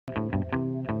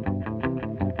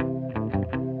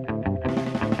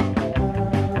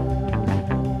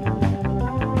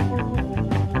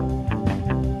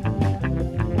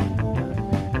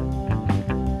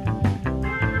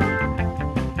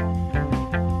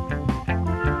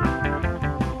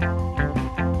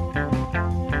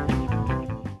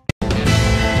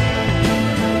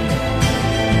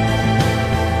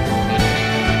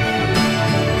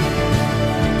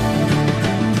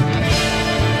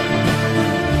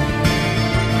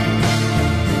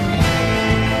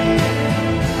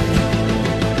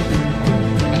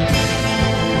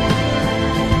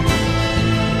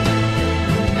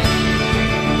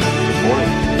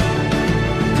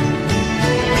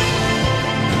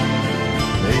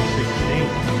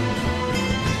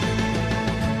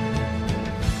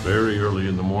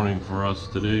in the morning for us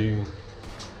today.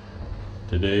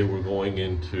 Today we're going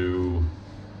into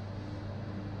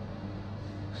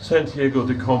Santiago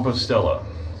de Compostela.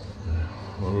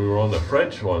 When we were on the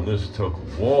French one, this took,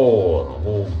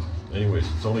 anyways,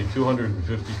 it's only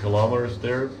 250 kilometers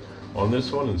there on this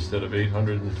one instead of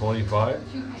 825.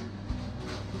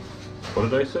 What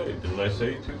did I say? Didn't I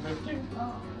say 250?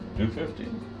 250?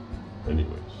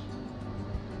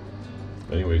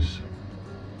 Anyways,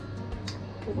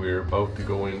 we're about to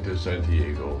go into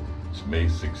Santiago. It's May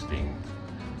 16th.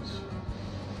 It's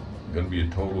going to be a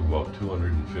total of about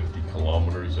 250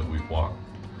 kilometers that we've walked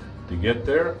to get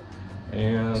there.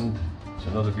 And it's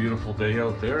another beautiful day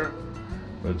out there.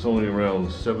 But it's only around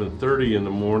 7:30 in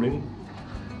the morning.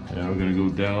 And we're going to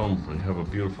go down. We have a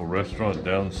beautiful restaurant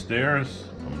downstairs,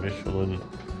 a Michelin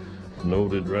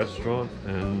noted restaurant.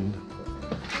 And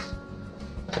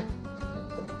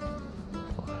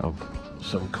I'll have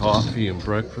some coffee and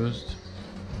breakfast.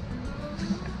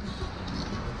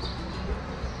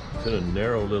 It's in a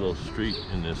narrow little street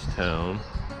in this town.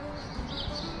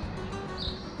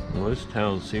 Well, this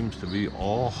town seems to be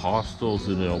all hostels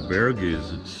and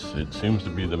albergues. It seems to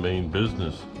be the main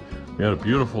business. We had a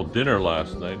beautiful dinner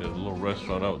last night at a little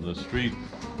restaurant out in the street.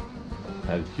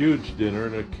 Had a huge dinner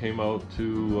that came out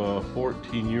to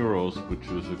 14 euros, which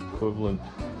was equivalent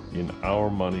in our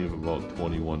money of about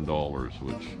 $21,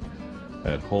 which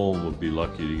at home would be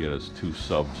lucky to get us 2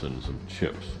 subs and some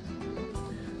chips.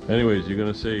 Anyways, you're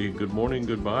gonna say good morning,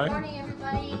 goodbye? Good morning,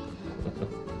 everybody.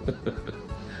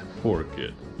 Poor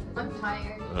kid. I'm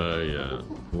tired. Yeah,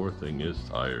 poor thing is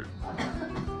tired.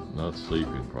 Not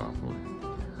sleeping properly.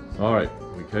 All right,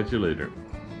 we catch you later.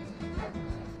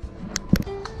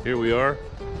 Here we are,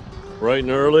 bright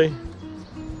and early.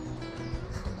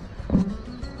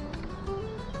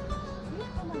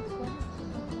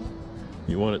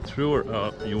 You want it through or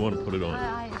you want to put it on?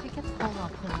 If it gets cold, I'll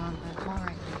put it on, but it's all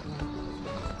right.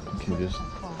 Okay, just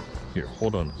here,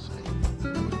 hold on a second.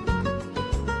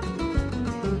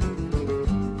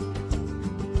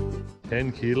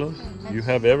 $10 kilos? You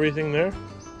have everything there?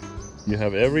 You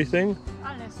have everything?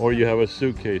 Or you have a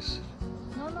suitcase?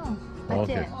 No. That's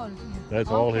Okay. it. All here. That's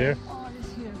all here? All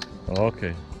is here.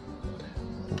 Okay.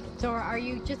 So are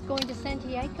you just going to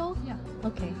Santiago? Yeah.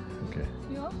 Okay. Okay.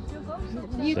 You go?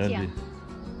 Mutia. Okay.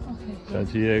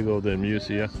 Santiago de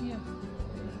Musia. Yeah.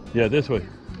 Yeah, this way.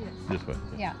 Yes. This way.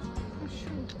 Yeah.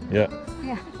 Yeah.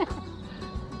 Yeah.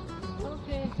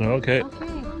 Okay. Okay. Okay.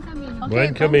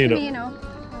 Buen camino. Camino.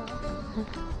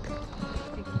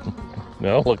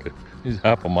 Now look, he's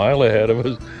half a mile ahead of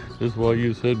us just while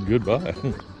you said goodbye.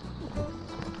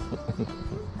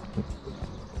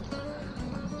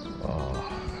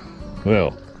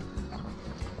 Well,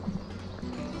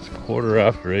 it's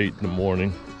 8:15 in the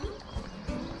morning.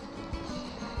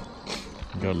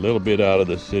 Got a little bit out of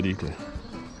the city to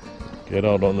get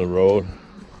out on the road.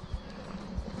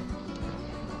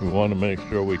 We want to make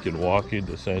sure we can walk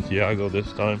into Santiago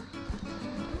this time.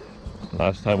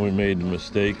 Last time we made a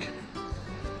mistake,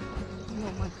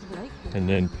 and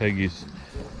then Peggy's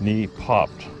knee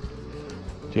popped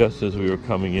just as we were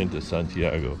coming into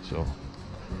Santiago. So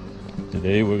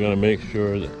today we're going to make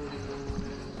sure that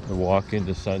the walk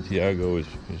into Santiago is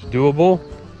doable,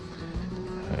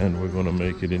 and we're going to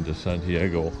make it into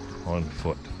Santiago on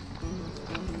foot.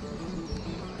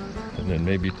 And then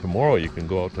maybe tomorrow you can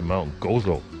go out to Mount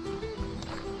Gozo.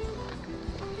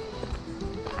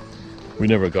 We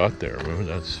never got there,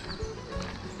 remember?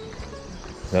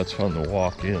 That's on the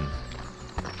walk in.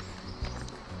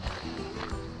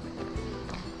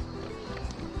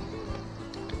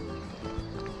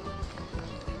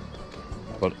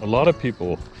 But a lot of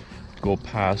people go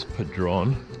past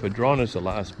Padrón. Padrón is the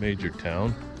last major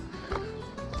town.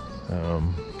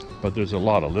 But there's a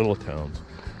lot of little towns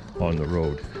on the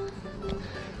road.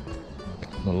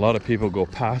 A lot of people go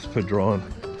past Padrón,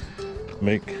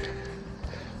 make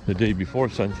the day before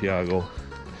Santiago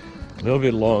a little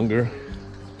bit longer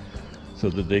so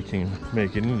that they can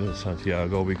make it into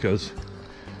Santiago, because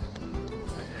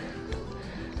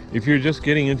if you're just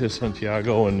getting into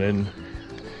Santiago and then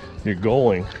you're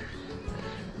going,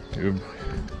 you're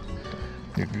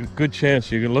good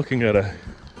chance you're looking at a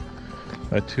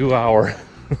 2-hour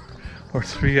or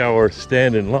 3-hour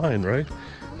stand in line, right,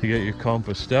 to get your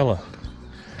Compostela.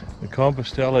 The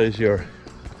Compostela is your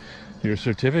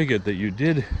certificate that you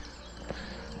did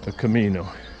a Camino.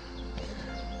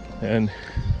 And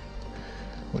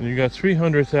when you got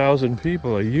 300,000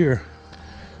 people a year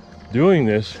doing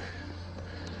this,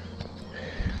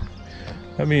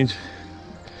 that means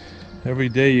every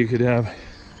day you could have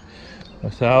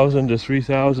 1,000 to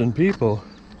 3,000 people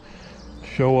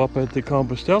show up at the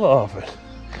Compostela office.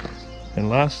 And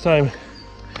last time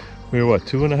we were what,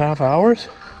 2.5 hours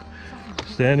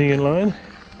standing in line?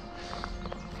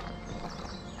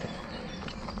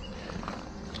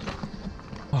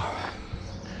 Oh.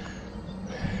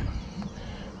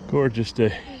 Gorgeous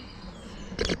day.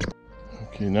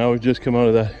 Okay, now we've just come out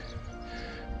of that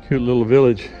cute little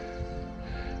village,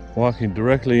 walking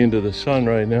directly into the sun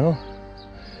right now,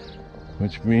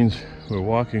 which means we're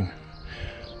walking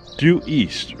due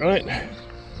east, right?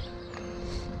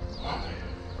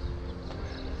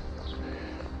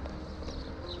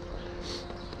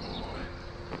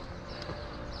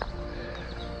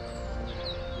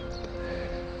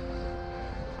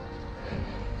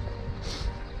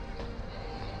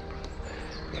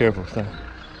 Careful, Stan.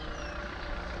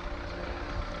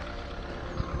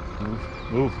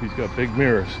 Move, he's got big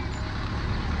mirrors.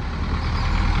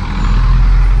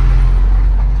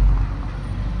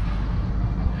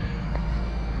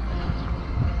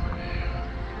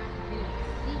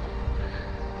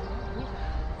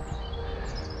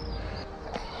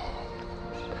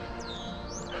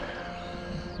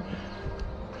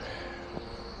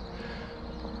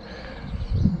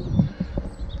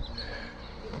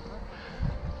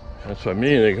 That's what I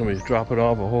mean, they're gonna be dropping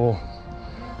off a whole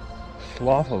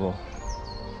slough of them.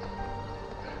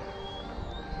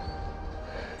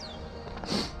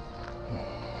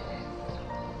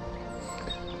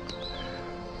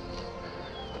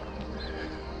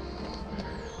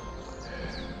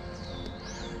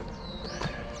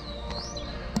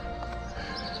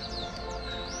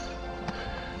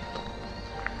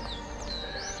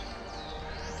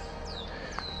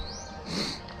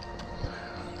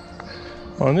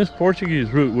 On this Portuguese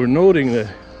route, we're noting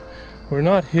that we're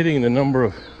not hitting the number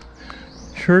of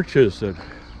churches that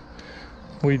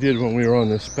we did when we were on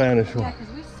the Spanish one. Yeah,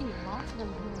 because we see lots of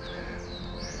them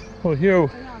here. Well, here,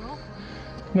 They're not open.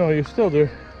 no, you're still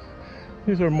there.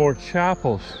 These are more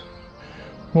chapels,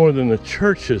 more than the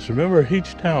churches. Remember,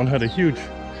 each town had a huge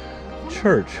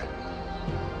church.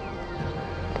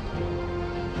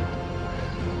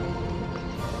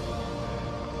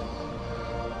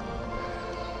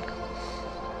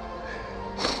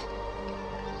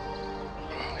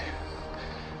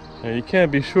 And you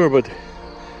can't be sure, but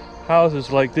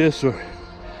houses like this or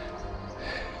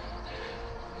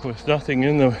with nothing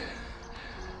in them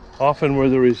often were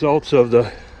the results of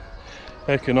the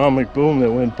economic boom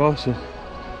that went bust in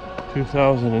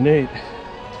 2008.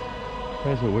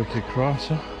 There's a wicked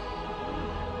crossing.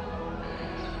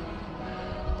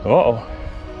 Uh-oh.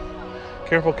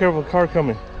 Careful, careful, car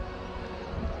coming.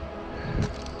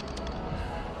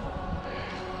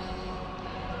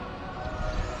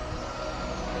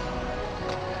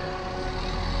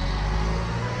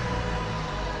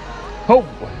 Oh!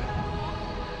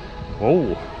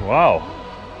 Oh, wow.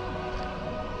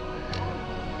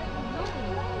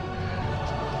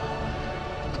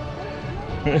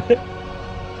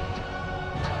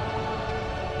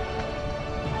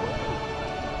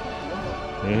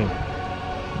 Yeah.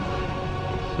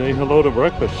 Say hello to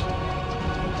breakfast.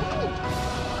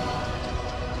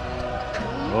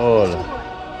 Oh.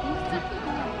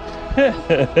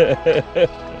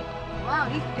 Wow,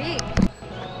 he's big.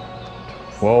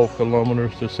 12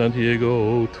 kilometers to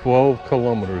Santiago, 12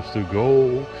 kilometers to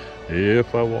go.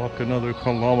 If I walk another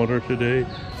kilometer today,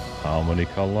 how many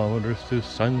kilometers to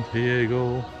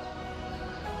Santiago?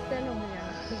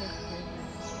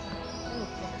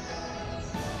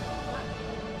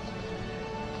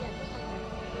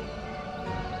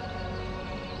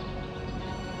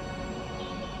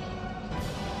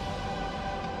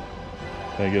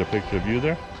 Can I get a picture of you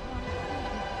there?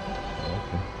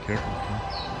 Okay,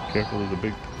 careful. Careful, there's a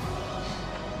big...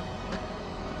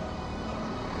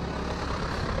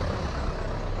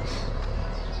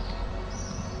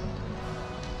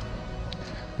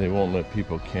 They won't let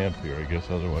people camp here, I guess,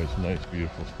 otherwise a nice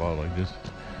beautiful spot like this,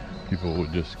 people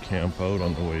would just camp out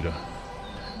on the way to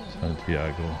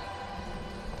Santiago.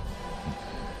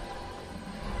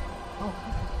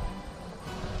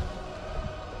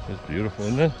 It's beautiful,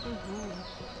 isn't it?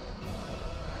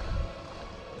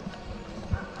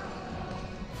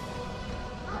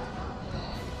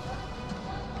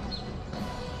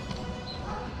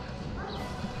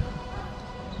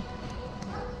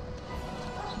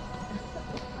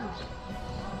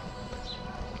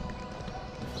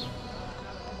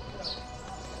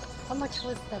 How much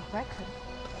was the breakfast?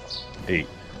 8.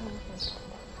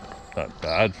 Oh, Not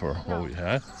bad for what we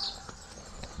had.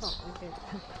 okay.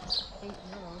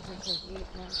 €8, which is 8,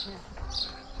 9, 10.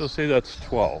 So say that's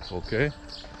 12, okay?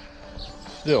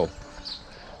 Still,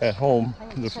 at home,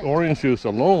 this orange juice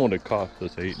alone would have cost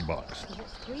us $8. Is it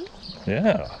 3?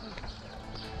 Yeah.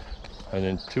 And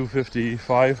then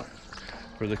 $2.55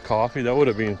 for the coffee. That would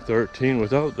have been 13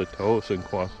 without the toast and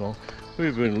croissant.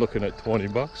 We've been looking at 20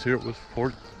 bucks. Here it was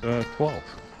 12.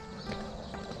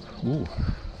 Ooh. Or you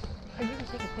can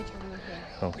take a picture right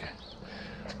there. Okay.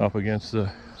 Up against the.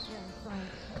 Yeah, it's fine.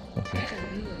 Okay.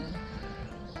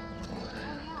 Oh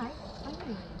yeah, I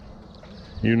know.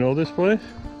 You know this place?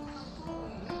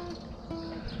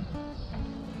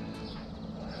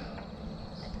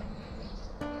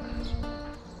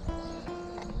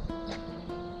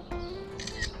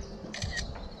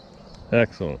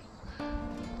 Excellent.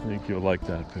 I think you'll like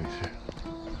that picture.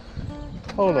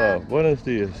 Hola, buenos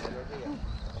dias.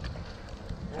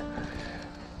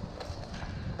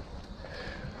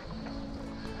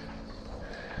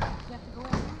 You have to go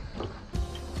in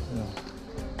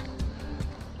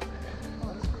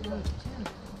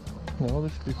there? No,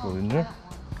 there's people in there.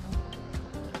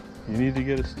 You need to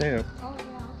get a stamp. Oh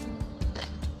yeah.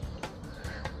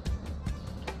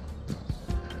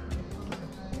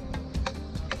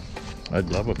 I'd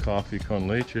love a coffee con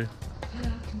leche. Yeah.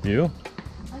 You?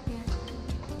 Okay.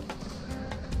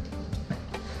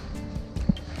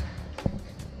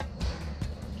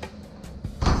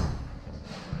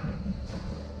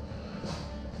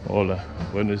 Hola,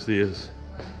 buenos dias.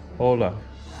 Hola.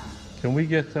 Can we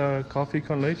get coffee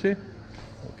con leche?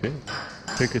 Okay.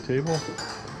 Pick a table.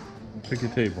 Pick a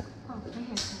table.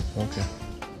 Oh, okay.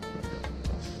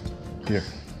 Okay. Here.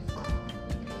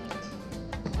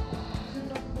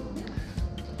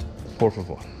 Por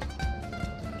favor.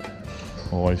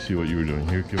 Oh, I see what you were doing.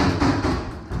 Here, give me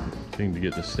the thing to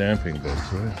get the stamping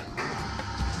bits, right?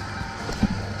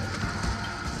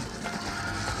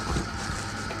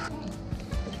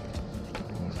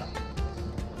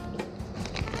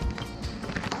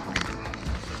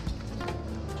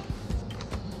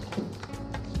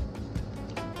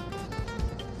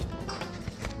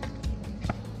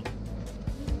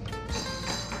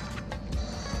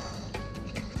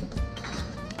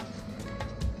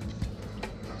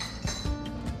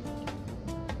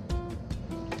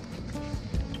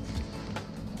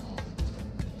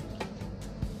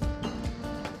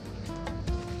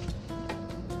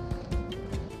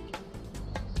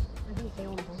 I think they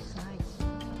own both sides.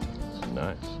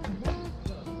 Nice.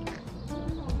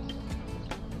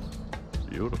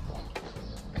 Beautiful.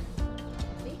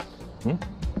 Hmm?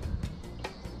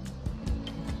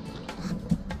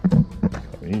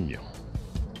 Camino.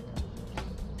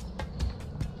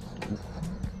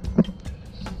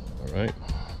 All right.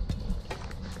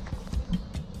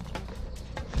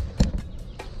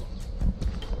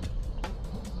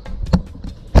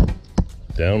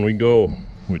 Down we go,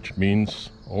 which means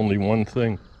only one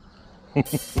thing. We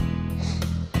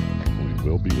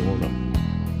will be going up.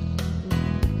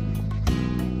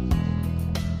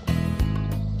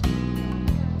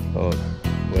 Oh,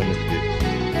 when is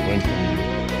it? When can you?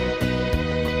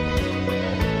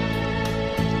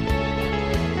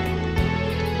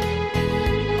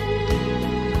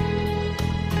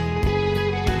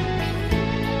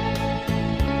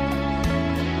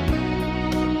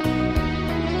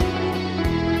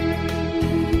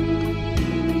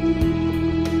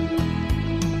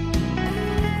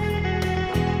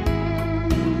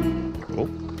 Oh,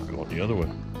 going the other way.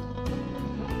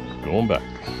 Going back.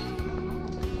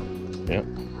 Yeah,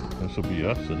 this will be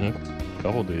us in a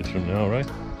couple days from now, right?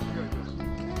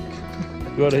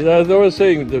 Good. I was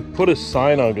saying to put a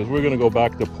sign on because we're going to go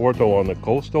back to Porto on the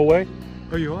coastal way,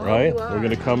 Oh, you are? right? We're going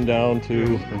to come down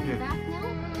to.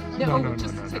 No,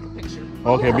 Just to take a picture.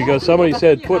 Okay, because somebody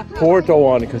said put Porto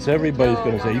on it because everybody's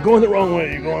going to say you're going the wrong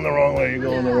way, you're going the wrong way, you're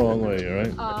going the wrong way,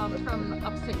 right? From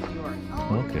upstate New York.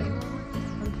 Okay.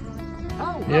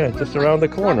 Oh, Yeah, we're just right around the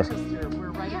in corner. Rochester. We're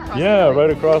right across Yeah, the lake. right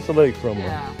across the lake from them.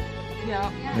 Yeah.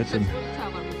 Yeah. It's Just in- we'll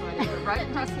tell everybody. We're right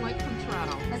across the lake from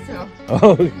Toronto. So,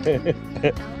 Okay.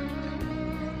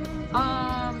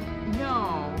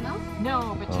 no. No?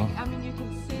 No, but Oh. I mean, you can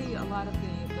see a lot of the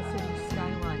city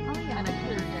skyline Oh, yeah. on a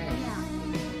clear day.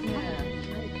 Yeah.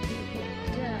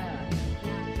 Yeah.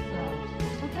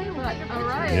 Okay, well, But, all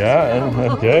right. Yeah,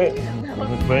 and okay.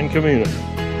 Buen Camino.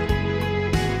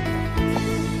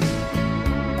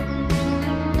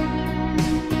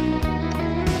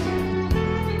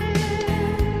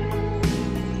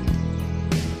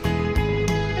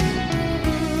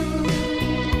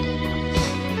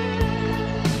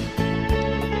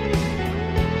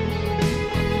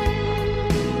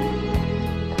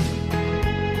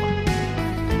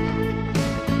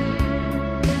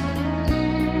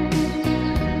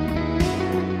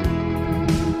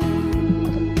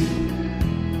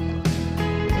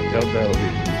 I doubt that'll be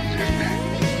easier.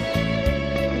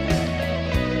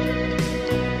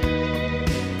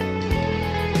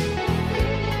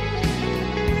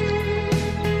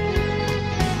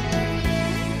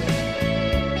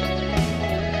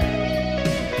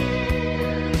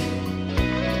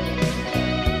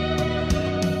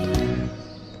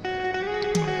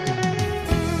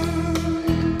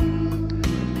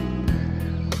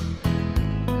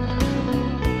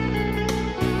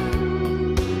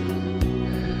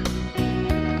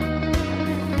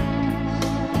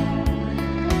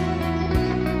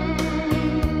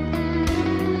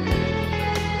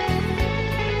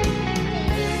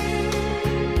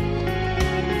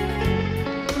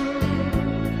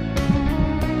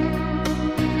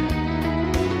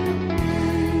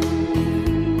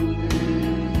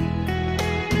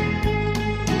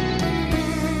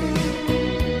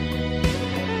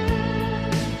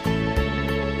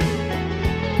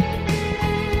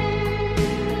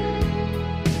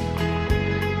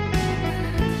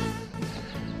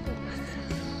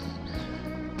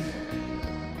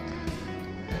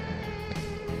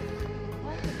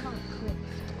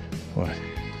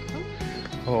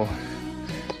 Oh,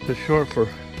 it's short for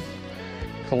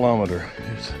kilometer.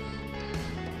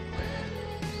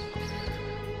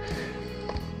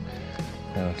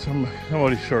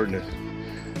 Somebody shortened it.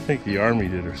 I think the army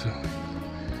did or something.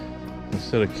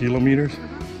 Instead of kilometers,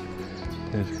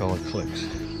 they just call it clicks.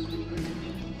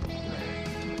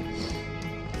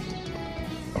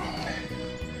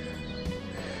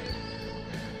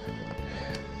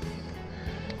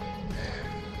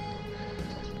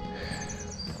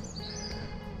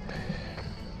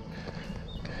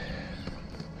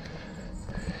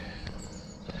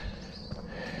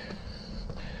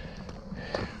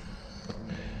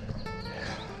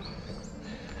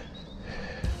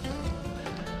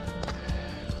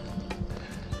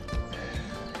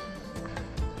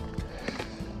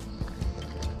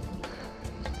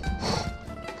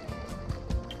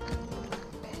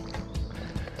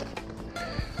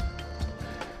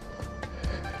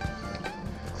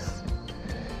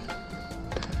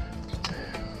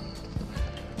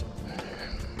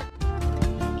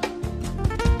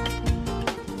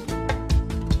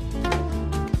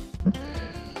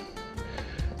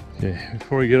 Okay,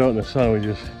 before we get out in the sun, we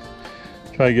just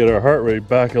try to get our heart rate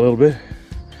back a little bit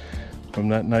from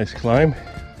that nice climb.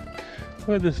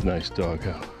 Look at this nice dog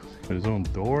house. Got his own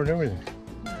door and everything.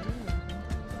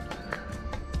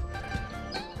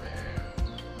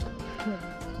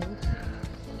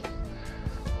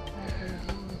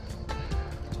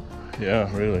 Yeah,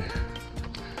 really.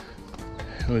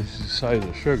 This is the size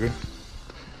of sugar.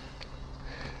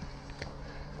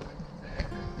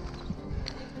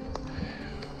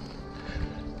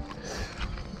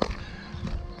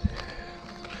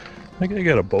 I think he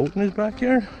got a boat in his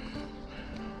backyard.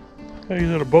 Yeah, he's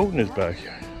got a boat in his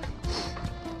backyard.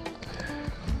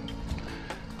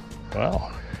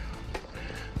 Wow.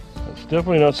 That's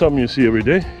definitely not something you see every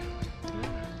day.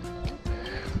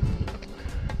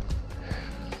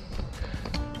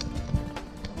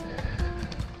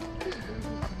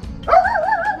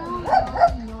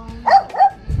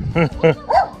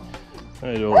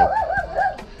 I don't.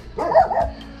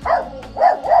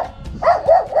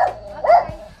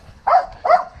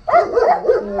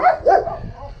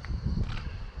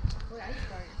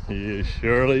 You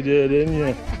surely did, didn't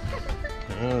you?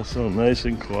 Oh, so nice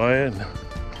and quiet.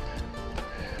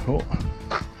 Oh.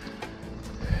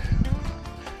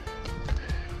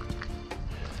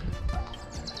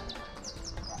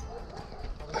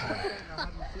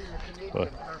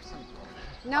 What?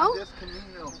 No? You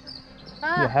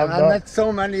have I not? met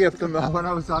so many of them when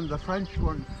I was on the French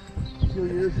one a few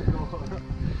years ago.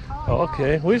 Oh,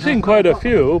 okay, we've seen quite a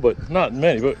few, but not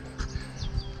many. But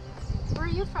Where are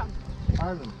you from?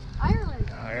 Ireland. Ireland.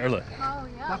 Ireland. Oh,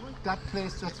 yeah. That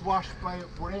place that's washed by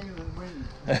rain and wind.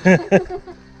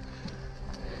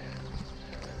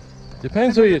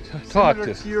 Depends who you talk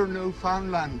Similar to. to your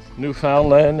Newfoundland.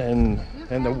 Newfoundland and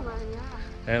Newfoundland,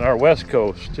 and our west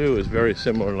coast too is very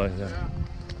similar like that.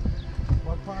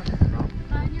 What part?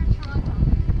 Near Toronto.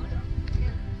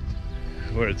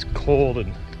 Where it's cold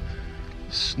and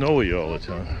snowy all the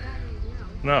time.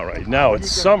 Not right now, it's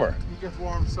summer. You get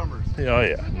warm summers. Yeah, oh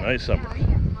yeah, nice summer.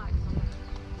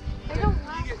 They don't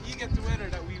last. You get the weather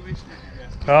that we wish you get.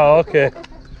 Oh, okay.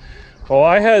 Well,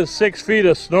 I had 6 feet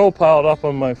of snow piled up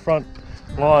on my front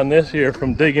lawn this year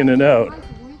from digging it out.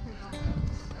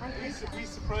 We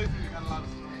surprisingly got a lot of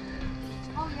snow.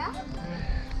 Oh, yeah?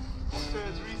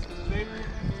 As recent as April.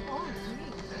 Oh,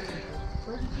 geez.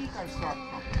 Where did you guys start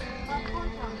from?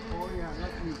 Portland. Oh yeah,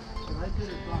 like me. When I did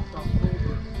it last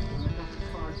October, when I got as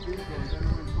far as Vigo, and then I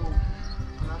went home.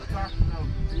 And I started now in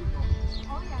Vigo.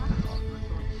 Oh, yeah.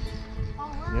 Oh,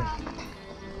 we're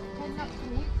heading up to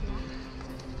Newfield.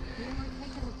 Then we're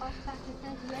taking the bus back to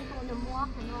Santiago and then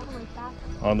walking all the way back.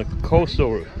 On the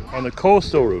coastal route. On the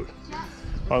coastal route.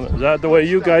 Yes. Is that the way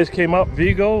you guys came up?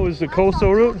 Vigo is the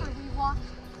coastal route? We walked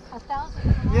 1,000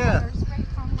 kilometers Yeah. straight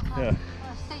from Yeah.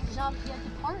 St.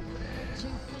 Jean-Pied-de-Port to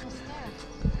Finisterre.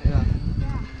 Yeah.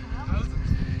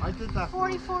 Yeah. I did that.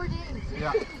 44 days.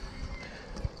 Yeah.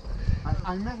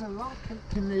 I met a lot of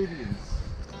Canadians,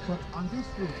 but on this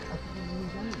route I didn't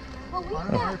meet any. Well, we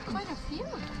met quite a few.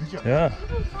 Yeah.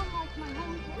 Even from like my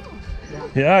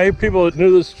hometown. Yeah, people that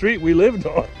knew the street we lived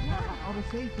on. Yeah. I was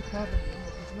saying to Kevin,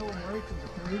 there's no Americans or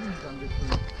Canadians on this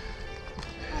route.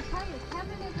 I'll tell you,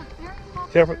 Kevin is a very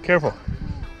popular Careful, careful. man.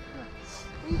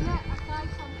 We met a guy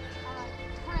from France.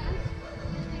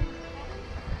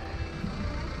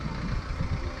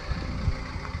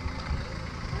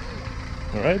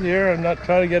 Right here, I'm not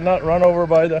trying to get not run over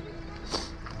by the... Oh,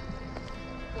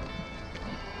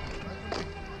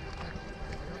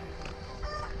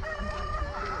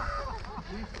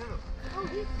 he's Philip.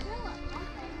 Okay.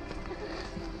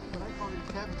 But I call him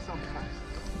Kevin.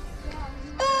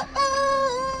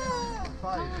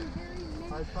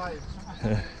 High five.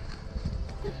 Well,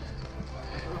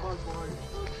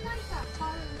 it's nice that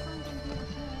father and son can do the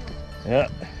same. Yeah.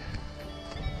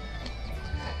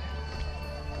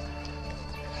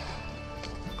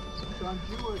 So I'm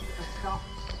due a stop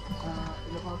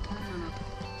in about 10 minutes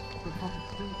for something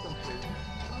to do something.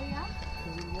 Oh, yeah? So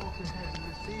we'll walk ahead and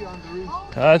you'll see on the route. Oh,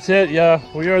 That's it, yeah.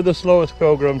 We are the slowest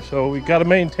pilgrims, so we got to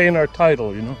maintain our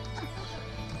title, you know.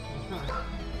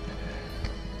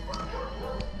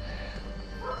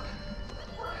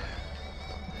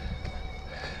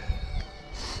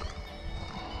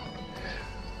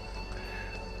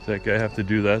 Does that guy have to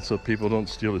do that so people don't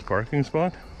steal his parking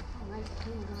spot? oh, nice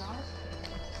clean garage.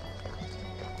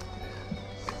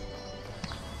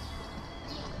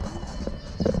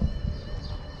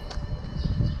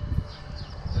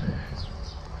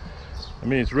 I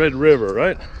mean, it's Red River,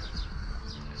 right?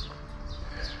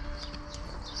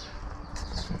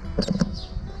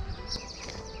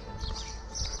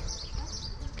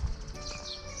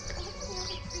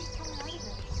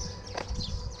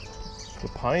 The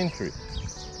pine tree.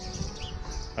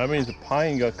 That means the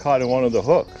pine got caught in one of the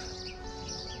hooks,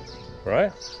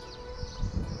 right?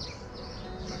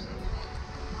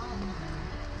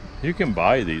 You can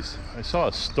buy these. I saw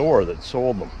a store that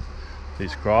sold them.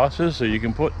 These crosses, so you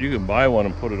can buy one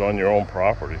and put it on your own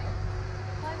property.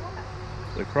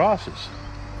 The crosses.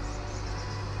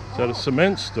 It's at a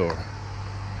cement store,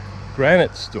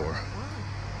 granite store.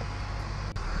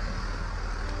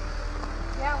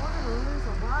 Yeah, we're gonna lose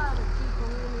a lot of people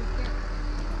when we get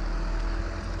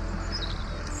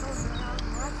further out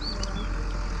west of them.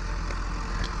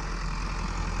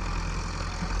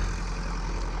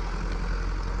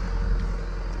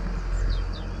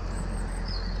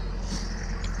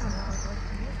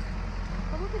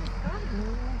 Oh, look at this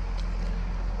garden.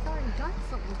 It's already got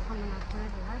something coming up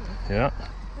right already. Yeah,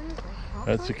 What is it?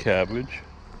 that's a Broccoli? cabbage.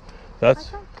 I That's,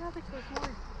 thought cabbage was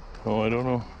more oh, I don't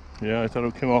know. Yeah, I thought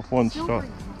it came off one stalk. silvery.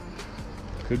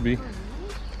 Could be.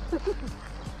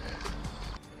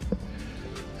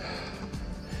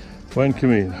 Buen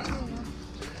Camino.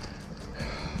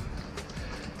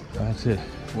 That's it.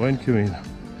 Buen Camino.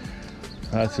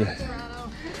 That's it.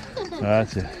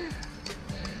 That's it.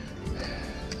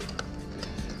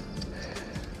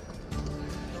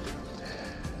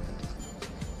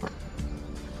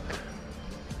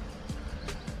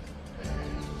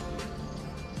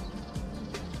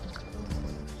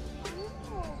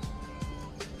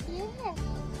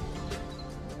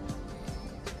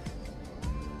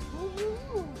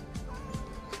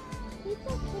 It's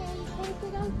okay. Take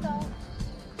it out though.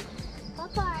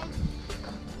 Bye-bye.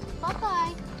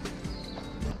 Bye-bye.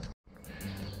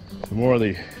 Some more of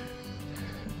the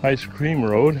ice cream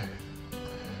road.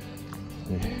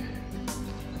 The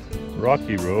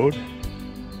rocky road.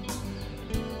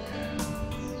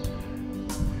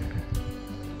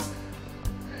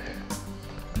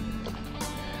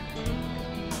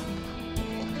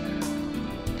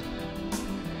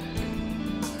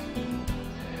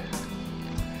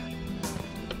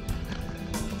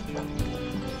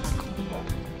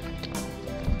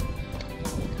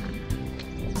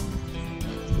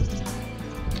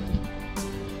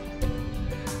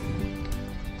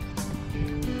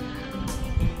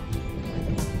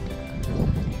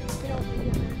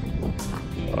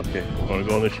 Okay, want to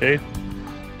go in the shade?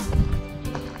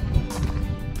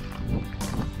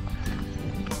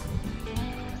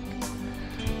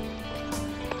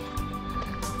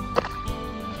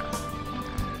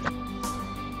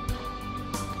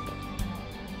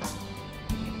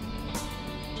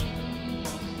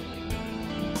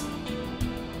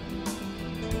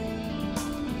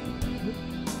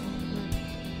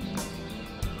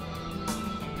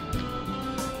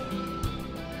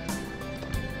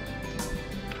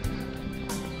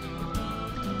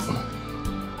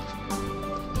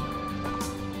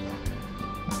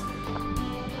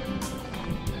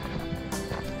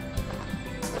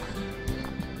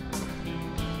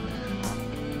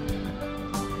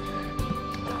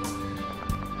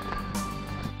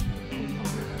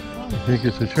 I think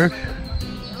it's a church.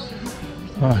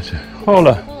 Oh, it's a,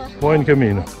 hola, buen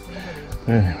camino.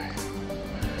 Anyway,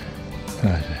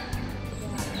 that's it.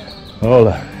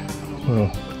 Hola,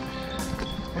 well,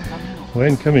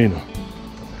 buen camino.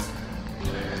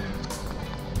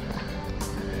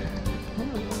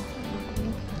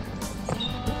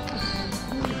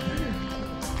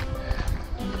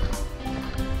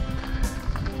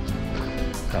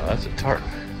 Oh, that's a tarp.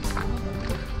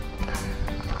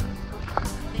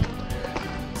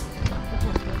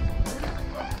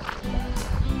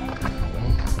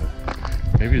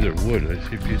 Maybe they're wood. I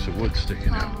see a piece of wood sticking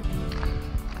out.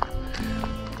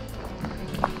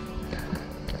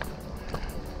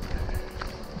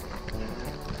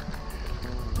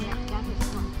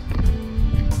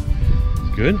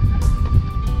 Good?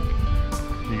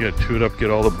 You gotta chew it up, get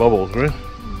all the bubbles, right?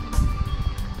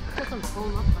 It doesn't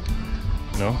foam up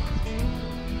like that. No?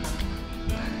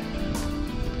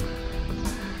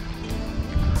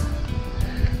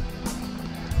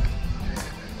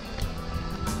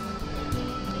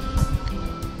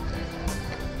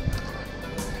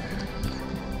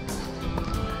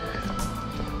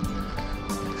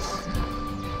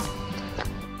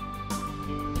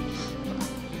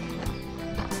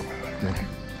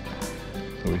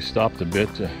 So we stopped a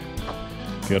bit to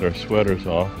get our sweaters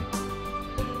off.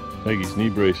 Peggy's knee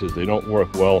braces, they don't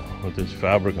work well with this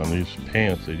fabric on these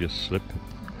pants, they just slip.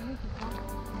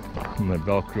 My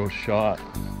Velcro shot.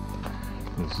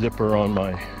 The zipper on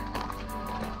my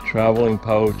traveling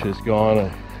pouch is gone.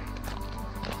 I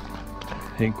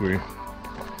think we're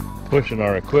pushing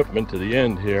our equipment to the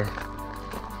end here.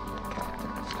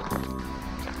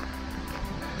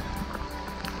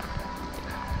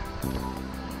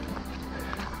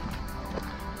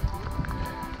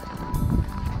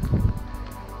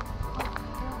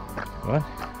 What?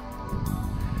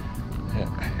 Yeah.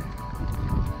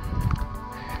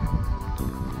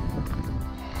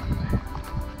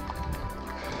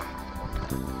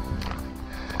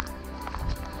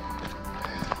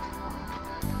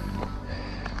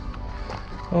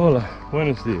 Hola,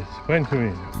 buenos días. Buen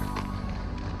camino.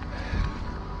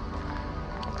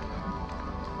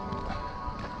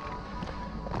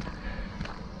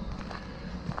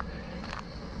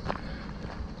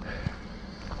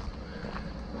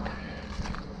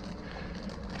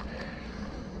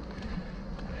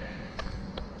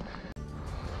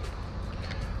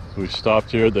 We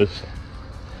stopped here at this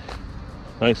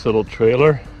nice little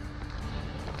trailer.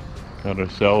 Got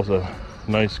ourselves a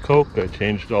nice Coke. I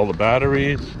changed all the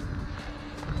batteries.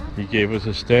 He gave us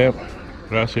a stamp.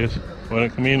 Gracias. Buen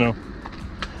camino.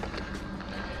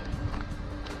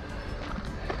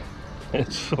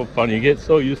 It's so funny. You get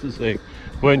so used to saying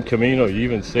Buen Camino, you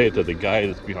even say it to the guy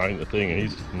that's behind the thing, and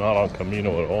he's not on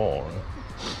Camino at all.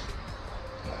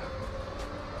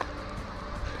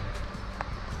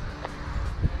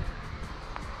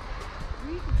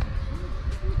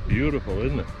 Beautiful,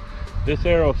 isn't it? This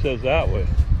arrow says that way.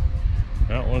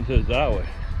 That one says that way.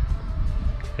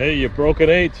 Hey, you broke an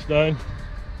 8, Stein.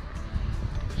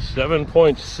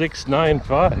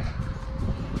 7.695.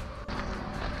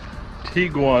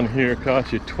 Tiguan here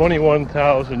costs you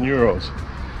 21,000 euros.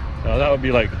 Now that would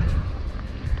be like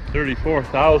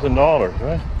 $34,000,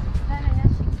 right? Is that an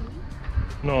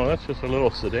SUV? No, that's just a little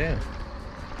sedan.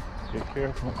 Be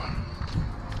careful.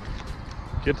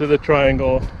 Get to the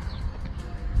triangle.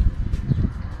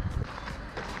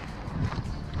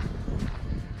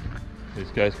 These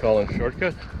guys calling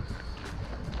shortcut.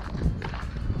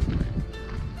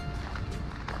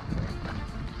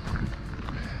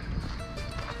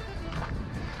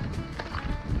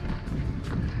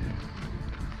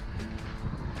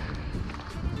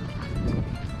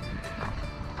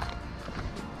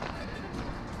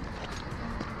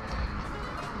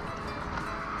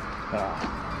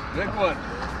 Big one.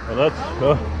 Well, that's.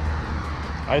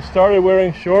 I started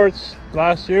wearing shorts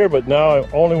last year, but now I'm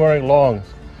only wearing longs.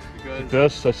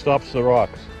 Because This stops the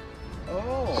rocks.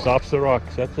 oh, Stops the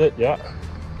rocks. That's it. Yeah.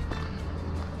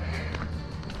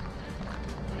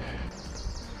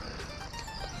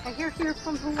 I hear you're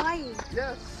from Hawaii.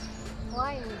 yes,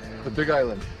 Hawaii, the Big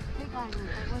Island. Big Island, but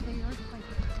where the earthquake.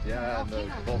 Yeah, and the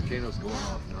Volcano. volcano's going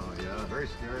off now. Yeah, very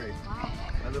scary. Wow.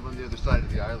 I live on the other side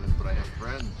of the island, but I have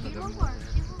friends that Hilo have or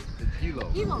Hilo?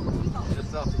 Hilo,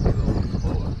 just south of Hilo,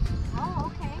 Pensacola.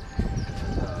 Oh, okay.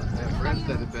 I have friends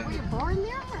that have Were you been. born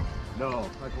there? Or? No,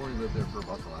 I've only lived there for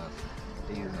about the last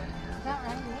 8 or 9 years. Is that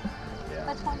right? Nick? Yeah.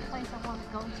 That's one place I want to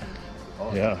go to.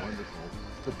 Oh, Yeah. it's wonderful.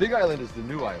 The Big Island is the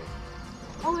new island.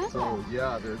 Oh, is So it?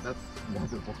 yeah, that's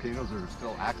the volcanoes are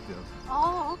still active,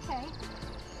 Oh, okay.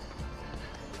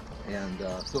 and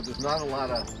so there's not a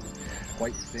lot of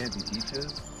white sandy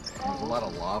beaches. There's a lot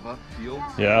of lava fields.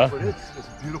 Yeah. But it's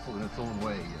beautiful in its own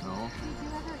way, you know. Did you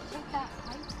ever take that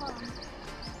hike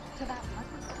to that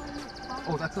leopard spot?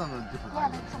 Oh, that's on a different Yeah,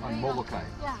 island, that's on way up. Molokai.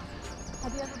 Yeah.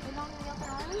 Have you ever been on the other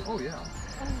island? Oh yeah.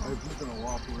 Oh, I've lived in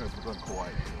Oahu and I've lived on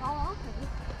Kauai. oh, okay.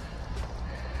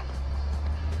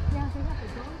 Yeah, they have the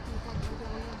donkeys up there.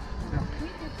 Yeah. We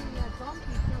did the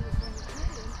donkey show with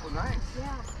Venezuela. Oh, nice.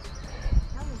 Yeah.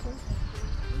 That was interesting.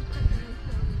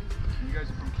 You guys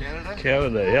are from Canada?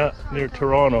 Canada, yeah, near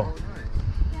Toronto. Oh, nice.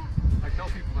 Yeah. I tell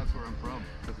people that's where I'm from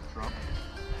because of Trump.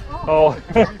 Oh.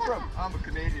 Where are you from? I'm a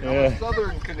Canadian. I'm Yeah. a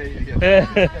Southern Canadian.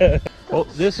 Well,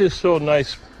 this is so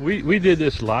nice. We did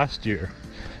this last year,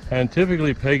 and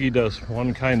typically Peggy does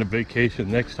one kind of vacation.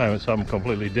 Next time it's something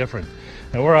completely different,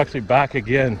 and we're actually back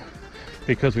again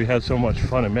because we had so much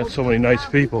fun and met so many nice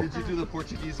people. Did you do the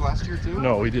Portuguese last year too?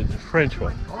 No, we did the French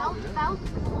one. Oh, you did?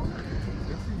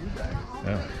 Good for you guys.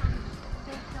 Yeah.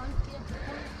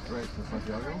 Right, to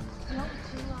Santiago?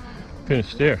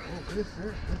 Finished there. Oh, good,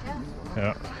 sir.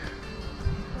 Yeah. So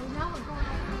now we're going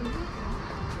over to Newton,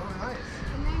 Oh, nice.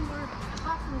 and then we're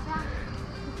walking back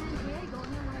to San Diego,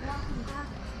 and then we're walking back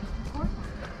to Porto.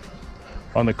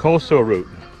 On the coastal route.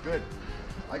 Good.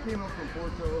 I came up from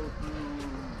Porto through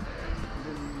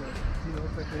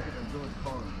Thirteenth, I think, and Village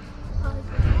Pond. Oh,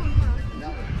 And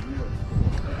that was really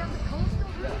cool. is that the coastal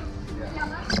route? Yeah. Yeah,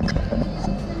 that's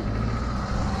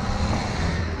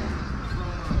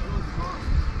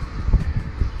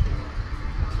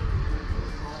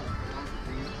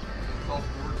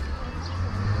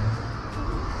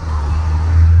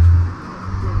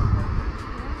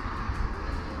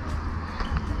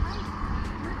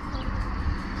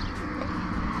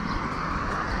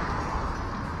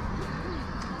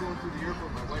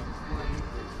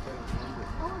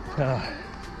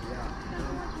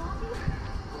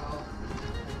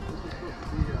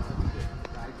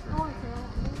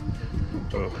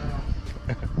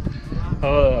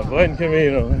Buen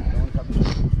Camino.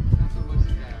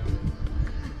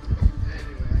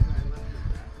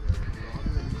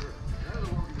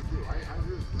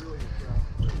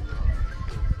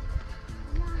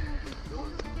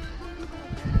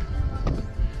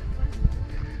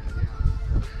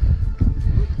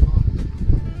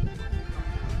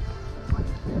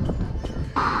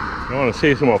 You want to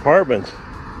see some apartments?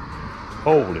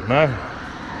 Holy man.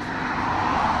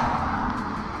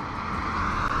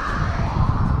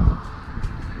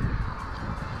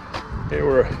 They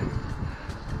were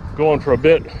going for a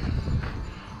bit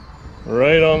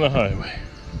right on the highway.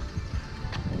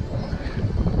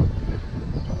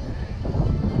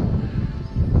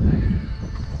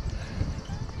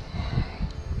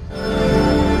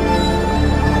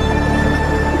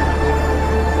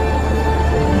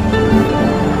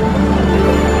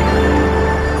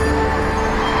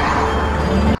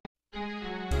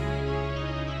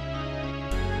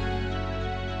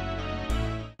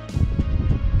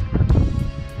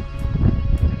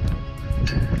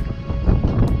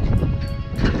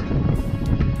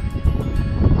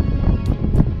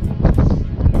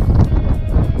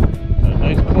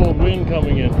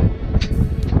 Coming in.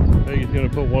 Peggy's gonna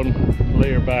put one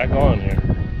layer back on here.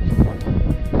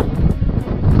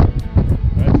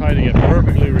 I'm finding it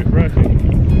perfectly refreshing.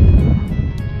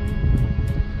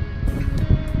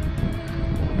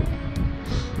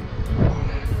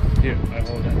 Here, I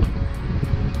hold that.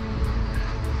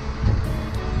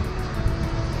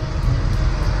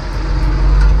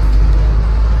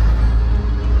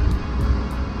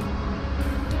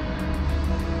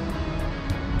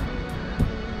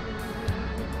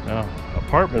 Now,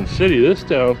 apartment city, this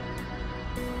town,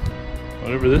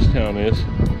 whatever this town is.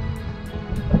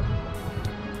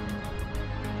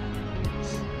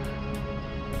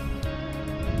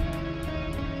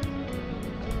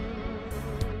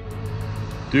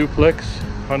 Duplex,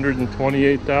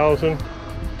 128,000.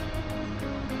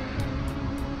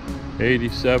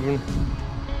 87.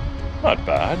 Not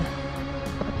bad.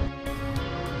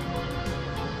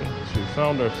 So we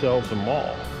found ourselves a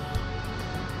mall.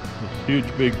 This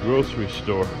huge big grocery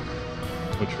store,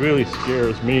 which really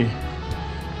scares me.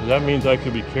 That means I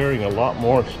could be carrying a lot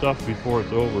more stuff before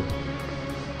it's over.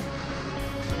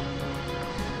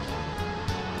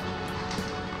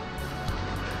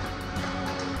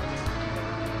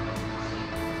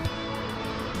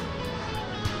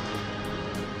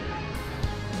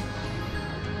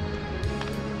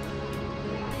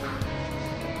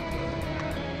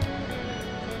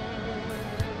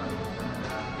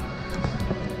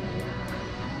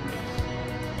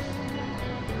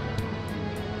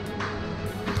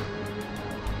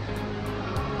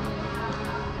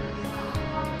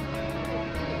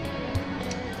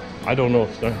 I don't know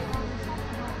if they're...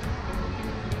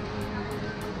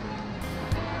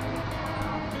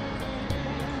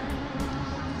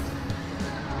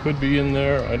 Could be in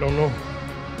there, I don't know.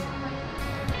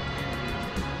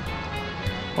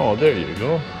 Oh, there you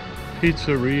go.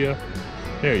 Pizzeria.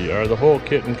 There you are, the whole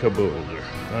kit and caboodle there.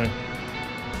 Right?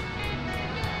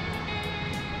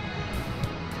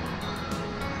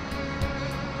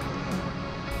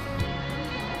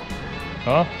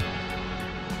 Huh?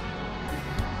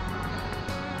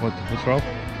 What's wrong?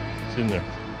 It's in there.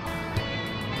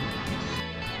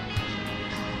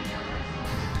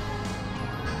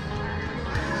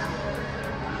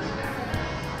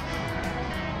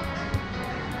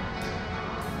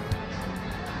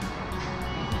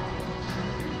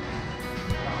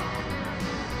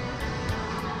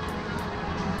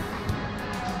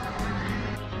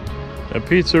 The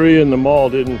pizzeria in the mall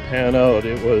didn't pan out.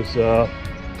 It was,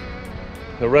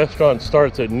 the restaurant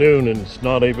starts at noon and it's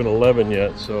not even 11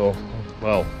 yet, so,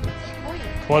 well,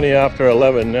 20 after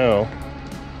 11 now.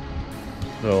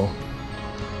 So,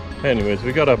 anyways,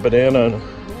 we got a banana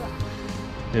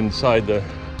inside the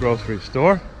grocery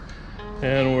store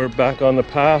and we're back on the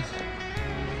path,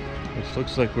 which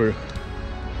looks like we're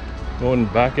going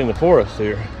back in the forest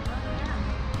here.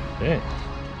 Dang.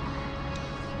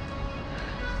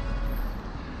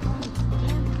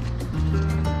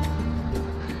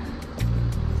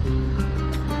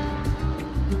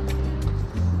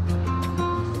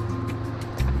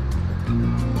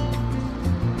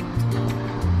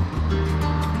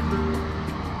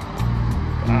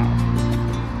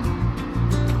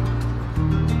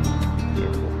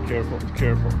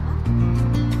 Careful.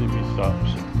 See if he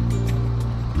stops.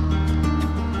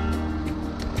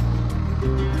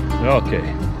 Okay.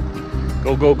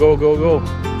 Go.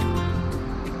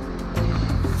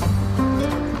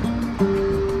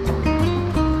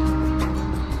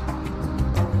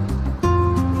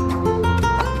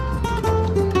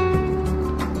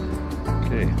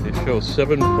 Okay, they show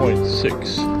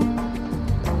 7.6.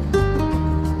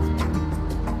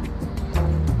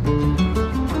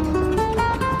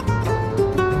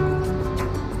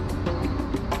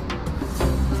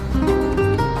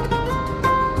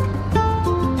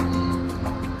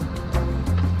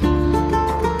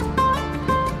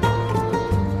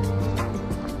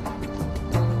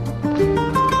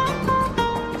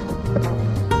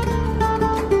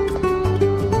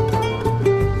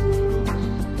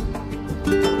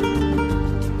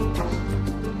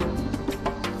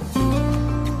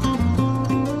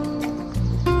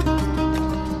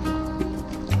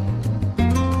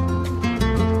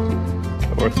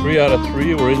 We're 3 out of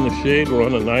 3, we're in the shade, we're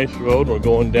on a nice road, we're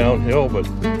going downhill, but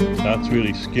that's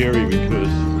really scary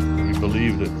because we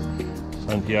believe that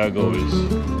Santiago is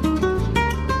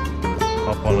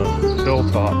up on a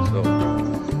hilltop, so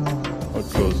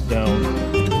what goes down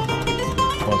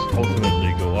must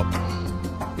ultimately go up.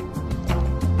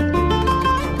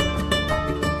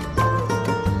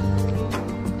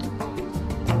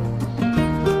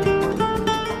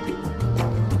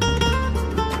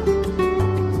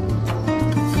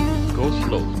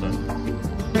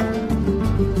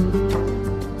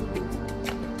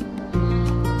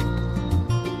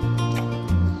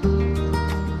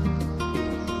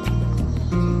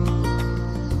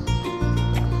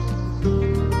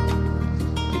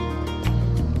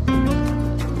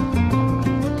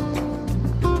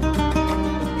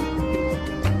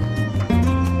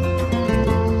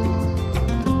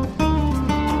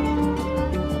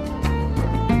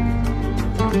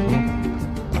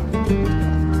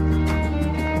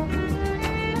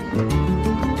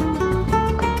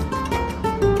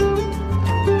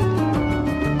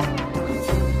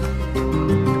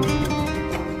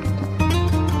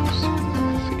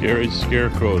 Scary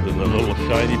scarecrows and the little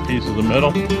shiny piece of the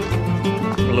metal.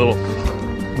 The little,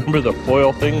 remember the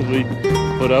foil things we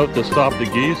put out to stop the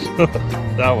geese?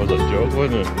 That was a joke,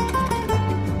 wasn't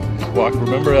it? Just walk,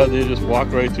 remember how they just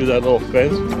walk right through that little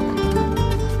fence?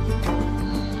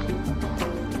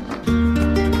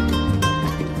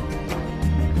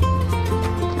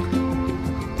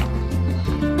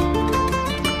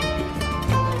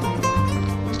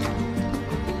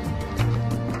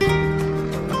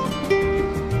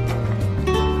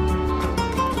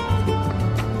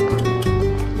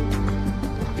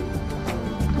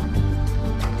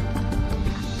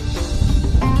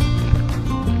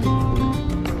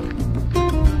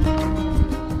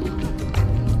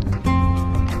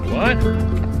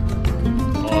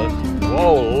 Oh,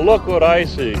 whoa, look what I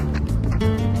see.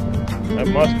 That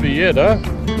must be it, huh?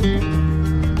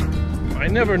 I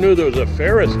never knew there was a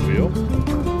Ferris wheel.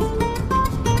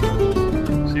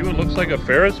 See what looks like a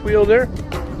Ferris wheel there?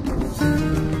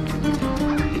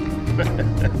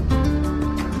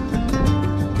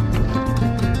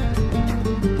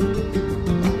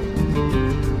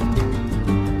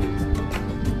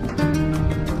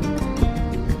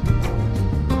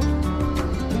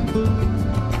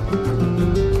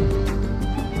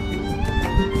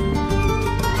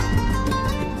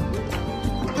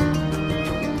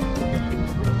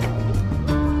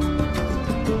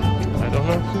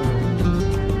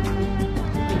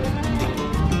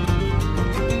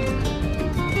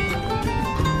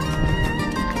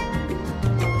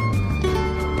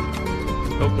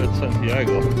 Hope that's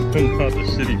Santiago, not the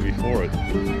city before it.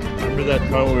 Remember that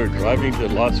time we were driving to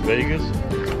Las Vegas?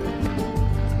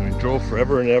 We drove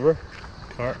forever and ever.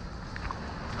 Car.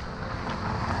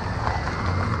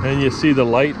 And you see the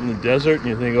light in the desert and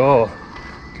you think, oh,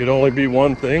 it could only be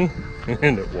one thing,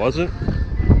 and it wasn't.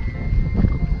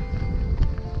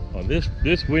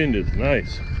 This wind is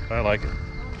nice. I like it.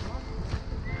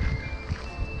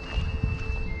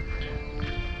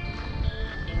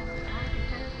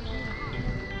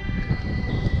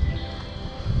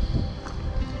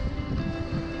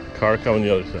 Car coming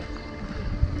the other side.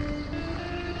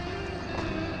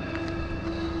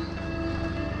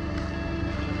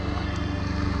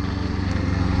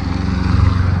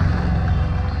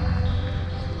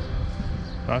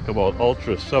 Talk about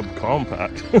ultra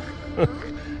subcompact.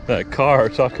 That car,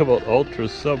 talk about ultra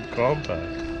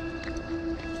subcompact.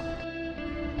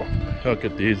 Look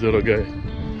at these little guys.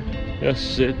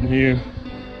 Just sitting here.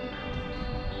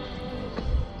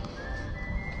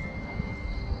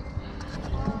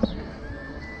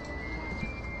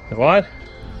 What? I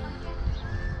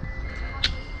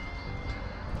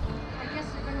guess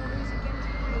they're gonna lose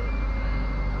against Wayne.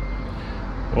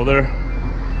 Well, they're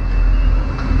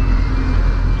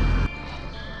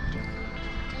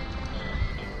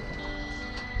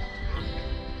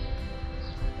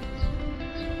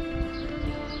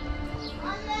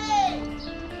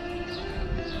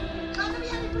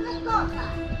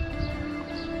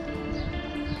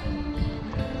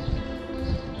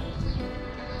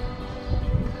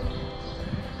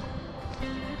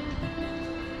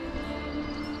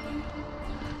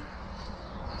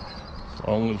as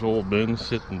long as old men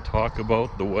sit and talk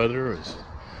about the weather, as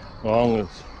long as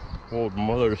old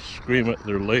mothers scream at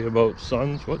their layabout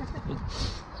sons. What?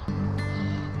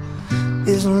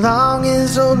 As long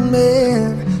as old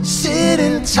men sit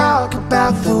and talk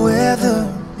about the weather,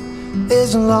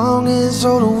 as long as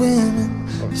older women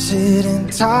sit and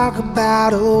talk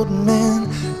about old men.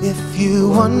 If you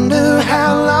wonder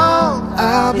how long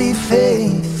I'll be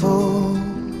faithful,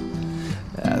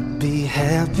 I'd be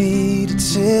happy to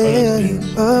tell you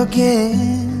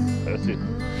again. That's it.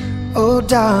 Oh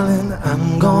darling,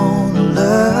 I'm gonna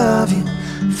love you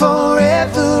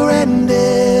forever and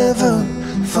ever,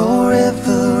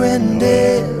 forever and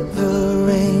ever,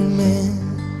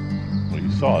 amen. Well,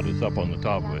 you saw it. It's up on the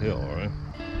top of a hill, all right?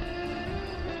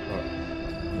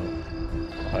 No.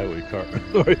 Highway car.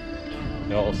 Sorry.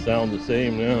 They all sound the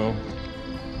same now.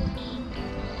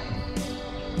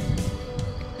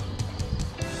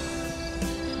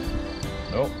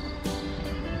 Nope.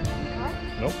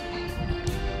 Nope.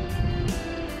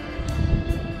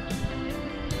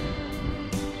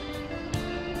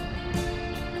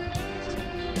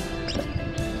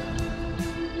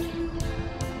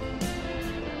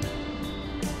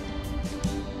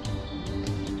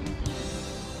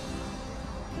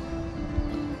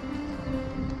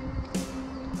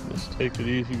 Just take it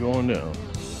easy going down.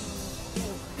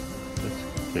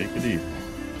 Just take it easy.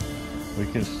 We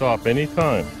can stop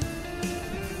anytime.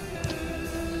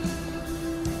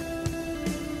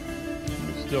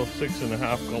 Still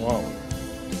 6.5 kilometers.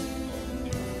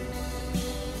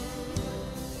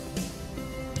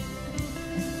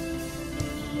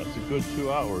 That's a good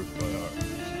 2 hours by our speed.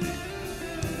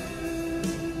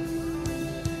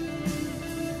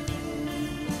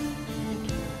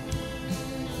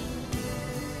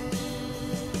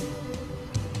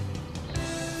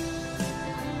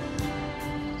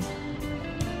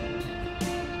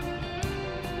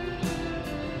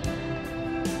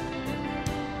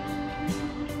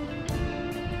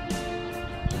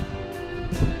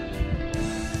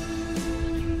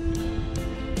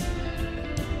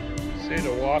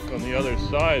 To walk on the other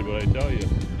side, but I tell you,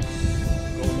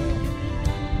 go down.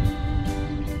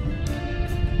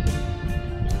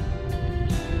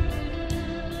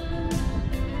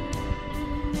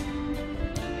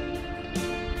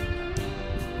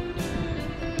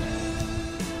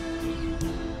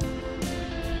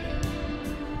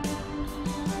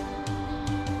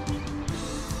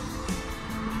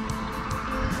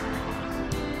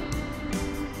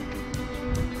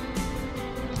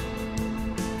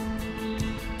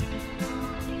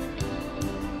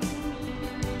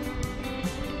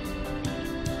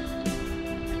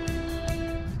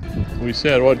 We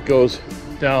said what goes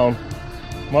down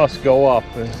must go up,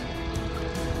 and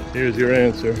here's your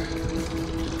answer.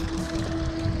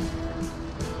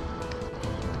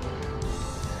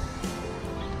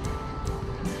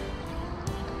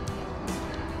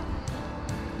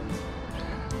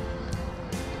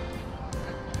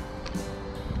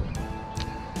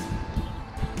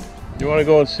 You want to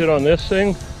go and sit on this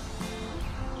thing?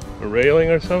 A railing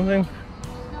or something?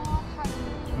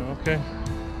 Okay.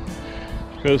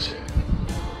 Because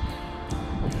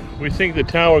we think the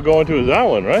town we're going to is that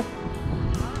one, right?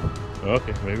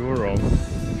 Okay, maybe we're wrong.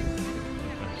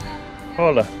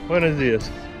 Hold on, what is this?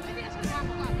 The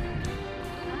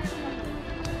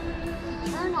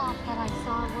turnoff that I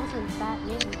saw wasn't that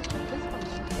new, but this one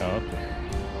was. Oh, okay.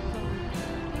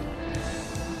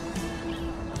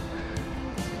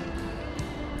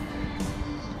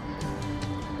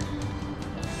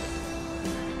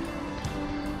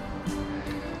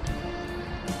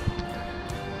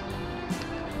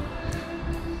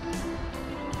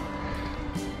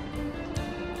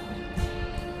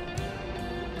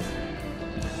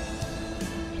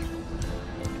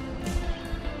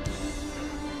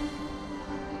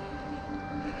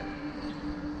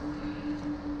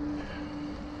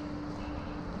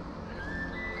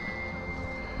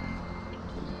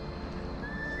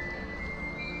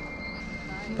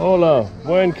 Hola,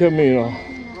 buen camino.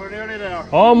 We're nearly there.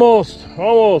 Almost,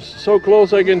 almost. So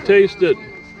close I can taste it.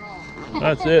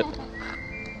 That's it.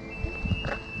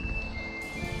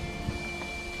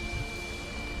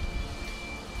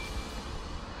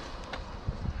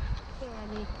 Here, I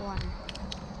need one.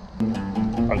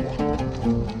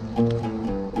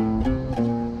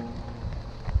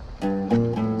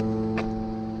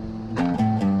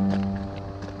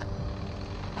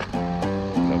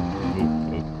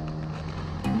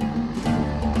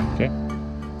 Okay.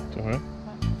 It's all right.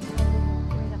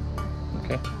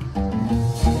 Okay.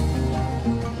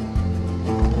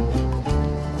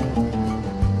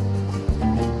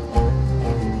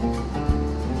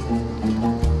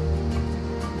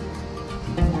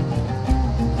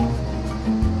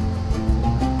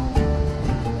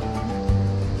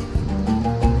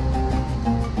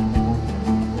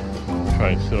 Try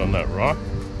and sit on that rock.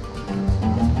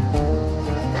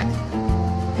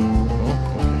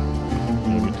 Oh, okay.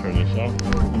 Let me turn this off.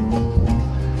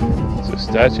 It's a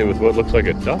statue with what looks like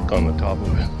a duck on the top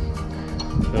of it.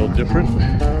 A little different.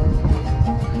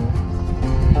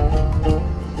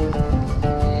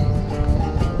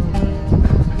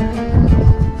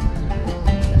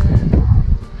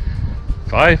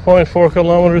 .4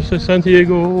 kilometers to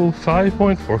Santiago,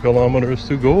 5.4 kilometers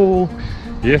to go.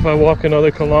 If I walk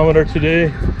another kilometer today,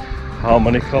 how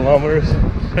many kilometers?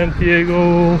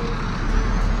 Santiago.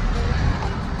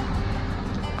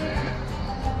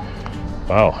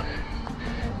 Wow.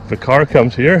 If a car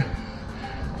comes here,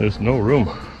 there's no room.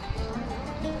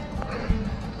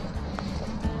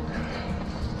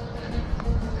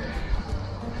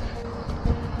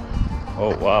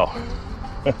 Oh, wow.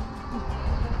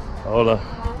 Hola,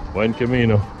 buen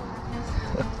camino.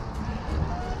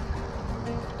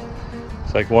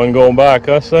 It's like one going back,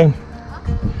 huh, son?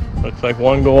 Looks like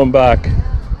one going back.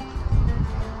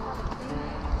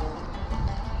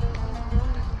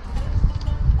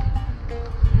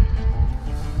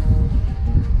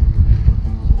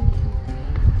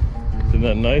 Isn't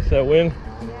that nice, that wind?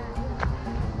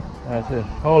 That's it.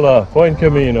 Hola, buen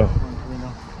camino.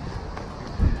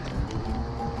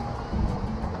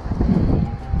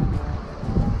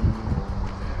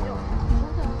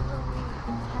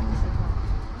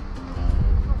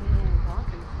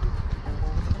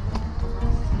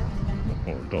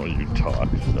 Oh, don't you talk,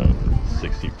 son.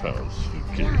 60 pounds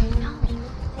suitcase. Yeah, I know.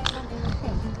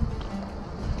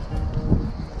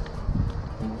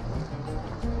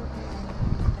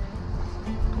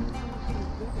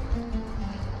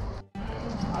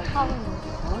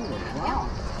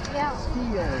 Yeah, Ski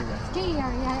area. ski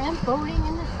area and boating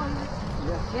in the summer.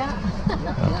 Yes. Yeah.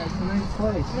 Yeah, it's a nice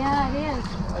place. Yeah, it is.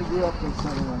 I grew up in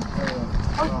Southern Ontario.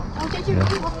 Oh, did you?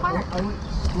 What part? I went to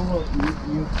school at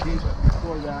UT, but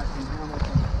before that in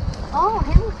Hamilton. Oh,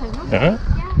 Hamilton. Okay. Uh-huh.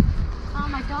 Yeah. Oh,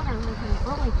 my daughter lives in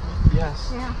Burlington.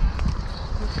 Yes. Yeah.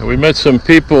 We met some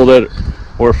people that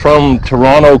were from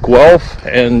Toronto, Guelph,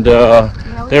 and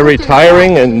they're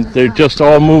retiring, and they're just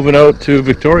all moving out to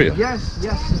Victoria. Yes,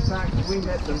 yes, in fact, we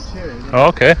met them too. Oh,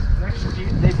 okay. Next year,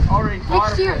 they've already bought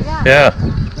Next year, a place. yeah. Yeah.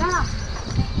 Yeah.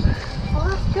 Well,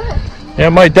 that's good. Yeah,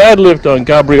 my dad lived on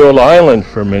Gabriola Island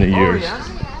for many Oh, years. yes?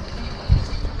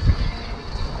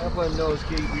 Everyone knows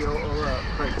Gabriola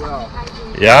quite well.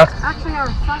 Yeah? Actually,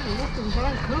 our son lived in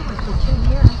Vancouver for 2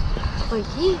 years, but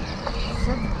he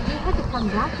said he had to come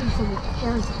back. He said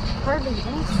there was hardly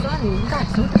any sun, and he got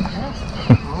so depressed.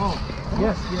 Oh,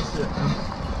 yes, yes.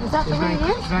 Is that the way it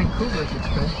is? Vancouver's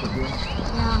expensive, yes.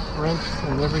 Yeah. Rents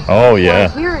and everything. Oh, Well, yeah.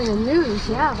 here in the news,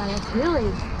 yeah, but it's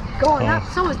really going up.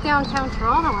 So is downtown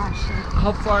Toronto, actually.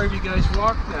 How far have you guys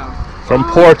walked now? From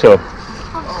Porto.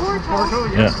 From Porto. Porto,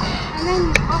 Yeah. And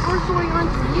then we're going on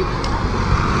to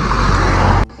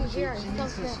Utah. See here, it's still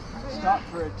Jesus, good. stop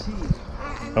for a tea.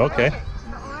 And Okay. The oil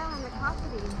and the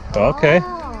coffee. Okay. Oh,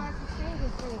 that's the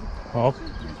strangest thing. Oh.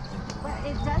 But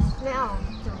it does smell.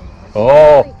 So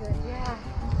Oh. it's really good, yeah.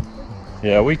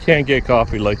 Yeah, we can't get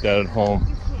coffee like that at home.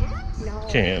 You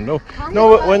can't? No. Can't. No,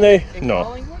 but when they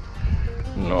no,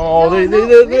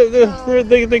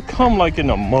 they come like in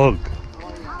a mug.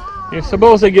 You're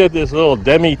supposed to get this little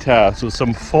demi-tasse with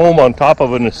some foam on top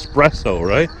of an espresso,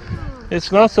 right?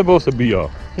 It's not supposed to be a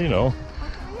venti. No,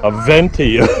 we got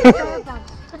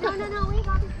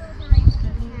the arrangements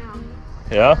now.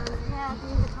 Yeah. Yeah,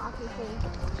 doing the coffee thing.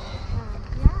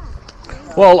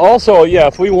 Yeah. Well, also, yeah,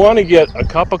 if we want to get a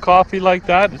cup of coffee like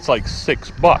that, it's like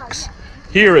 $6.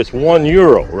 Here it's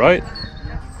 €1, right?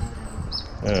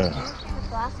 Yeah. A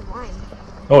glass of wine.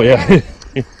 Oh yeah. Or a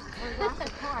glass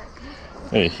of tart.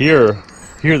 And here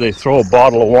they throw a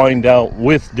bottle of wine down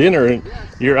with dinner, and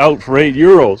you're out for €8. Or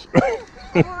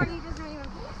he doesn't even pay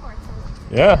for it.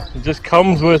 Yeah, it just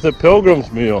comes with a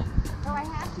pilgrim's meal. Oh, I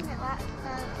had some at last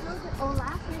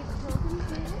night's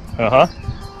pilgrim's meal. Uh-huh.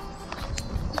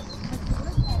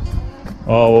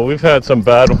 Oh, well, we've had some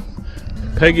bad.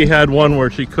 Peggy had one where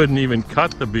she couldn't even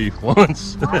cut the beef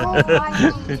once.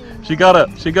 she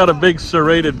got a big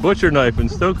serrated butcher knife and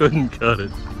still couldn't cut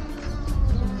it.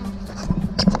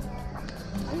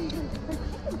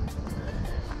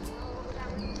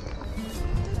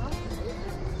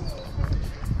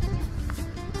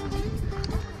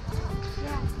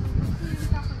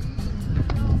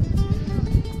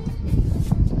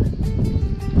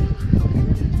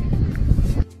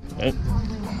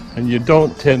 And you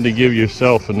don't tend to give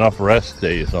yourself enough rest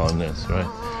days on this, right?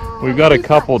 We've got a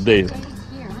couple days.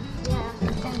 Here, yeah,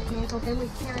 in Santiago. Then we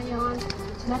carry on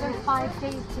another 5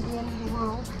 days to the end of the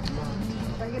world.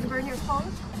 Are you gonna burn your clothes?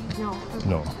 No.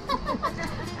 No.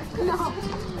 No.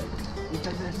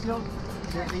 Because there's still,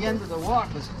 at the end of the walk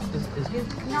is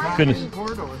Not Finish. in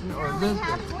Porto, isn't it? Or only Lisbon.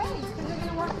 halfway, because we're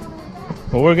gonna walk all the way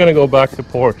back. Well, we're gonna go back to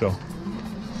Porto.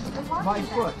 We're walking By back.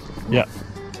 foot. Yeah.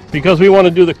 Because we want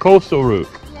to do the coastal route.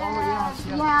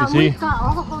 Yeah, You see? we've got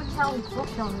all the hotels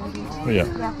booked already. Oh,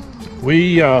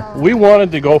 yeah. We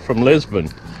wanted to go from Lisbon.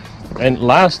 And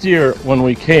last year when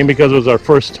we came, because it was our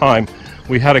first time,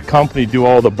 we had a company do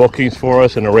all the bookings for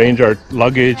us and arrange our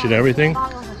luggage and everything.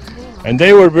 And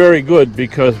they were very good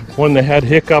because when they had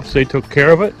hiccups, they took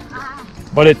care of it.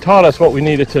 But it taught us what we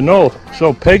needed to know.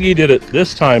 So Peggy did it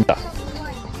this time. Yeah, so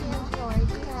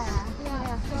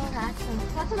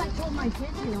that's what I told my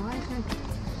kids, you know. I said,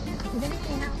 if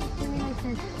anything happens to me, I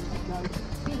said,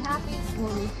 be happy for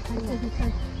me. I said,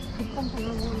 because it's something I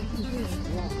wanted to do.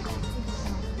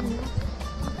 You know?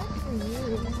 That's for you.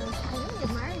 I really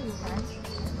admire you guys.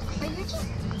 But you're just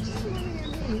really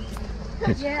me.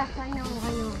 Yes, I know.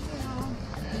 You know,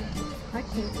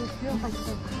 actually, it feels like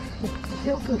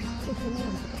feel good.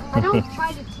 I don't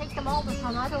try to take them all the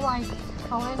time, otherwise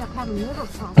I'll end up having liver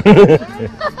problems.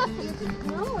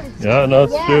 No, it's Yeah, no,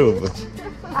 it's yes, true. it's-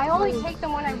 I only take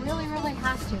them when I really, really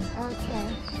have to.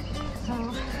 Okay. So.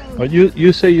 But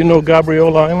you say you know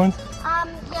Gabriola Island?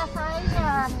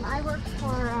 Yes, I worked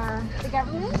for the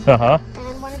government, Uh-huh.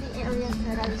 and one of the areas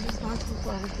that I was responsible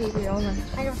for was Gabriola.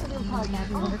 I know some people call it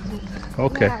Gabriola too.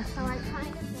 Okay. Yeah, so I kind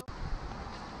of.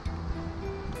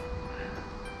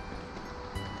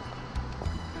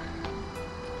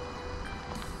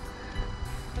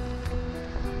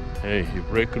 Hey, you're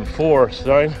breaking 4,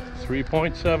 sign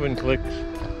 3.7 clicks.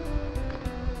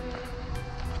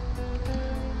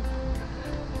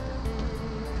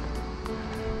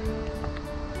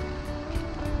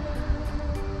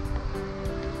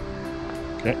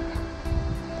 Okay.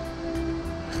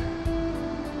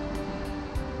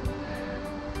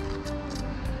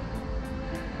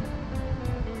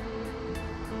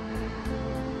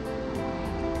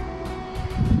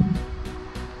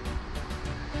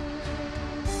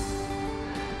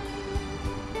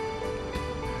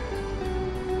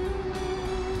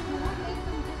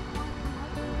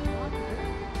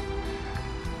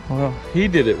 Well, he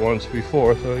did it once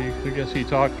before, so I guess he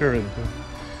talked her into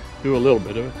do a little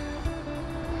bit of it.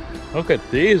 Look at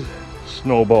these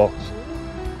snowballs.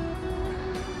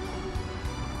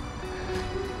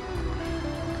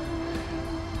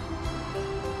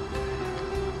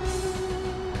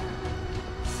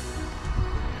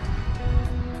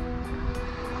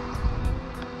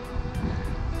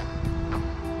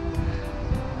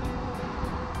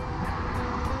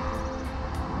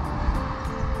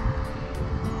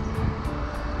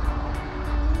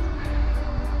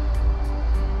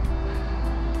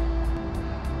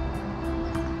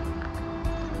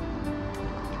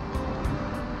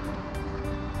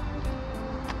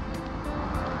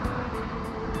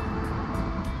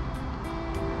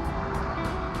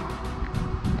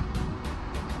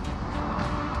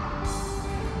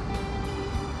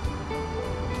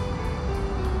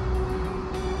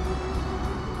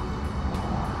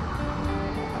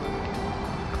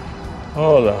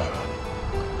 Hola.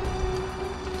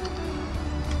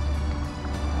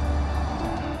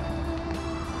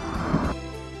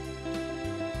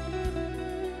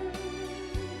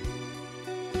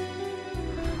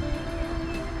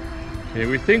 Okay,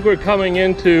 we think we're coming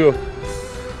into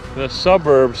the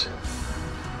suburbs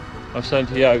of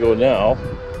Santiago now.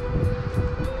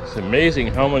 It's amazing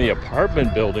how many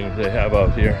apartment buildings they have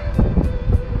out here.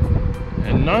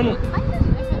 And none.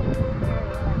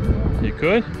 You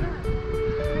could?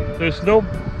 There's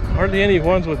hardly any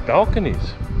ones with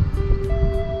balconies.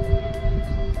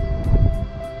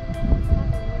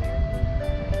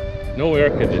 No air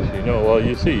conditioning, no. Well,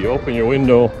 you see, you open your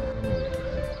window.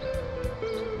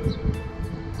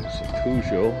 It's a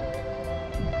Cujo.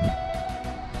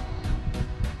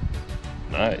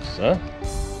 Nice, huh?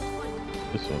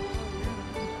 This one.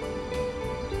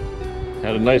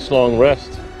 Had a nice long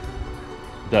rest.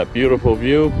 That beautiful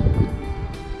view.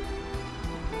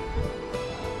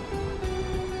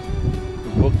 The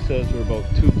book says we're about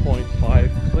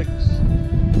 2.5 clicks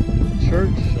from the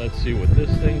church. Let's see what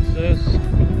this thing says.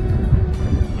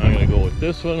 I'm gonna go with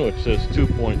this one, which says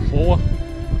 2.4.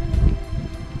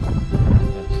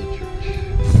 That's the church.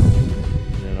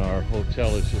 And our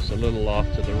hotel is just a little off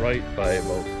to the right by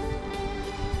about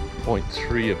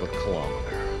 0.3 of a kilometer.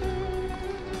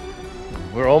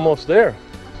 We're almost there.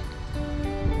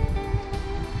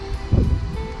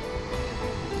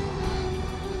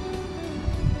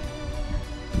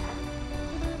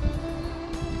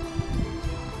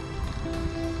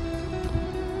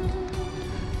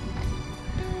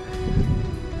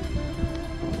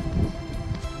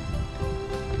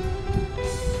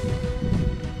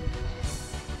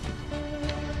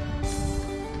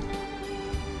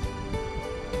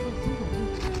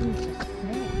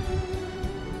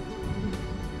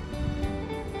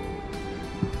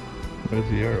 Where's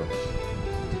the arrows?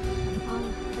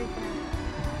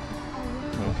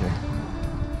 Okay.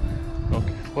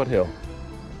 Okay. What hill?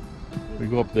 We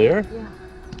go up there? Yeah.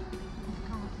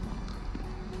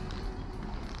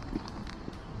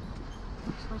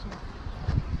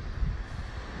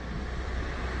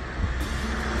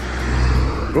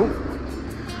 Go.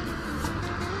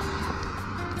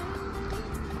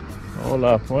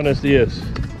 Hola, buenos días.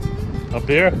 Up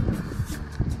here?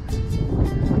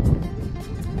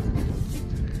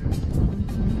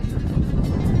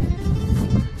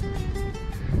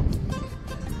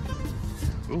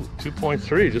 Ooh,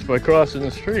 2.3 just by crossing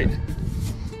the street.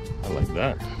 I like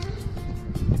that.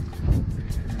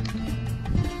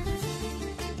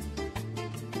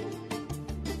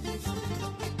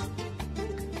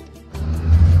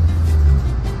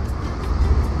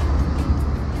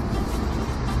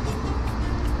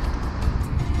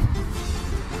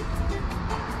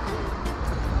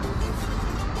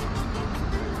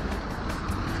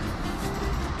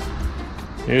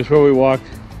 Here's where we walked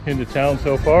into town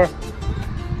so far.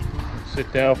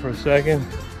 Sit down for a second,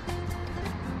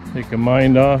 take your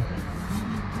mind off.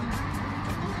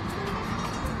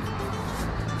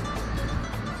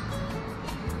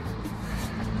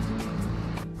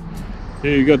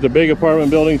 Here you got the big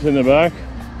apartment buildings in the back,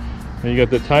 and you got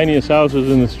the tiniest houses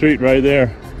in the street right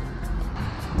there.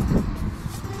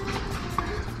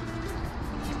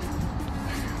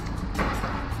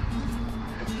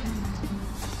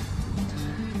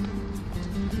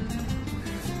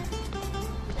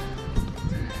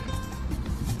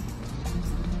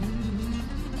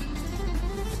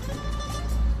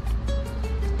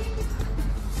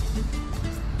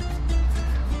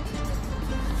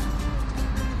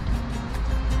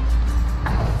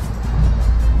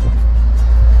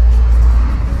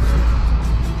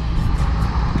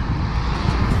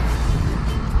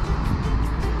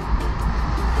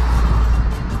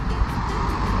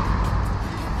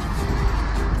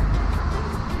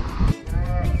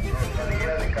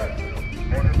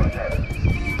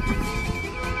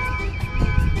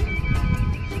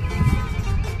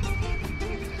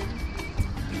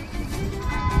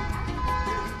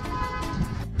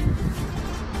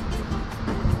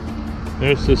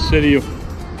 There's the city of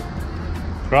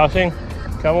crossing.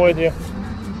 Come with you.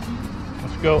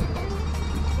 Let's go.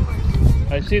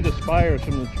 I see the spires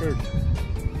from the church.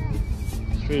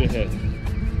 Straight ahead.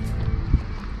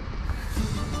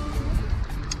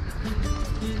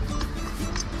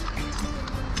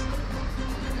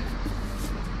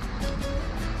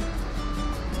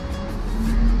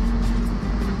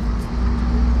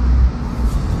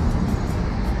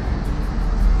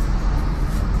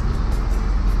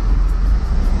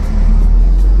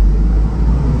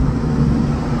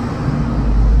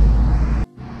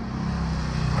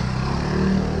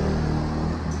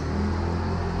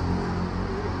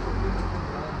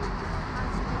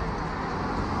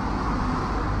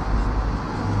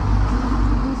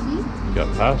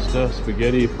 Got pasta,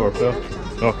 spaghetti, porco.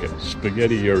 Okay,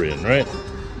 spaghetti you're in, right?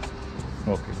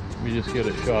 Okay, we just get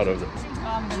a shot of the...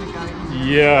 I'm gonna go.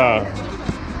 Yeah.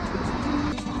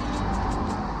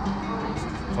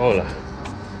 Hola.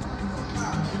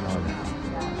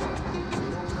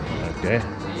 Okay.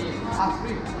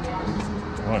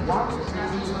 1,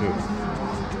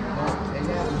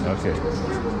 2. Okay.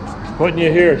 Putting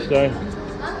you here, Stein.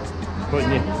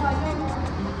 Putting you.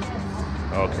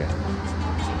 Okay.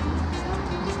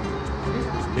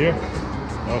 Here?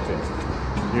 Okay.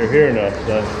 You're here now,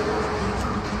 Stein.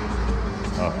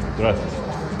 Oh, gracias.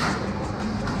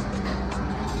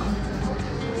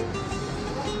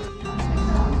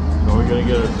 So we gonna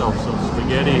get ourselves some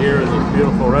spaghetti here in this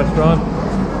beautiful restaurant.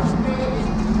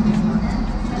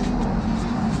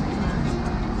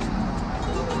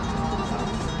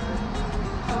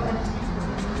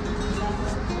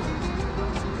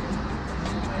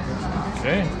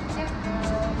 Okay.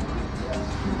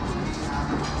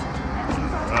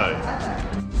 Alright.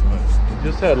 We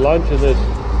just had lunch in this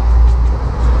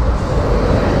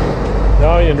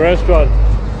Italian restaurant.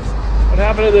 What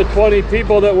happened to the 20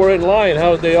 people that were in line?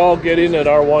 How did they all get in at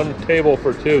our one table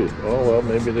for two? Oh well,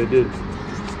 maybe they did.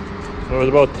 There was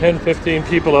about 10-15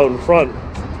 people out in front.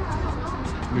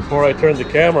 Before I turned the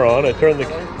camera on,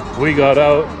 we got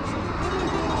out.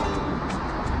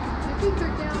 I think they're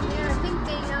down there. I think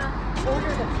they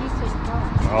ordered a pizza and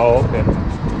coffee. Oh, okay.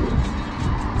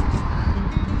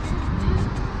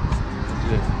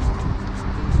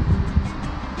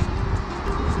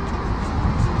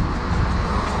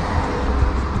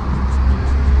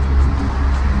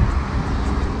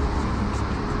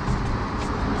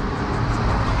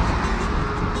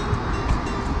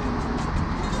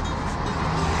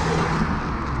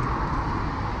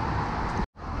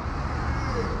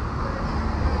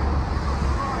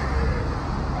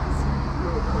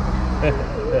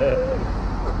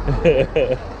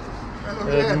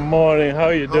 Good morning. How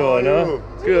you doing, are huh? you?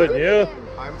 Good, you?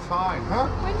 I'm fine, huh?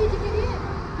 When did you get in?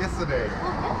 Yesterday. Oh,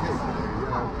 Yesterday,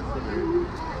 yeah, yesterday.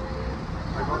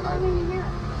 how long are you here?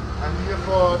 I'm here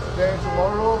for today and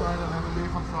tomorrow, and I have a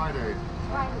leave on Friday.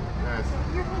 Right. Yes. So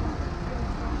you're heading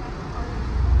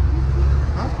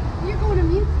Huh? You're going to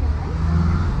Mutsia, right?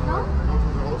 No? I go to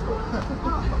the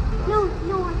hotel.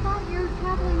 No, I thought you were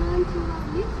traveling on to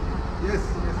Mutsia. Yes,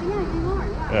 yes. Oh, yeah, you are,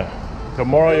 yeah. Yeah.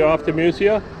 Tomorrow you're off to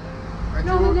Musia? And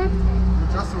No, the next day. you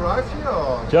just arrived here,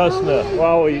 or? Just No,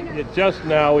 now. Well, just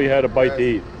now we had a bite to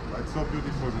eat. It's so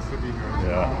beautiful, the city here.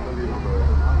 Yeah. Unbelievable.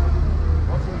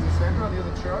 Also in the center, near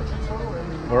the church and so.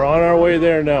 And We're on our way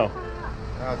there now.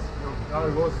 yes, now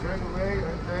we go straight away,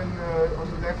 and then on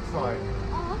the left side.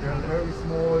 Oh, There are very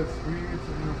small streets,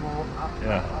 and you go up,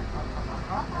 Yeah.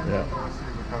 and Yeah. you see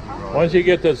the cathedral. Once you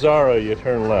get to Zara, you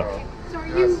turn left. So are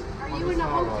Yes, you in a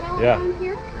on the hotel Yeah. around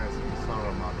here? Yes, in the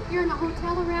Sarah market. You're in a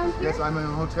hotel around here? Yes, I'm in a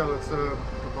hotel. It's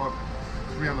about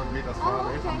 300 meters far Oh,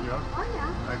 away okay. from here. Oh,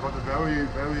 yeah. I got a very,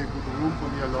 very good room for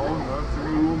me alone.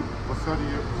 Single room for 30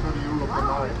 euro per Oh,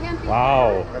 night. it can't be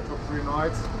Wow. I took 3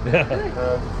 nights. Yeah.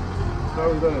 It's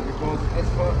very well because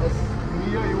as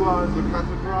near you are in the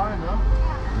cathedral, no?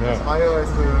 As Yeah. higher as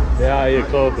the Yeah, you're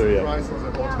closer, the yeah. price of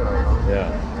the hotel. No? Yeah.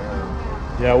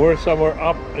 Yeah, we're somewhere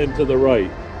up and to the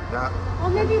right. Yeah. Well,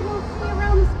 maybe we'll see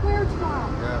around the square tomorrow.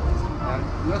 Yeah. And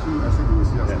yes, we will see this.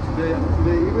 Yes.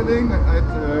 Today evening at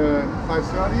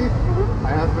 5:30, I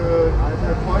have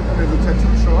an appointment in the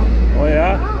tattoo shop. Oh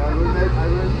yeah? I will make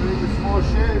a small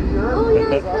shave here. Oh,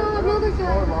 yes, Small another one, guy.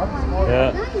 small Yeah,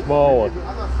 one. Nice. small one. The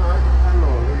other side,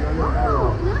 arrow, the yellow Oh, arrow.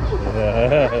 nice.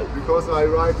 Yeah. Because I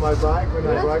ride my bike, when I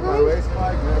That's ride my right. race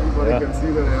bike, everybody Yeah. can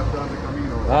see that I have done the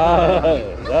Camino. Ah,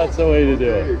 that's the way to do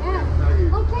it. Yeah.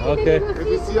 Okay. Maybe we'll If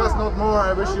see you see us tomorrow. not more,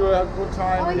 I wish you a good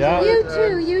time. Oh, Yeah. you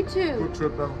too, you too. Good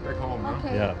trip back home. no?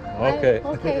 Okay. Yeah, okay.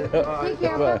 Okay. Take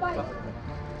care. Bye. Bye-bye.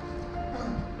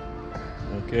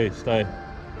 Okay, Stein.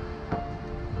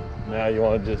 Now you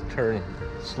want to just turn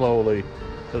slowly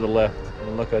to the left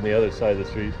and look on the other side of the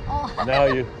street. Oh.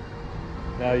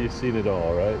 Now you've seen it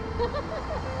all, right?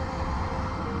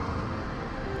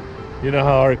 You know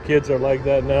how our kids are like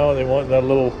that now? They want that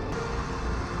little...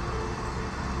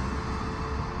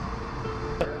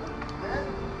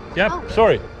 Yep,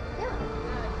 sorry.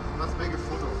 Let's make a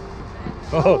photo.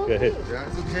 Okay. Yeah,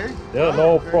 it's okay? Yeah,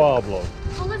 no problem.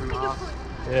 Oh, let's take a photo.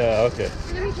 Yeah, okay.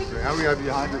 Let me take The area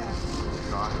behind it.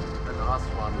 Yeah, the last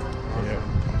one. Yeah.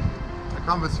 I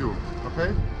come with you,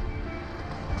 okay?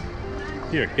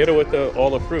 Here, get it with all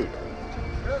the fruit.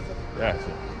 That's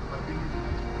it.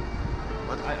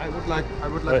 But I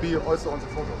would like be also on the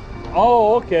photo.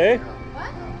 Oh, okay.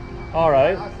 What? All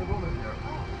right. Ask the woman here.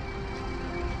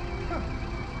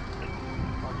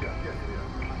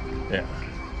 Yeah.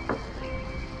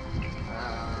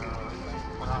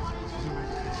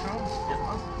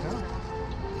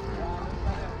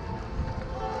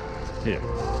 Here.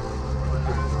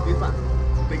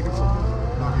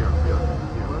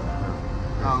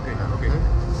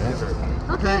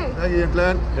 Okay. Peggy and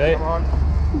Glen, Okay. come on.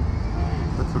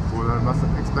 That's so cool. I must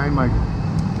explain my.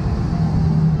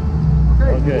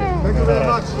 Okay. Thank you very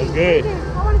much. Okay. I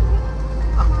want to take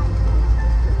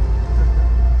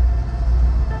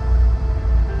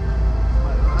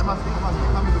I must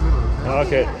come in the middle.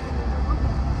 Okay.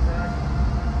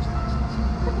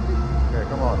 Okay,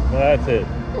 come on. That's it.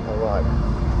 All right.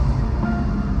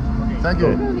 Thank you.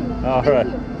 All right.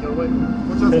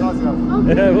 Muchas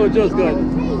gracias. Yeah, we'll just go.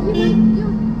 Hey, you know,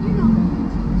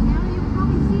 now you'll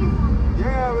probably see us on.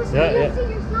 Yeah, I was Yeah, You'll yeah, see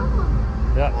yourself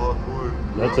on. yeah. Oh, cool.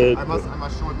 That's it. I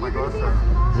must show it my You're gonna see girlfriend. us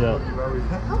a lot. Yeah. Be very.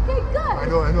 Okay, good.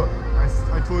 I know.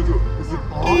 I told you, is it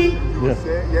on? And you Yeah.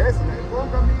 say yes, and then Buen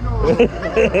Camino.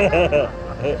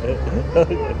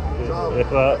 Ciao.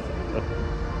 Well,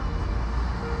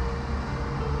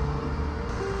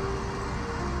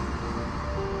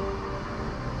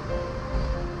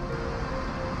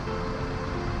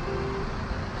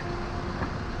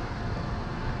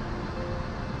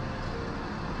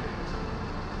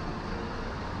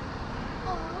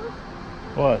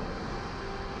 what?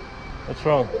 What's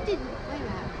wrong? He didn't. Wait a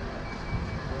minute.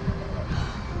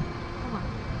 Come on.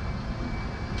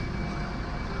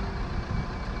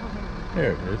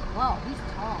 There it is. Whoa, he's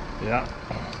tall. Yeah.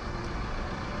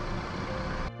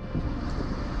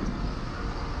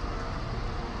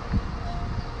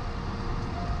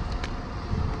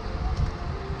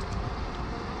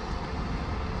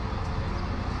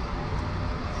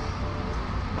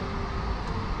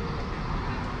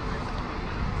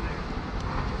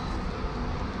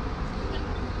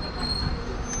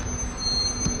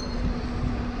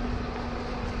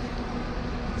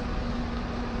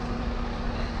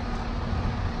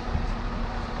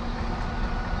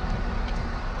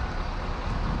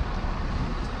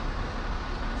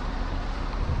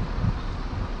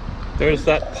 There's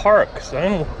that park,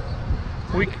 son.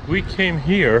 We came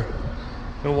here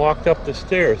and walked up the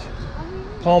stairs.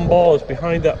 Palm Ball is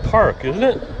behind that park, isn't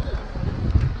it?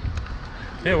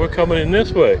 Yeah, we're coming in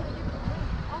this way.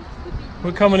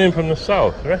 We're coming in from the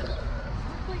south, right?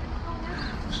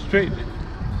 Straight.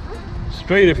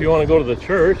 Straight if you want to go to the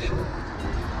church,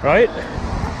 right?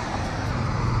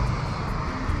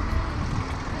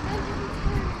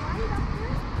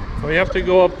 Well, you have to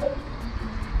go up.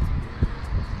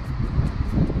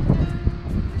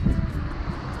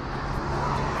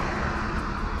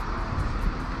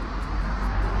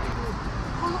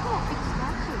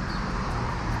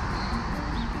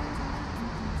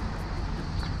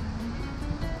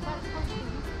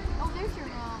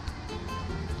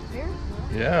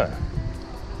 Yeah.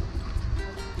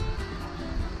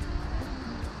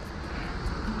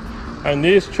 And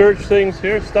these church things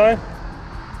here, Stein?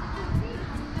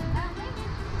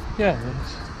 Yeah.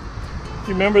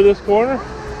 You remember this corner?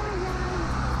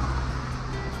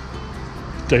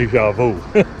 Deja vu.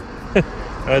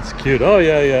 That's cute. Oh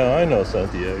yeah, I know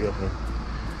Santiago.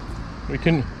 We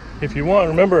can, if you want,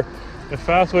 remember the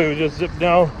fast way we just zip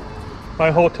down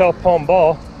by Hotel Palm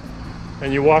Ball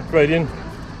and you walked right in.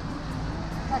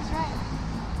 That's right.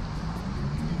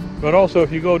 But also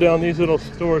if you go down these little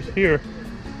stores here,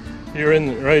 you're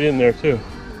in right in there too.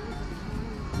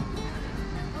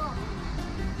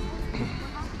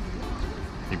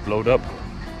 He blowed up.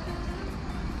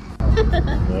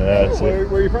 That's Where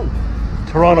it. are you from?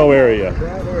 Toronto area.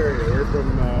 Toronto area. We're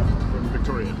from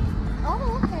Victoria.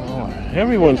 Oh, okay. Oh,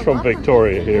 everyone's from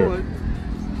Victoria here.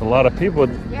 A lot of people.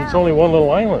 It's only one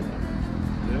little island.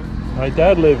 Yeah. My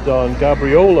dad lived on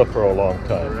Gabriola for a long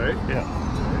time. Right. Yeah.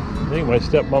 I think my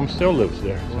stepmom still lives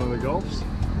there. One of the Gulfs.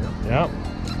 Yeah.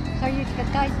 So you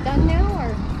guys done now,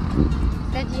 or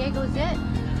Santiago's it?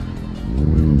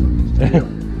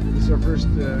 This is our first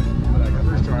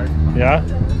try. Yeah.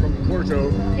 From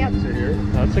Porto Yep. to here.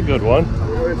 That's a good one.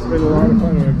 Oh, it's been a lot of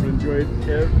fun. I've enjoyed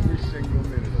every single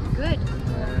minute of it. Good.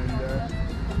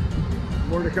 And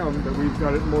more to come, but we've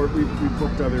got it more. We've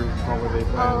booked other holiday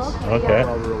plans Okay.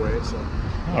 while we're away. So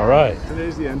All right.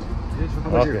 today's the end. How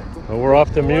about Okay. you? Well, we're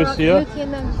off to We're up to Murcia Murcia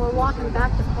and then we're walking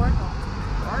back to Porto.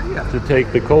 Are you? to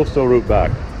take the coastal route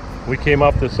back. We came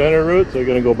up the center route, so we're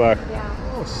gonna go back. Yeah.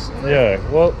 Oh, snap. Yeah.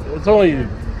 Well, it's only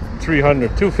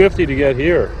 250 to get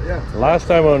here. Yeah. Last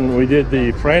time when we did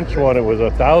the French one, it was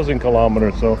 1,000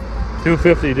 kilometers, so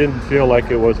 250 didn't feel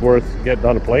like it was worth getting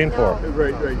on a plane for.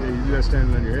 Right. Yeah, you do that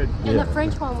standing on your head. And the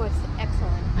French one was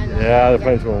excellent. I love Yeah, it. the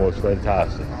French one was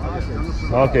fantastic.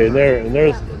 Awesome. Okay, and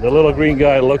there's the little green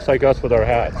guy that looks like us with our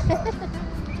hats.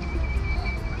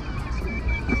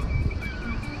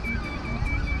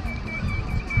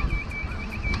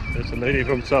 There's a lady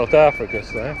from South Africa,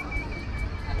 Sam.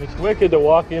 It's wicked to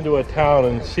walk into a town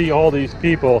and see all these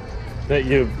people that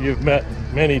you've met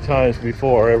many times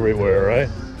before everywhere, right?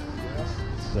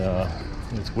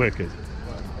 It's wicked.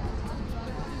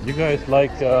 You guys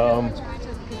like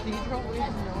Cathedral, we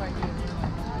have no idea.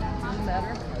 Doesn't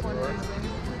matter. One of these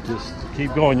things. just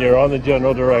keep going, you're on the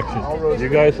general direction. You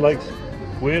guys like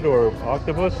squid or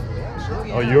octopus?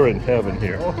 Oh, you're in heaven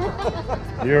here.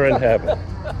 You're in heaven.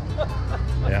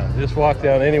 Yeah, just walk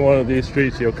down any one of these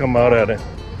streets, you'll come out at it.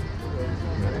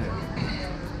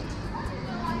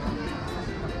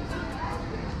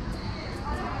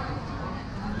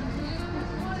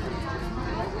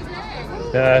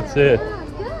 That's it. Yeah,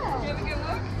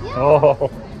 good. Yeah. Oh,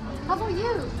 How about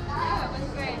you?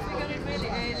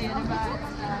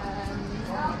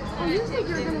 Well, you said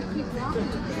you were going to keep walking.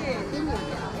 Didn't you?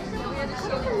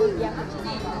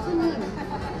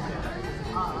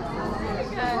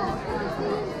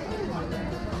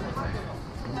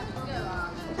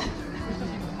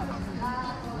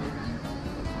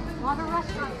 A lot of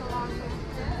restaurants along here.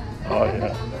 oh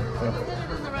yeah.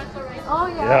 Oh,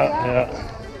 yeah. Yeah,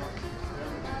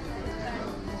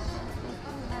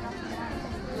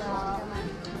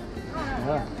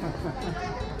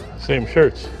 yeah. Same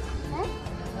shirts.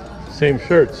 Same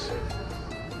shirts.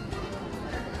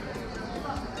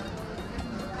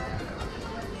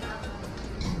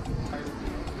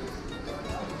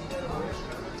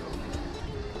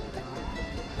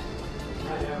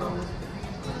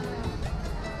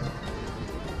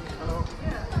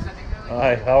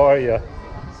 Hi, how are you?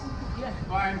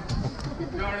 Fine.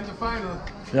 We are in the final.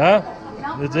 Yeah?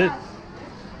 That's it?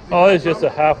 Oh, it's just a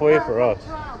halfway for us.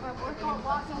 But we're going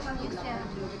walking from Houston,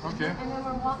 Okay. and then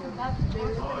we're walking back to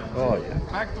Portugal. Oh,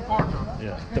 yeah. Back to Porto.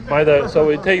 Yeah. By the, so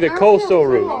we take the coastal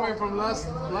route. Coming from last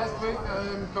week,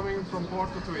 coming from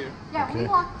Porto to here. Yeah, we Okay.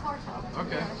 walked Porto.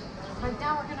 Okay. But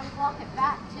now we're going to walk it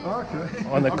back too. Okay.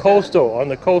 On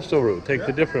the coastal route. Take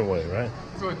the different way, right?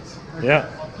 Good. Yeah.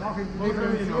 Okay,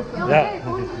 Yeah.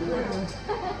 bonjour.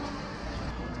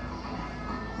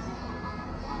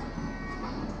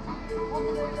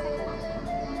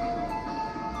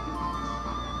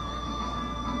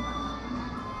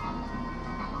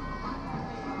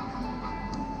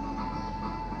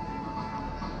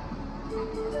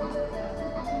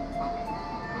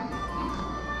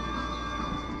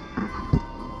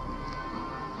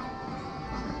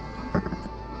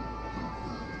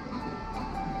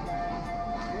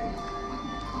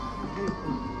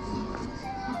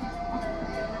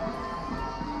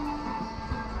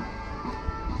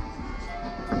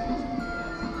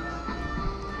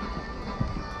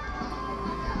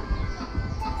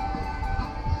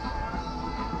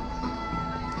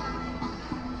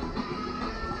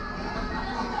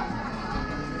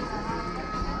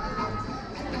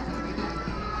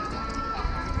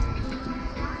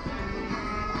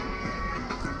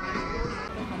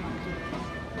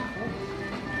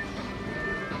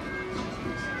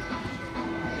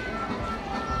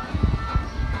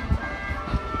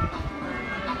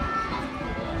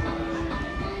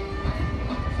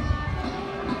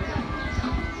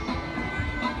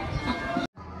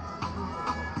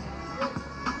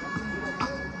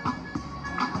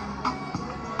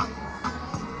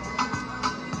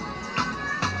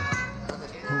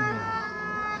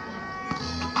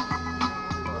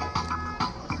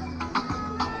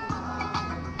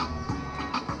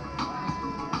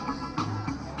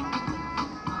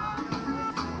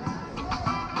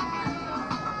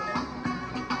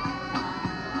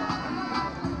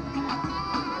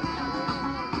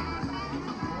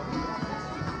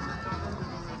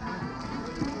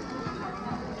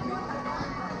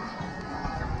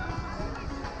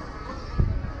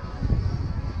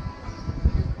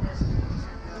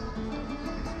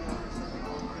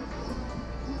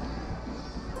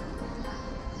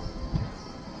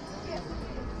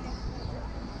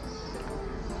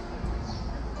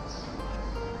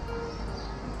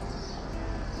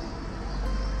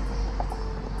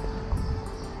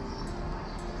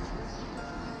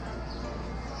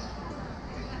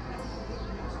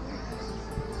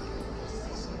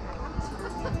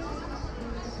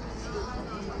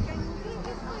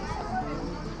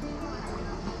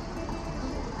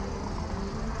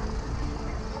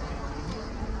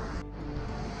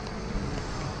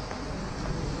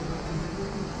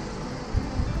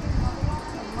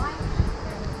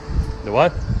 The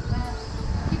what?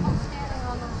 People standing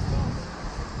on those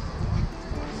things.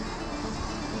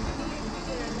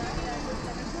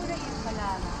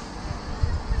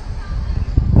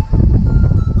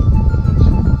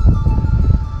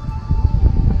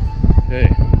 Okay.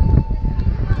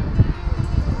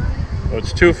 Well,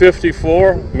 it's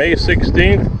 2:54, May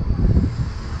 16th.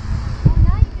 Oh,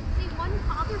 now you can see one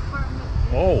other farm.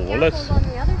 Oh, well, Apples on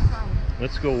the other side.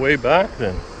 let's go way back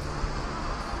then.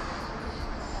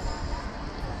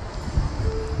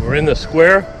 We're in the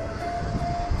square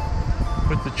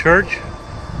with the church.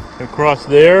 Across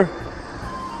there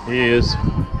is.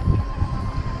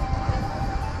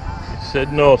 You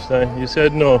said no, son. You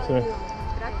said no, son.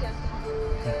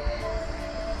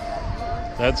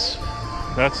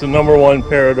 That's the #1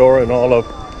 parador in all of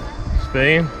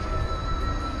Spain.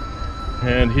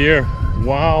 And here,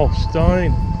 wow,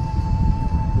 stunning.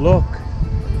 Look.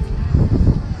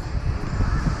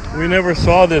 We never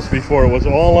saw this before. It was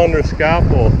all under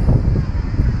scaffold.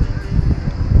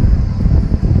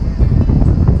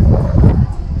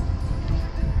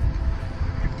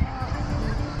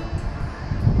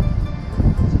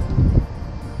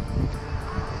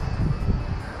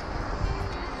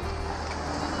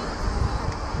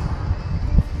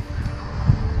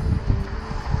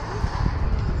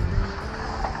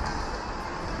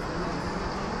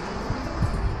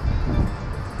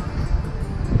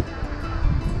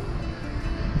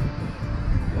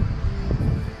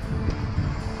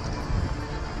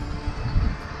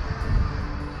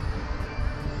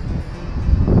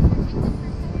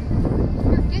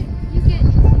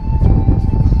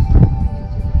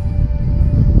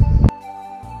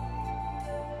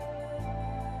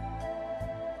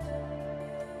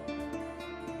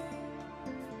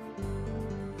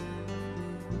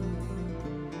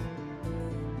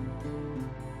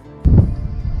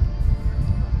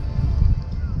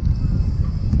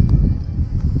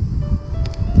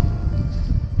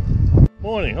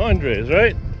 Morning, Andres,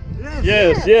 right?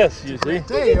 Yes. Yes, you see.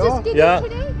 Did you just get Yeah. in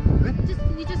today?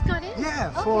 You just got in? Yeah,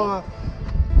 Okay. for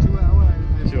 2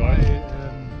 hours. 2 hours.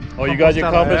 Oh, you got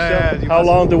your compass still? How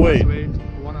long to wait?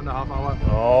 1.5 hours.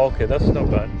 Oh, okay, that's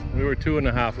not bad. We were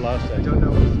 2.5 last I time. don't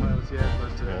know the miles yet,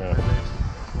 but Yeah.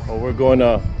 I wait.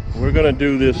 Well, we're gonna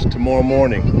do this tomorrow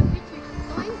morning.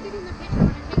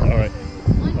 All right.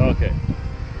 Okay.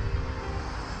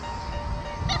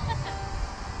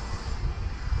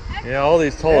 Yeah, all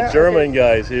these tall Yeah, German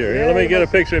guys here. Here, let me Yeah, get a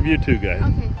picture of you two guys.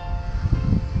 Okay.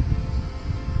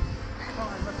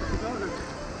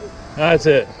 That's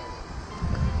it.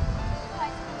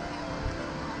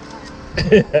 So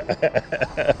Hey,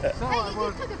 I you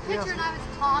was, just took a picture and I was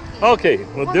talking. Okay,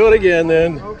 we'll do it again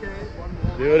then. okay,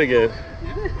 Do it again.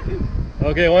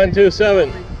 Okay, 1, 2,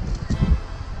 7.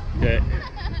 Okay.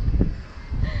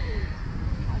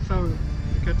 so you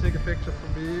can take a picture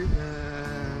for me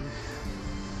and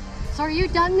So are you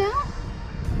done now?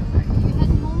 Are you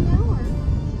heading home now, or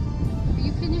are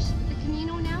you finished the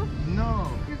Camino now?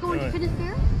 no, You're going to Alright. finish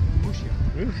there? Bushia.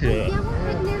 Oof, Yeah, yeah. we're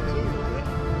heading there too.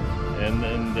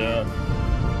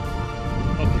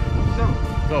 Okay, So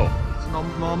go. it's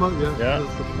normal, yeah. Yeah.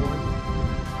 That's the point.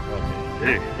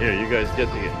 Okay, here, you guys get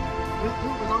together.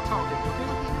 Without talking,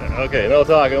 okay? Okay, no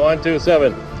talking. 1, 2,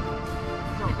 7. So, I guess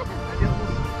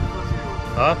this was you.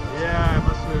 Huh? Yeah, I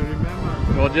must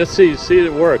remember. Well, just see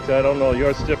it works. I don't know.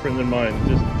 Yours different than mine.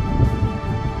 Just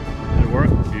it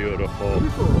worked. Beautiful,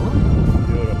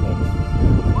 beautiful.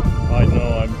 I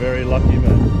know. I'm very lucky,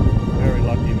 man. Very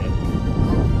lucky,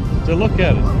 man. To look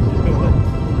at it. Just go look.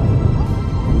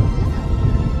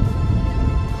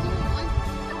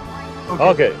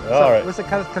 Okay, all right. With the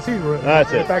casino That's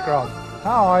in the it. background.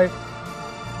 Hi.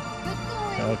 Good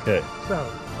going. Okay.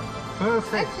 So,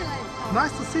 perfect. Excellent.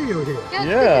 Nice to see you here.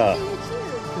 Yeah. Good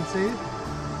to see you You can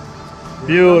see.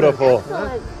 Beautiful. too.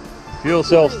 Excellent. Fuel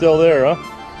cell still there, huh?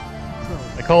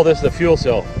 So, I call this the fuel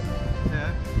cell.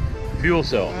 yeah. Fuel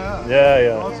cell. Yeah. Yeah,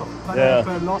 Also, but Yeah.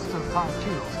 I've lost 5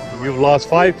 kilos. You've lost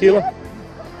 5 kilos?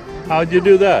 How'd you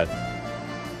do that?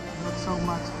 Not so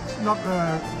much. Not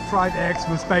fried eggs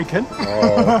with bacon. Oh,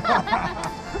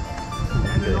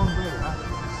 And a long way,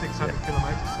 600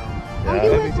 kilometers. So. Oh, Yeah.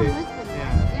 you Every went from day. Lisbon.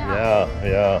 Yeah.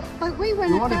 yeah. But we went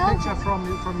You want a 1,000. picture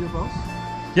from your boss?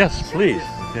 Yes, please.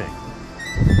 Okay.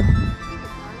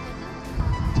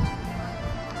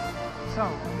 So,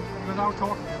 without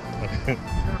talking. Perfect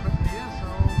here, so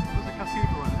with a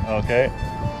cathedral. Okay.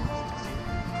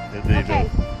 Okay.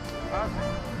 Perfect.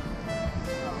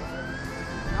 So,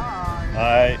 hi.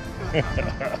 Hi.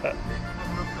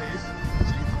 Please.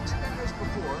 So you took 10 years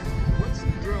before. What's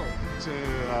the drill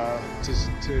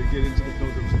to get into the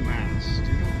Pilgrim's Mass?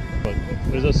 Do you know?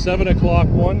 There's a 7 o'clock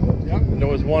one. Yeah. And there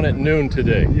was one at noon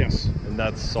today. Yes. And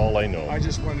that's all I know. I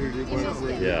just wondered where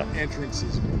the Yeah. entrance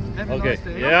is. Have a Okay. nice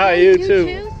day. Yeah, Okay, you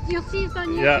too. You'll see us on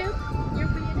YouTube. Yeah. You're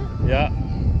in Yeah.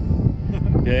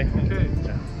 Okay. Okay.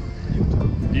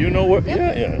 Do you know where? Yep.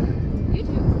 Yeah, it.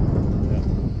 YouTube.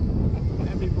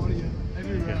 Everybody,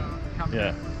 everywhere. Come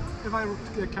Yeah. If I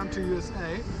come to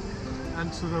USA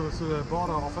and to the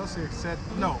border office, he said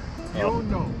no. Oh.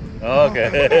 No. Okay.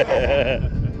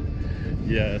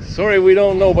 Yeah. Sorry, we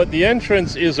don't know, but the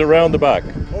entrance is around the back.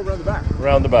 Oh, around the back.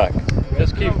 Around the back.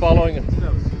 Just keep following.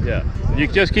 No. Yeah. You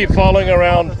just keep following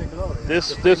around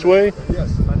this way.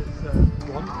 Yes, but it's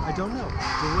one. I don't know.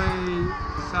 The way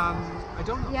I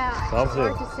don't know. Yeah. It's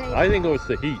Something. hard to say. I think it was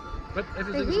the heat. But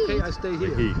everything's The okay. heat. I stay The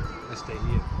here. heat. I stay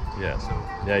here. Yeah. So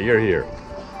Yeah, you're here.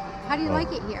 How do you Oh.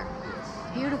 like it here?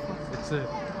 Beautiful. it's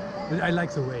I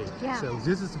like the way. Yeah. So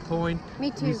this is the point.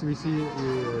 Me too. We see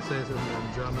says in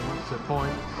German the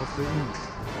point of the east.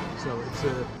 So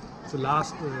it's the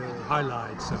last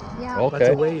highlight. So. Yeah. Okay. But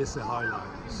the way is the highlight.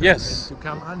 So Yes. when you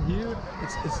come on here,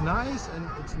 it's nice and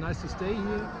it's nice to stay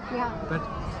here. Yeah. But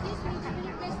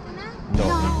No.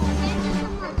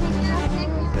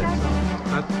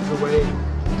 but the way,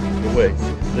 The way.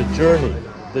 The journey.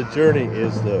 The journey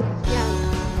is the.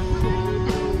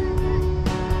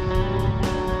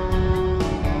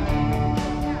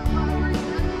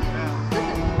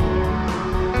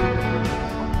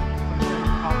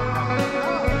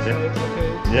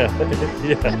 Yeah. Yeah.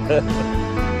 Yeah.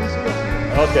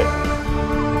 Okay.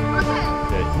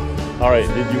 Okay. All right.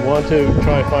 Did you want to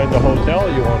try and find the hotel?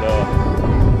 Or you want to?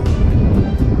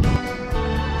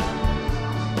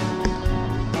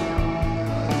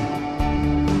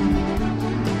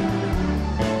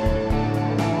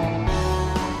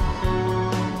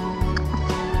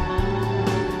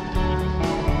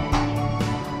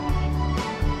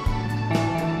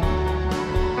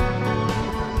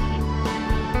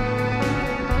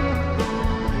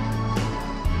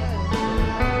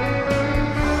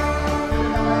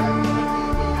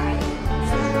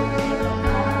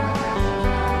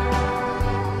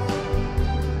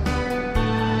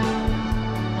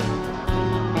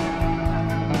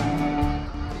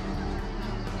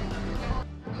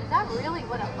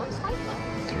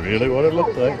 really what it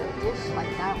looks like. Get a dish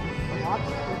like that with the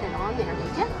lobster with it on there,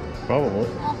 would you? Probably.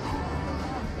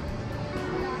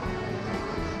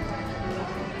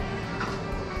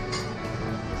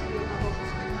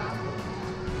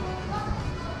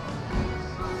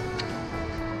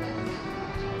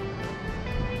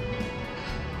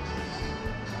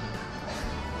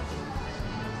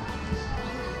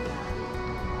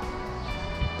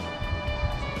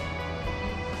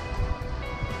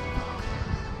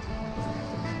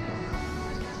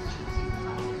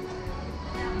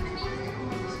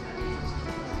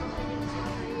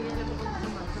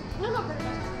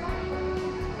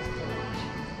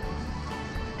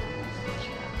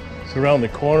 It's around the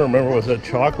corner. Remember, was that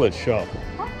chocolate shop?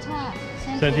 What's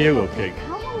Santiago cake.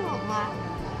 How long will it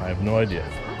last? I have no idea.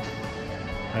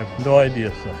 I have no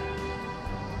idea, son.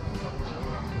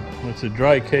 It's a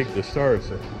dry cake to start,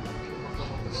 so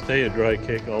it'll stay a dry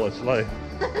cake all its life.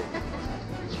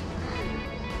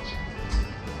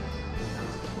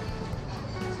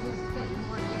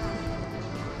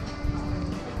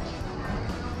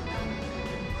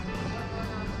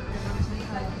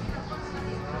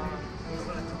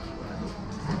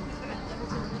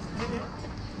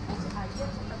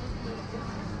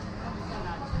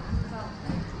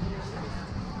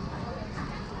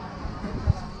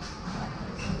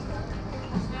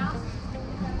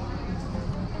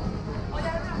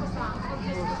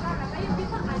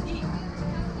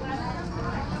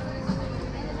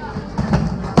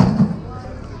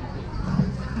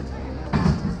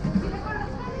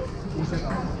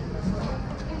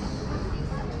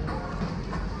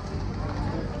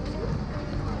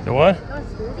 The what? Oh,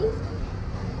 smoothies?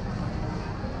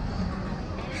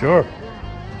 Sure.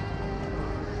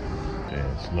 Yeah,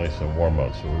 it's nice and warm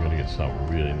out, so we're gonna get something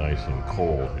really nice and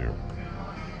cold here.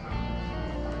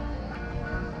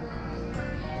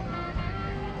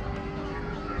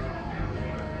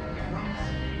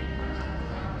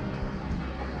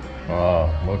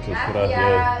 Ah, muchas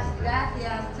gracias.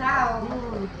 Gracias, chao.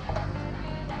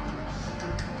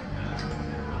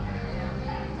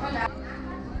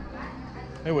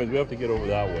 Anyways, we have to get over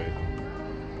that way.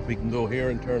 We can go here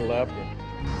and turn left.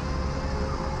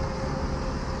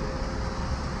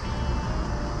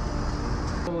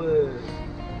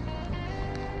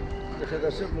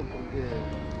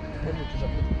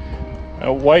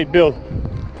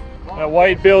 That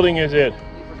white building is it.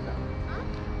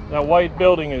 That white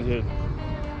building is it.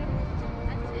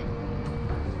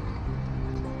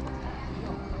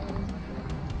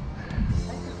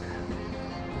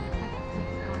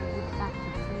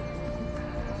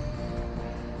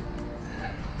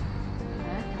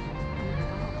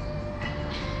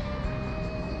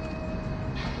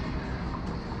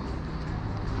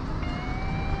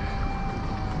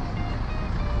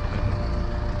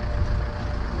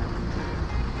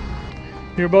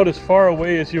 You're about as far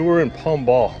away as you were in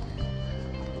Pombal.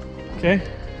 Okay?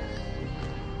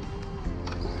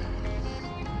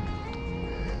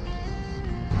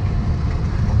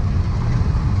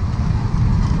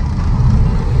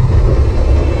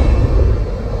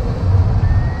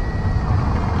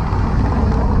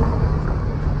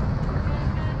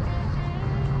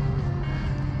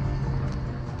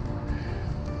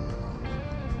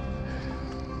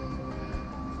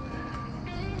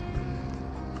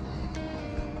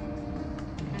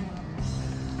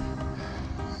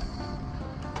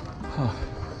 Oh,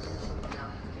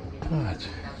 God.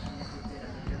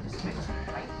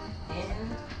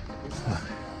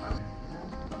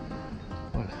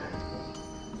 What?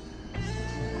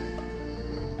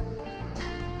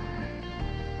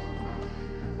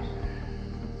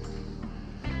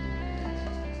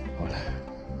 What?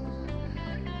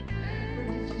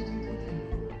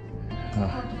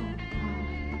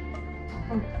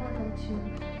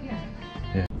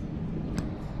 Yeah.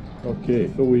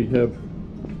 Okay, so we've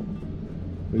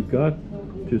got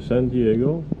to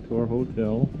Santiago, to our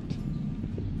hotel.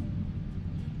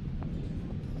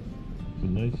 It's a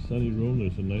nice sunny room.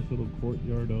 There's a nice little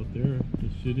courtyard out there to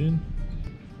sit in.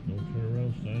 Don't turn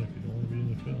around, Stan, if you don't want to be in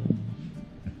the film.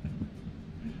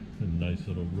 A nice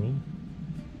little room.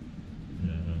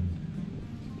 And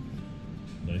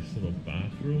nice little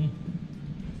bathroom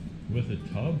with a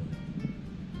tub.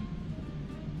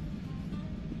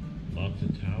 Lots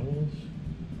of towels.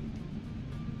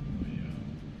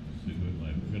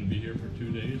 We're going to be here for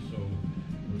 2 days, so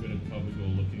we're going to probably go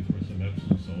looking for some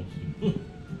Epsom salts.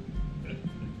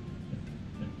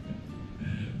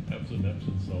 Have some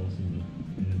Epsom salts in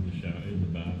the shower, in the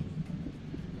bath.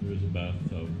 There is a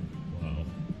bathtub. Wow.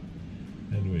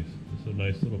 Anyways, it's a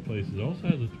nice little place. It also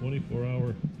has a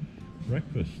 24-hour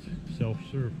breakfast,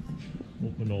 self-serve,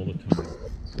 open all the time.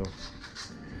 So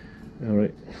All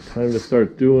right, time to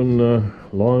start doing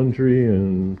laundry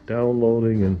and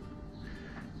downloading and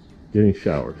getting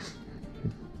showered.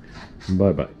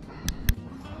 Bye-bye.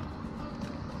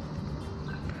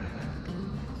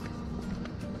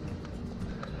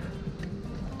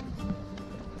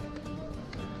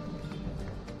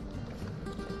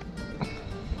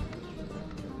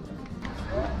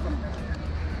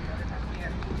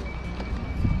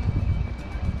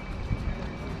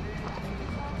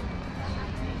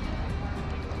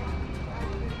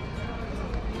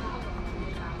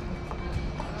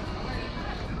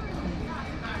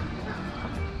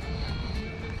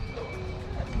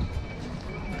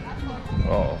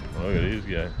 Oh, look at these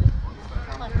guys.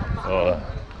 Oh,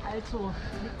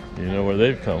 you know where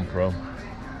they've come from.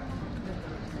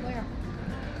 Where?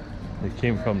 They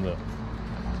came from the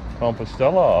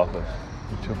Compostela office,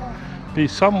 which will be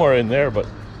somewhere in there, but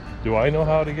do I know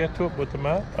how to get to it with the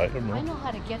map? I don't know. I know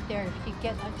how to get there if you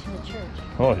get up to the church.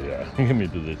 Oh yeah, get me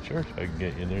to the church, I can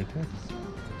get you there too.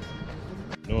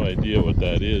 No idea what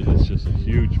that is, it's just a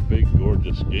huge, big,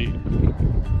 gorgeous gate.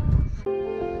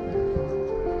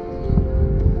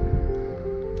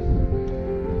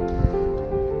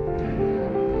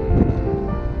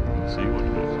 See what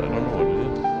it is, I don't know what it is.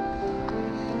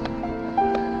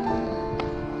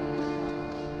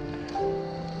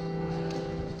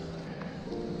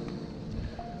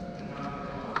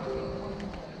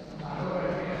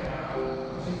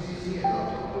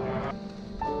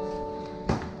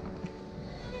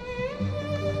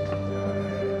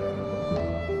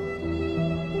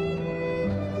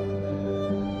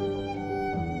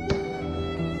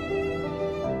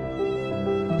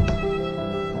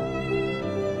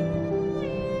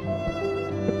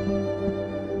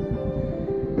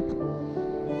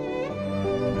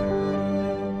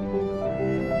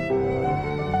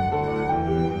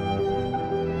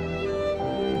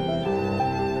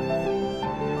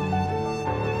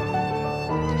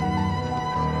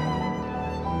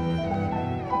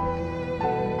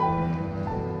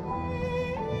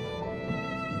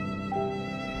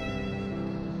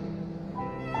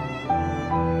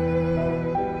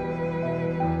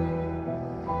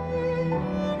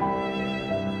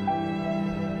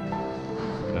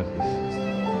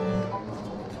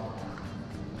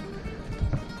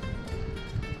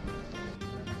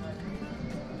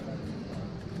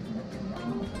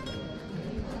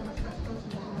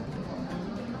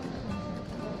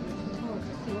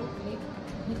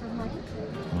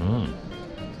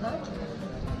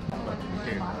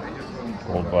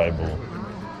 Old Bible.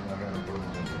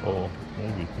 Oh,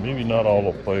 maybe not all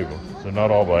of Bibles. They're not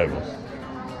all Bibles.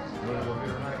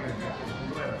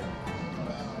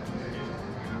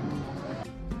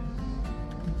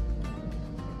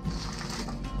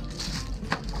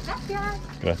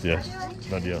 Gracias.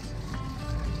 Adios.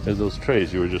 There's those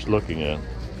trays you were just looking at.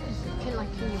 Can you put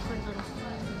little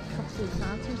cups and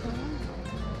sauce or something?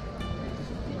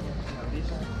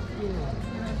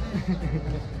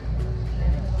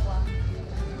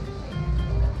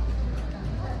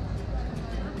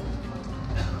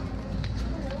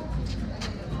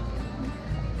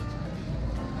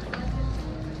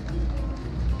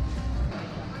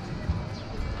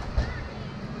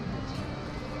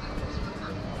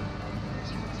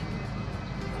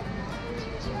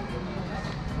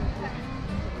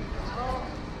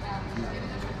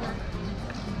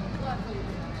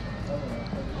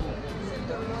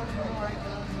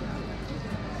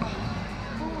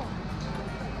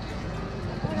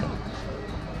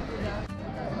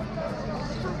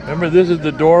 Remember, this is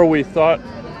the door we thought.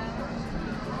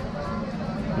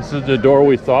 This is the door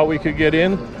we thought we could get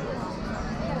in.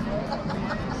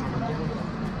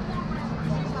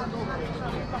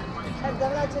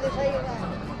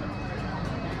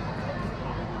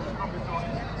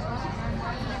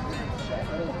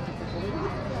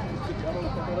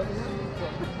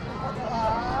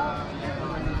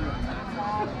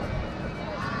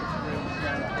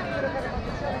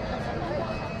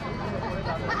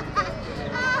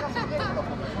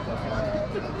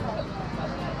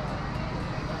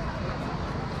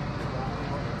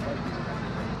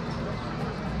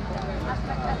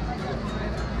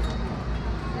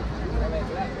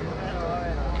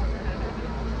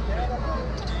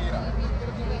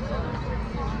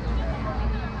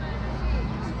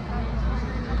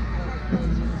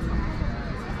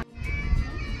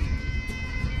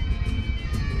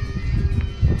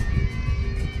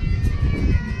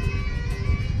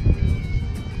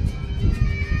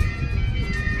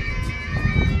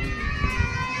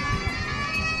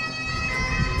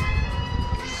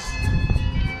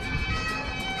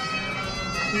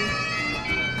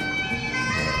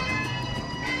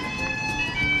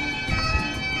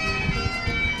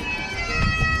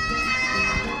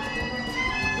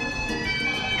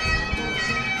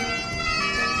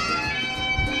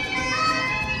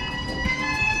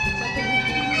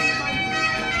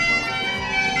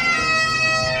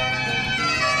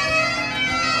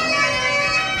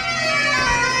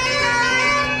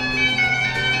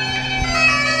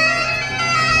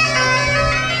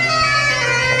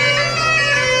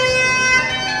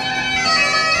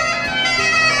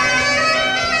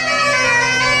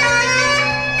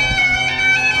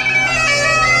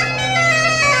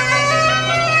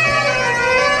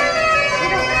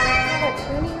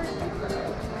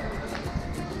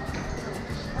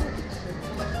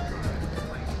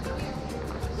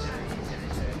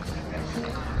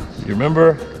 You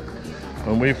remember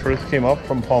when we first came up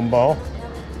from Pombal?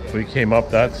 We came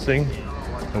up that thing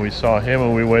and we saw him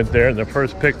and we went there and the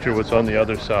first picture was on the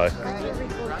other side.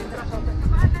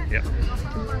 Yeah.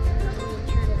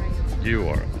 You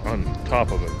are on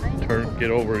top of it. Turn, get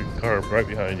over and car right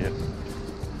behind you.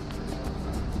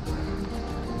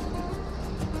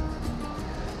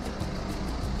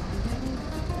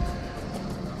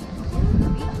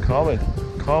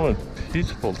 Calm and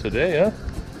peaceful today, huh?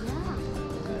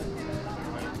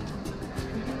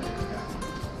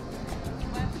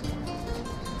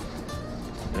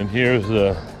 And here's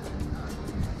the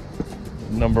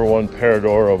 #1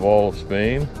 parador of all of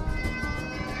Spain.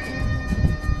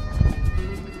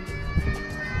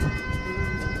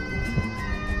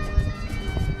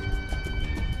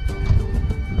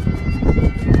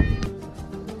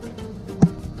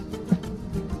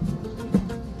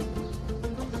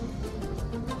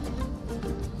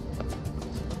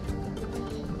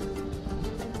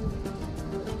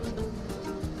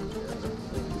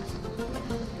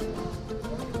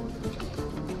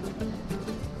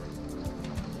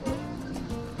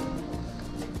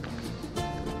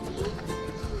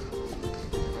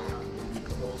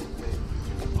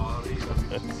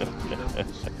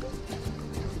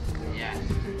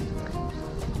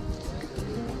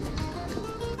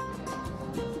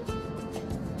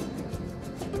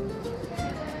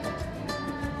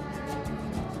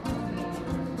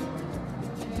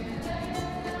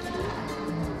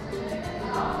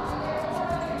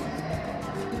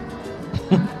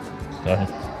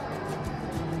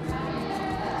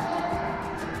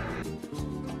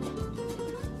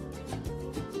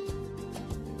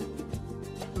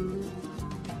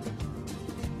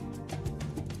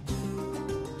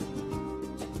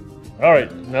 All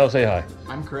right, now say hi.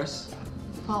 I'm Chris.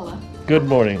 Paula. Good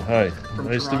morning. Hi.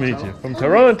 From Nice to meet Toronto. you. From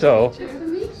Toronto.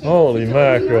 Holy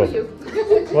mackerel.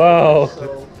 Wow.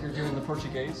 So you're doing the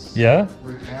Portuguese Yeah?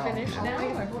 route now. Finished now?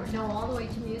 No, all the way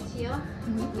to Murcia.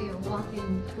 We are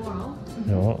walking tomorrow.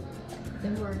 No.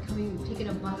 Then we're taking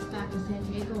a bus back to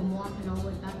Santiago and walking all the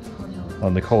way back to Porto.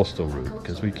 On the coastal route,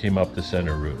 because we came up the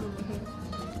center route.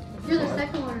 You're the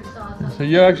second one who saw us. So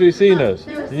you actually seen us.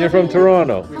 You're from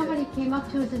Toronto. Somebody came up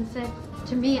to us and said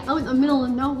to me, out in the middle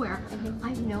of nowhere,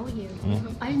 I know you.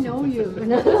 I know you.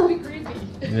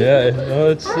 Yeah, no,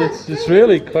 it's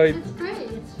really quite. It's great.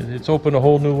 It's opened a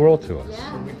whole new world to us.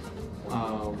 Yeah.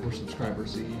 We're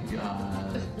subscribers,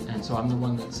 and so I'm the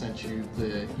one that sent you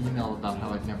the email about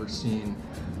how I've never seen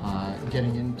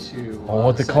getting into. Oh,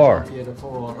 with the car. Santiago de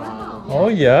Compostela. Oh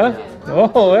yeah.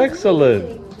 Oh,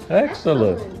 excellent.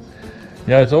 Excellent.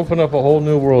 Yeah, it's opened up a whole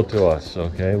new world to us.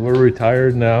 Okay, we're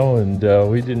retired now, and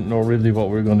we didn't know really what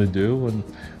we were going to do, and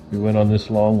we went on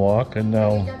this long walk, and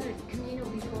Have you now. done the Camino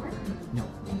before?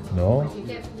 No. You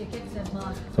get the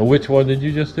bug. So which one did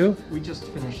you just do? We just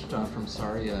finished from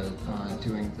Sarria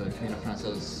doing the Camino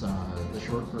Frances, the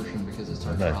short version because it's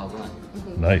our Nice. trial run.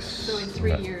 Nice. So in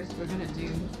 3 years, we're going to do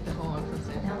the whole one from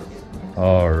San Diego.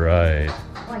 All right.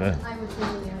 Like I was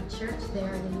in the church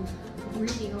there and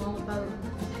reading all about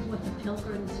what the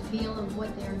pilgrims feel and what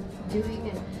they're doing,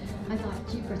 and I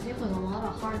thought, jeepers, it was a lot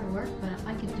of hard work, but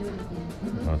I could do it again.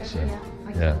 That's it.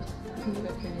 I Yeah.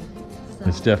 could.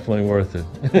 It's definitely worth it.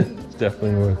 It's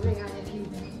definitely worth it. If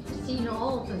you've seen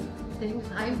all the things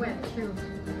I went through.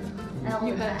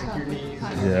 You had tough Your knees.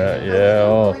 times. Yeah.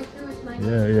 Oh.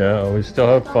 Yeah. We still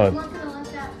have fun.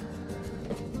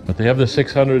 But they have the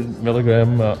 600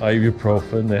 milligram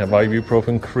ibuprofen. They have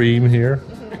ibuprofen cream here.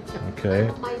 Okay.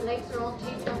 My legs are all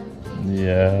taped up.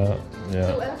 Yeah.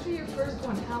 So after your first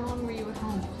one, how long were you at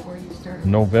home before you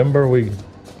started?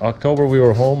 October we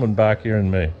were home and back here in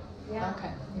May.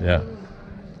 Okay. Yeah.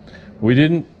 We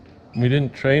didn't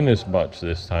train as much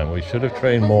this time. We should have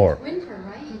trained more. Winter,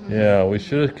 right? Yeah, we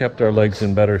should have kept our legs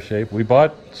in better shape. We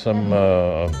bought some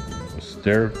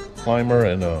stair climber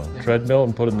and a treadmill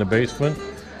and put it in the basement,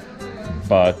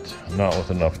 but not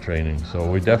with enough training. So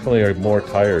we definitely are more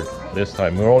tired this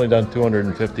time. We're only done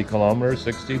 250 kilometers,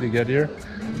 60 to get here,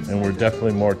 and we're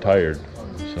definitely more tired.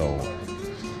 So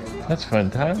that's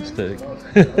fantastic.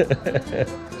 It's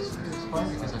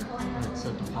funny because I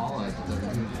said to Paula that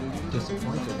I'm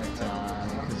disappointed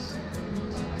because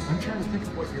I'm trying to think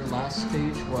of what your last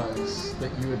stage was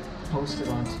that you had posted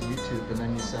onto YouTube, and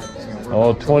then you said, we're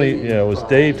Oh, about to 20, leave. yeah, it was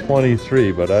day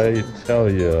 23, but I tell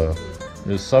you,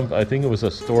 there's I think it was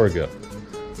Astorga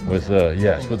with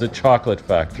the chocolate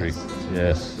factory.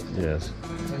 Yes. It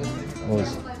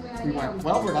was, We went,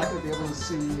 well, we're not going to be able to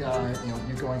see, you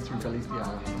going through Galicia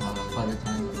by the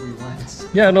time that we went.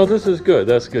 yeah, no, this is good.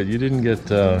 That's good. You didn't get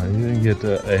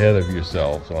ahead of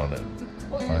yourselves on it.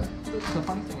 Well, the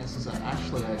funny thing is that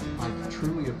actually I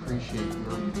truly appreciate appreciate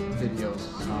your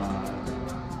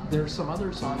videos. There's some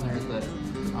others on there that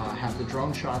have the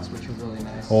drone shots, which are really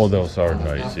nice. Oh, those are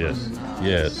nice, That yes. one,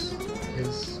 Yes.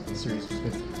 His series was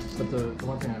good. But the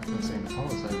one thing I've been saying to Paul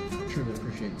is I truly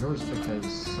appreciate yours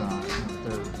because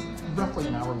they're roughly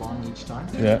an hour long each time.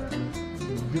 Yeah. And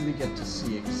you really get to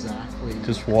see exactly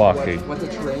Just walking. what the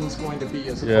terrain's going to be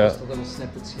as Yeah. opposed to little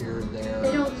snippets here and there.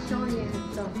 They don't show you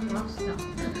the rough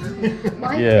stuff.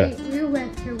 My Yeah. place, we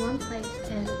went through one place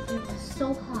and it was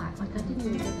so hot. Like I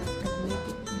didn't even think I was going to make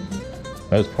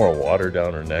it. I just pour water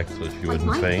down her neck so she Like wouldn't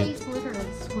my faint. face literally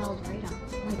swelled right up.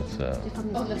 Like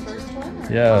from Oh, the heat. first one?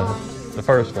 Or? Yeah, the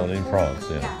first one in France,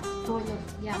 yeah. Yeah, going to,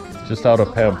 yeah. 'cause Just it's out of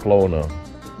so hot. Pamplona.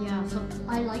 Yeah, so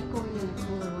I like going in the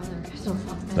cooler weather. So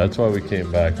hot. That's why we came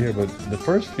back here. But the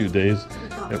first few days,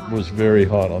 it was very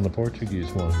hot on the Portuguese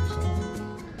one. So.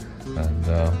 And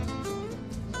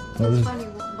It's funny,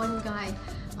 one guy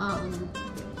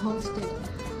posted,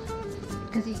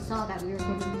 because he saw that we were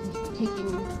going to be taking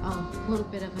a little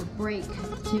bit of a break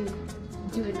to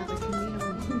do another Camino.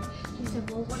 He said,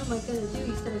 well, what am I going to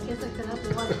do? He said, I guess I'm going to have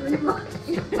to watch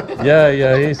reruns.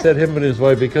 yeah, he said him and his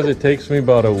wife, because it takes me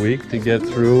about a week to get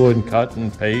through and cut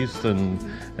and paste and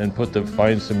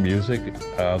find some music.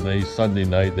 They Sunday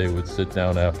night they would sit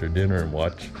down after dinner and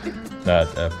watch that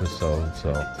episode.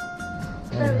 So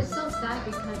But it was so sad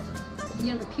because,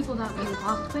 you know, the people that we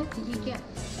walked with, you get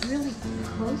really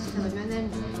close to them. And then,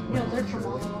 you know, they're from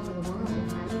all over the world,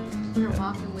 right? We were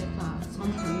walking with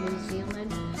some from New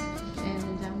Zealand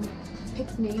and we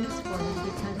picked names for them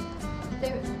because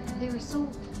they were so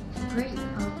great.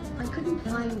 I couldn't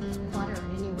find butter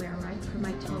anywhere, right, for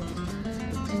my toast.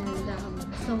 And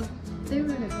so they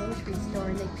were in a grocery store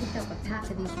and they picked up a pack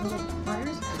of these little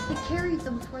butters. They carried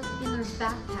them in their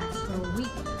backpacks for a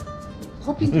week,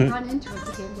 hoping to run into us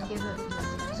again to give her.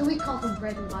 So we called them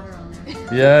bread and butter on there.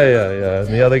 yeah. And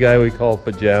the other guy we called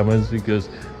Pajamas because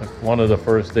one of the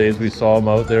first days we saw him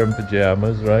out there in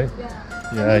pajamas, right?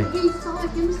 Yeah. And he saw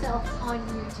himself on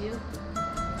YouTube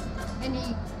and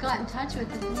he got in touch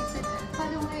with us and he said, by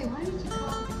the way, why did you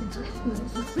call it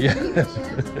pajamas? Yeah.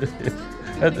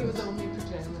 It was only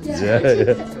pajamas. Yeah.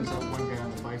 There's one guy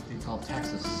on the bike they called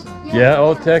Texas. Yeah,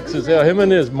 oh Texas. Yeah, him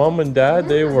and his mom and dad,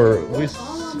 they were all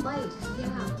on bikes,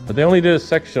 yeah. but they only did a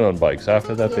section on bikes.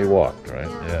 After that they walked, right?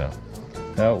 Yeah.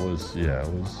 That was It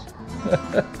looks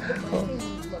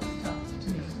tough to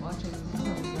me watching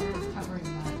covering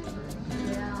that.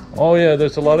 Yeah. Oh yeah,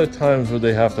 there's a lot of times where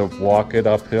they have to walk it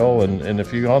uphill and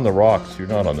if you're on the rocks, you're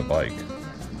not on the bike,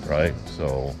 right?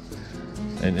 So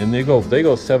and they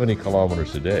go 70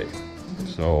 kilometers a day.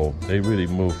 So they really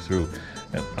move through.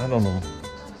 And I don't know,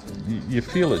 you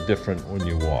feel it different when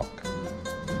you walk.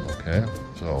 Okay?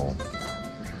 So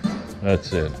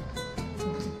that's it.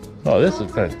 Oh, this is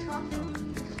fantastic.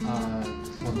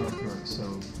 Well, North York, so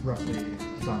roughly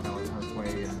Don Valley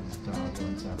Parkway and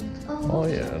Woodlands Avenue. Oh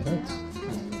yeah, that's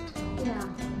Yeah.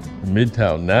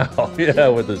 Midtown now. Yeah,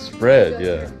 with the spread,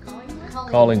 yeah.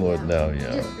 Collingwood now,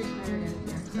 yeah. Just retired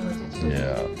there.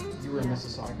 Yeah. You were in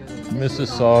Mississauga?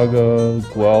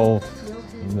 Mississauga,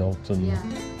 Guelph, Milton. Yeah.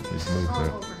 He's moved All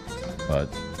there. over. But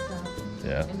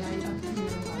yeah. And now you have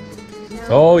Camino Life.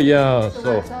 Oh yeah, So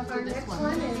so our next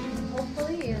one is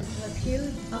hopefully is the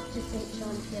Pew up to St.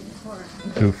 John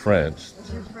Pied to France.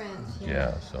 to France.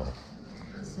 Yeah, so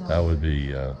So, that would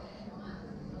be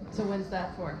So when's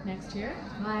that for? Next year?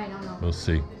 I don't know. we'll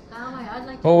see. I'd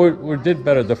like Oh, to we did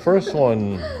better. The first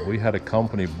one, we had a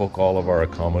company book all of our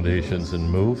accommodations and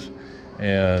moves,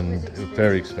 and it was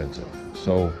very expensive.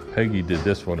 So Peggy did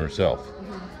this one herself.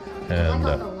 I And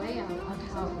got the layout of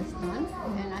how it was done,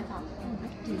 and I thought, oh, I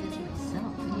could do this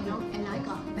myself, you know, and I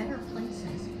got better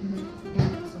places. And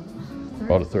it was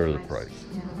about a third of the price.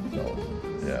 Yeah. So,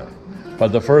 yeah.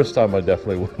 But the first time I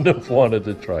definitely wouldn't have wanted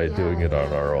to try doing it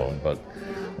on our own. But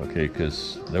okay,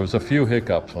 because there was a few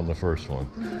hiccups on the first one,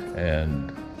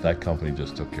 and that company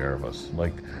just took care of us.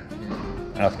 Like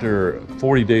after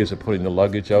 40 days of putting the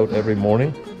luggage out every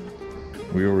morning,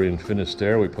 we were in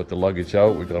Finisterre, we put the luggage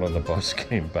out, we got on the bus,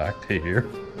 came back to here,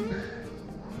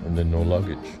 and then no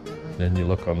luggage. Then you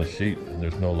look on the sheet, and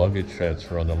there's no luggage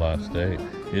transfer on the last day.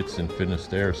 It's in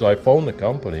Finisterre. So I phoned the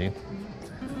company,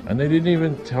 and they didn't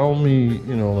even tell me,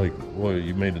 you know, like, well,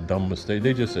 you made a dumb mistake.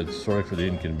 They just said, sorry for the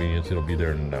inconvenience, it'll be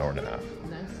there in an hour and a half.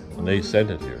 Nice. And they sent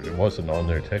it here. It wasn't on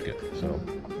their ticket, so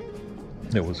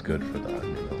it was good for that,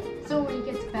 you know. So when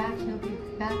he gets back, he'll be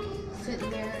back sitting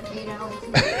there 8 hours.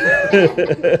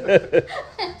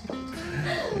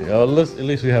 You know, at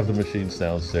least we have the machines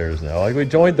downstairs now. Like we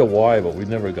joined the Y, but we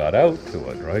never got out to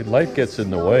it, right? Life gets in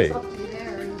the way. Up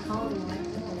there in Collingwood.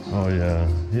 Oh yeah.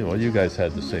 Well, you guys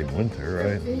had the same winter,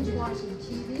 right? Binge watching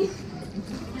TV.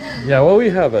 Yeah, well, we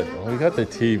have it. We got the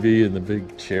TV and the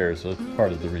big chairs. So it's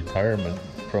part of the retirement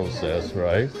process,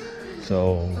 right?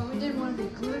 So, But we didn't want to be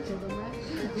glued to them, right?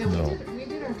 Yeah, No. we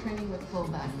did our training with full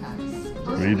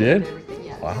backpacks. we did? Everything,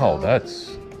 yeah. Wow, So,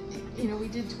 that's, you know, we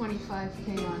did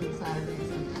 25K on Saturdays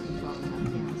and 12 on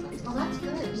Sundays. Oh, that's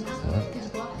good. Yeah. Did you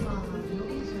walk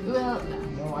movies or- Well,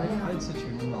 No, I'd sent you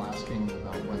an email asking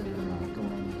about whether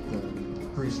going the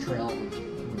Bruce Trail would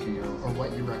be, or what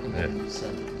you recommend. Yeah. You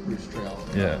said Bruce Trail.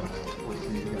 Yeah. Work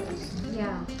for you guys.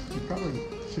 Yeah. You probably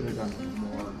should have done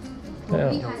more. Yeah.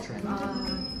 We hill had,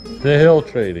 training. the hill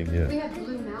trading, we yeah. had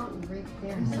Blue Mountain right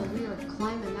there, so we were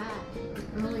climbing that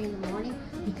early in the morning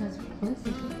because once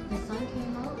the sun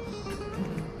came out,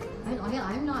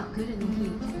 I'm not good in the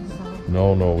heat, so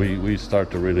No, we start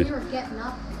to really, we were getting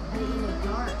up in the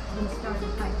dark and started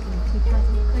hiking because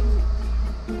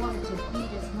we wanted to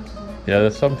eat as much as we yeah,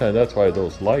 that's why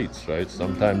those lights, right?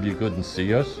 Sometimes you couldn't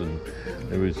see us and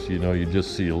it was, you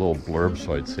just see a little blurb,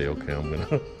 so I'd say, okay, I'm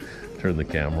gonna turn the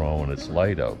camera on when it's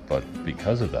light out. But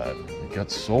because of that, it got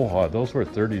so hot. Those were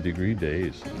 30-degree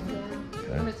days.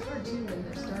 and it's hard too when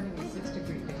they're starting at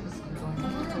 6-degree days and going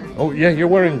up to 30. Oh yeah, you're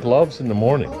wearing gloves in the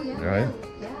morning, Oh yeah, right?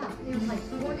 yeah. It was like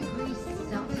 4 degrees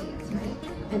Celsius, right?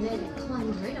 And then it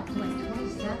climbed right up to like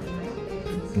 27, right?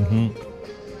 So,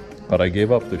 But I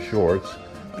gave up the shorts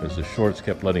because the shorts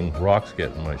kept letting rocks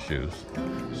get in my shoes.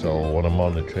 So when I'm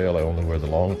on the trail, I only wear the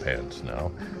long pants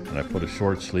now, and I put a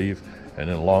short sleeve and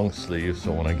then long sleeve.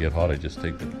 So when I get hot, I just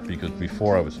take because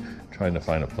before I was trying to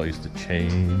find a place to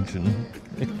change, and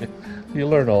you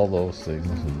learn all those things.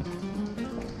 And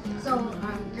so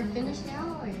you're finished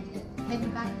now, or you're heading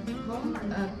back home? Or?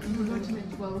 We're going to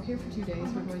Madrid. Well, we're here for 2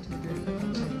 days. We're going to Madrid for 2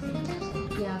 days. And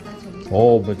Barcelona. Yeah, that's what we did.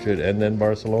 oh, Madrid and then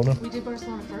Barcelona. We did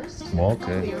Barcelona first.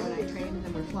 Okay. We overnight trained, and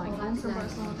then we're flying home from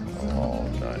Barcelona. Oh,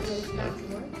 nice.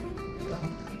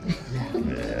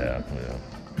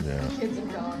 Yeah. Kids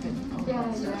and dog and all Yeah,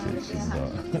 that stuff. It's,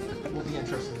 We'll be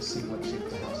interested to see what shape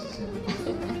the house is in.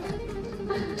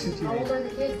 Two How old teenagers, are the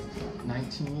kids?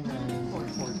 19 and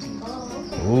 14. Oh,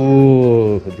 okay.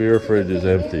 Ooh, the beer fridge is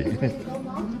empty. Ready to go,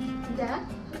 Mom? Dad?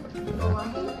 Go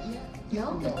walking?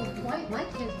 No, my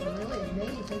kids were really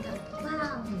amazed. They thought,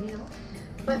 wow,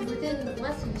 But within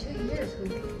less than 2 years,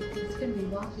 it's going to be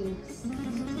walking 60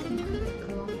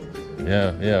 kilometers.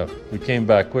 Yeah. We came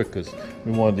back quick because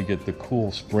we wanted to get the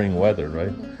cool spring weather,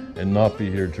 right? And not be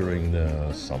here during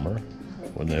the summer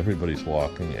when everybody's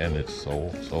walking and it's so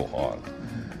hot.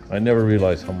 I never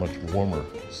realized how much warmer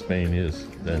Spain is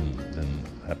than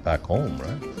back home,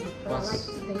 right? But I like to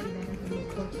stay there in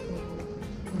Portugal.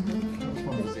 That was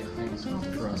one of the big things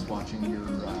for us watching your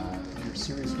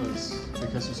series was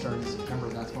because you started in September.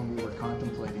 That's when we were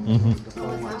contemplating the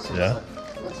fall months. So Yeah. it's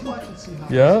like, let's watch and see how.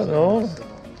 Yeah, this no. goes. So,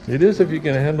 It is if you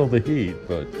can handle the heat,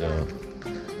 but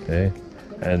okay.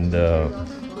 And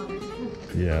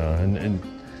yeah, and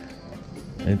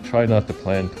try not to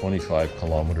plan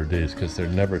 25-kilometer days because they're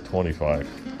never 25.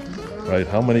 Right?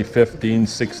 How many 15,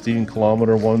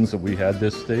 16-kilometer ones that we had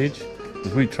this stage?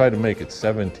 Because we try to make it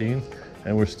 17,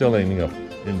 and we're still ending up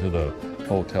into the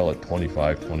hotel at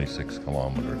 25, 26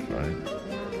 kilometers, right?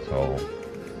 So,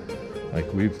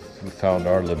 like we've found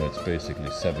our limits basically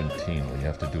 17 when you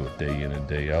have to do it day in and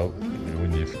day out.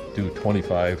 When you do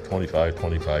 25, 25,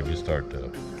 25,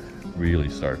 you really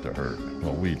start to hurt.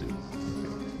 Well, we do.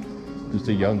 There's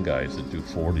the young guys that do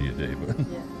 40 a day, but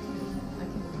Yeah.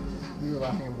 we were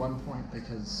laughing at one point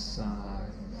because I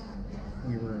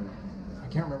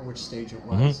can't remember which stage it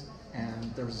was,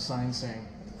 and there was a sign saying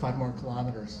 5 more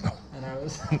kilometers, and I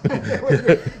was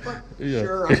Yeah.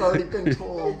 sure, I've already been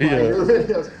told by Yeah. your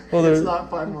videos, Well, it's there- not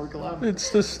 5 more kilometers. it's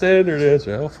the standard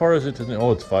answer. How far is it to?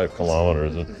 Oh, it's 5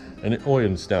 kilometers, and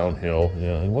it's downhill.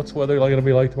 Yeah. And what's weather going to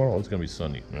be like tomorrow? It's going to be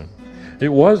sunny. Right? It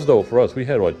was though for us. We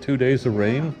had 2 days of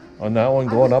rain on that one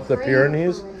going up the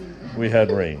Pyrenees. We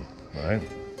had rain, right?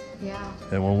 Yeah.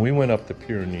 And when we went up the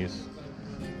Pyrenees,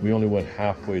 we only went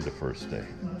halfway the first day.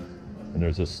 And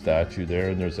there's a statue there,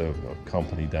 and there's a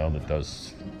company down that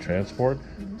does transport,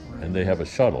 and they have a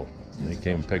shuttle. And they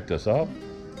came and picked us up,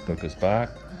 took us back.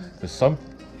 Because some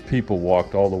people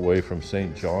walked all the way from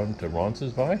St. John to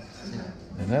Roncesvalles,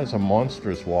 and that is a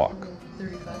monstrous walk.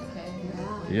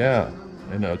 35K. Yeah,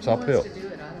 and it's Who wants uphill. to do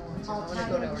it? I don't want to. I want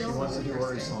to go to She wants to do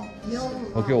Orison.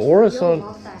 Okay,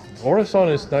 Orison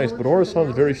is nice, but Orison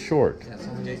is very short. Yeah, it's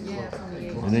only 8 Yeah, it's only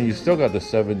 8. And then you still got the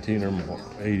 17 or more,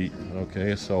 80.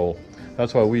 Okay, so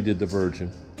that's why we did the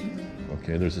Virgin.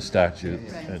 Okay, there's a statue,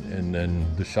 and then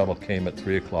the shuttle came at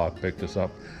 3 o'clock, picked us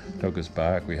up, took us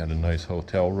back. We had a nice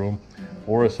hotel room.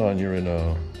 Orison, you're in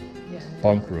a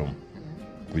bunk room.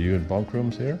 Were you in bunk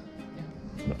rooms here?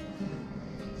 No.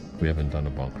 We haven't done a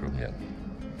bunk room yet.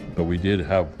 But we did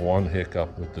have one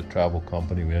hiccup with the travel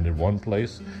company. We ended one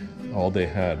place. All they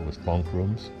had was bunk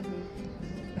rooms.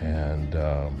 And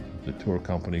the tour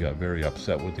company got very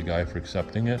upset with the guy for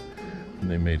accepting it. And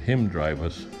they made him drive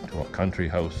us to a country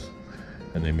house.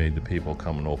 And they made the people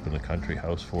come and open the country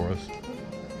house for us.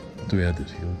 So we had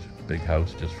this huge, big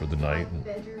house just for the night.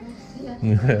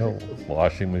 And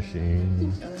washing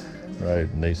machine. Right,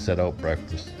 and they set out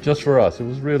breakfast just for us. It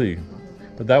was really,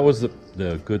 but that was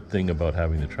the good thing about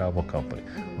having the travel company.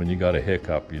 When you got a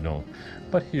hiccup, you know.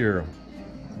 But here,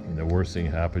 the worst thing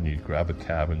happened, you grab a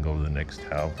cab and go to the next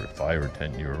town for 5 or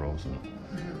 10 euros. And,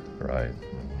 right,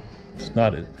 it's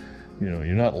not, you know,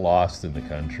 you're not lost in the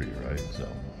country, right? So,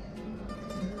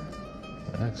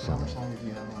 How excellent. much longer do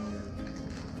you have on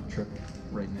your trip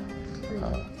right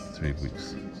now? 3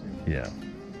 weeks. Yeah.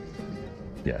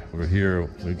 Yeah, we're here.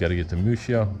 We've got to get to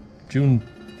Murcia. June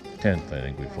 10th, I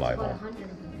think we fly About home. 100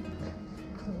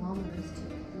 kilometers to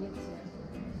Murcia.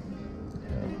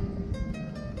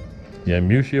 Yeah,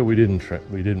 Murcia, we didn't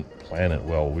plan it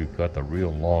well. We've got the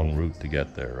real long route to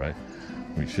get there, right?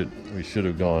 We should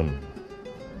have gone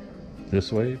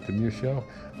this way to Murcia.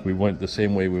 We went the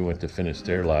same way we went to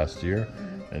Finisterre last year,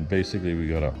 and basically we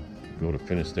gotta go to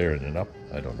Finisterre and then up.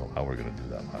 I don't know how we're gonna do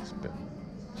that last bit.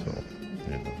 So,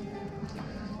 you know.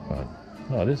 But,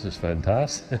 oh, this is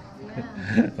fantastic.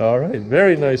 All right,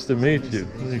 very nice to meet you.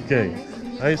 Okay,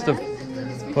 nice to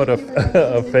put a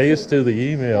face to the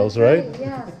emails, right?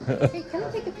 Yeah. Hey, can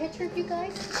I take a picture of you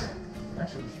guys?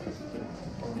 Actually,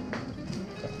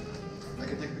 I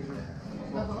can take a picture.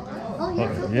 Oh, yeah.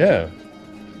 okay. Yeah.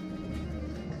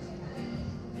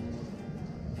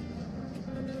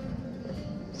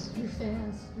 You're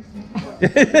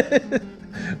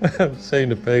fast. I'm saying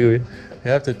to Peggy, we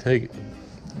have to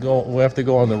we have to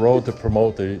go on the road to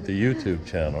promote the YouTube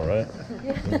channel, right?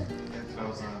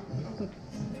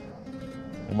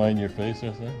 Am I in your face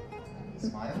or something?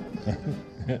 Smile.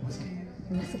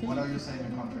 Whiskey. What are you saying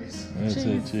in countries? That's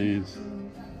a cheese.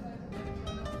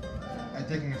 I'm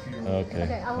taking a few. Okay.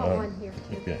 Okay, I want All right. one here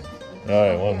too. Okay. All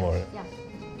right, one more. Yeah.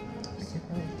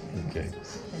 Okay.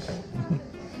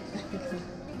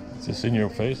 Is this in your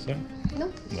face then?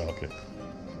 No? No, okay.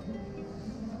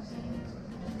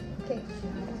 Okay.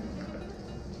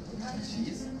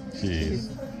 Cheese. Cheese.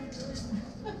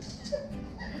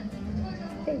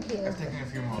 Thank you. I'm taking a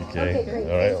few more. Okay. Okay, great.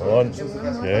 All right, one. I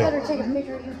Okay. better take a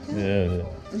picture of you too. Yeah.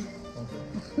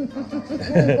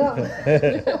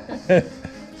 There you go.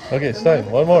 Okay, Stein.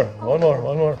 One more. One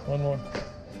more.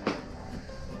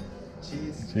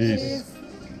 Cheese. Cheese.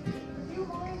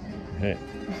 Okay.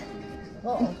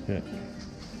 Uh-oh. Okay.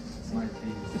 It's my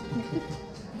cheese.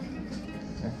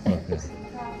 Okay.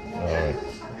 All right.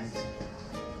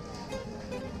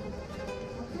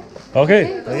 Okay.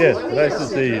 Yes. Nice to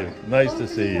see you. Nice to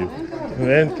see you.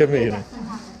 And Camino.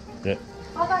 Yeah.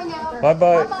 Bye-bye now. Bye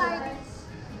bye. Bye-bye.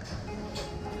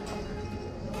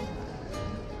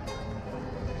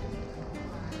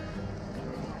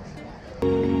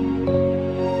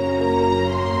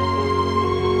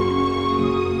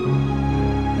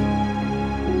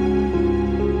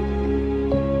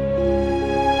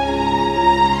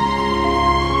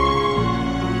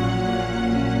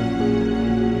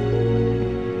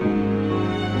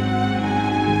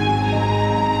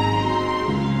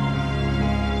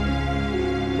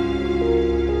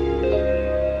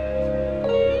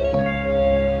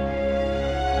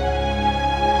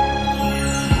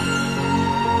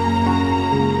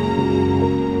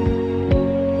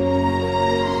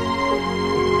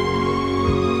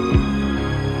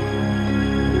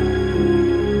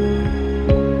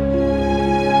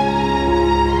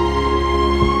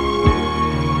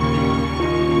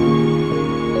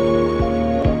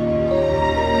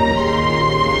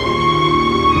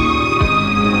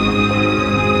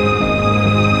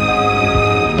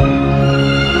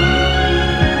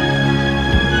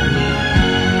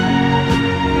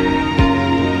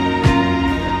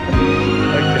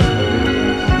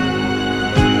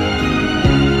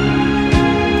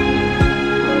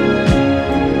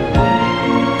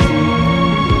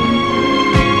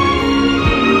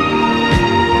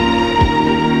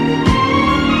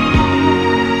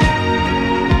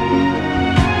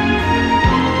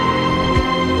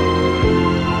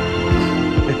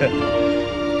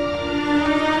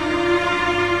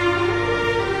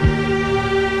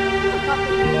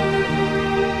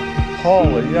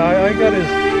 Paul, yeah, I got his.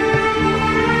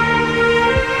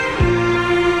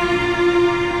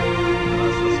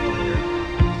 That's this one here.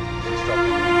 He's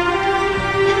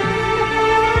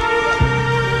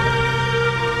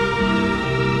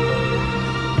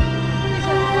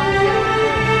a lot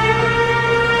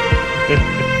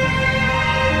of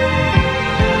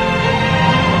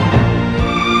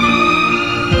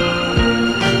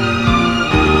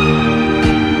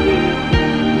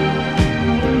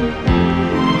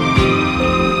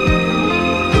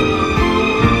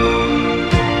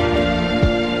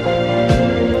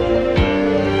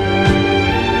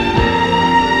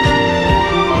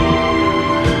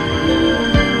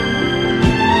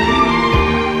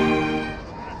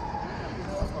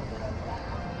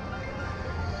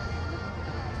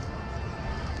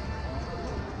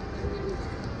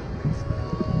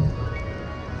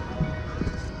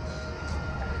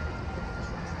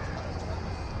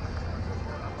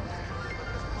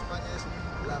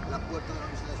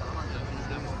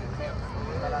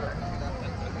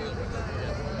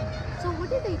So what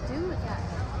did they do with that?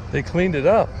 They cleaned it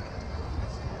up.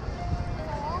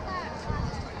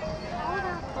 All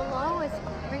that below is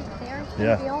right there. It's Yeah.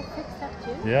 gonna be all fixed up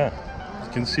too. Yeah,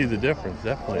 you can see the difference,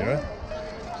 definitely, right?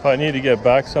 So I need to get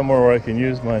back somewhere where I can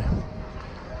use my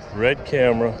red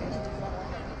camera.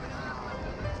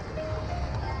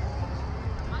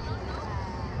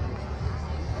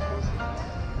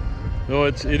 No,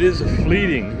 it is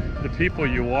fleeting, the people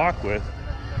you walk with.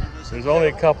 There's only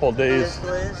a couple days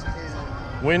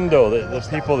window that the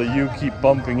people that you keep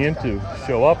bumping into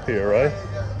show up here, right?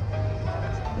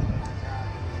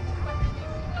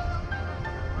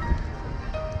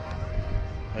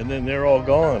 And then they're all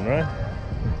gone, right?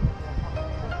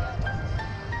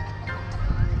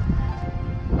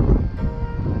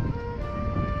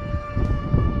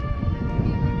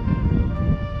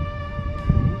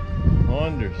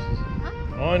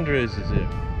 Andres is it?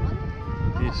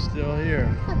 He's still here.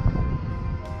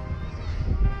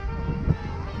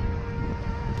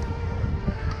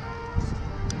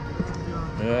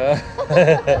 Yeah.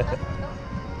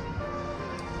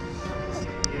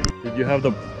 Did you have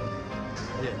them?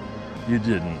 Yeah. You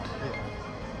didn't.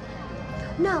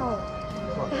 No.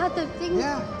 They had the thing.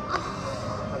 Yeah.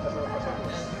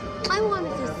 I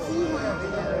wanted to see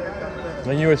that.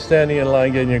 When you were standing in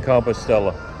line getting your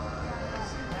Compostela.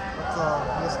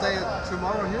 You stay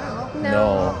tomorrow here, no?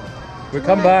 No. We're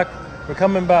coming back. We're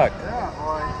coming back. Yeah,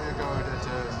 or you go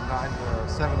at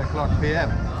 7 o'clock p.m.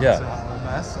 Yeah. It's a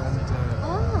mass and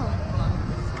Oh.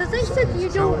 Because they said you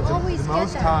don't always the get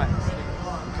most that. times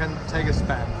you can take a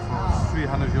span for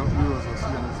 300 euros or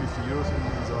 350 euros in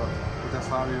the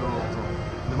Dafario. So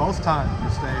the most time you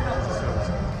stay as a service.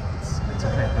 It's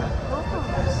okay.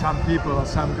 Oh. Some people or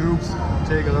some groups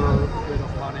take a little bit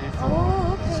of money for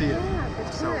Oh, okay. see it. Yeah,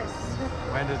 the So tourists.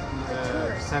 went at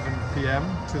 7 p.m.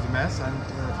 to the mass, and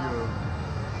if you're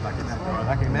lucky man, you're a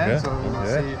lucky man, Okay, so you will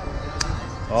okay.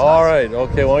 see. All right.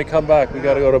 Okay. When we come back, we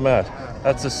got to go to Mass.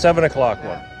 That's the 7 o'clock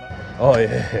one. Oh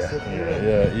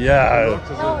yeah. Yeah. Look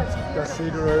to the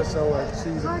cathedral, so I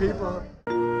see the people.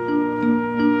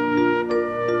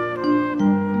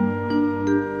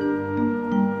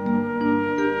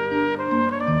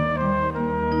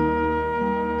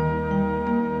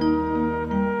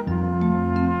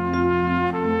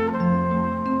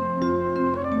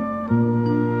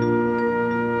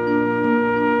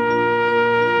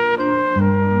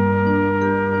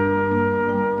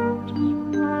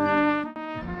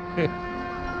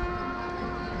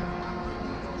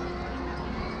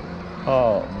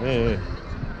 Oh man.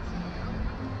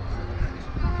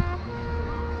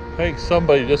 I think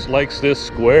somebody just likes this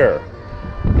square.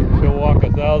 She'll walk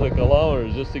 1,000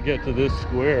 kilometers just to get to this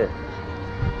square.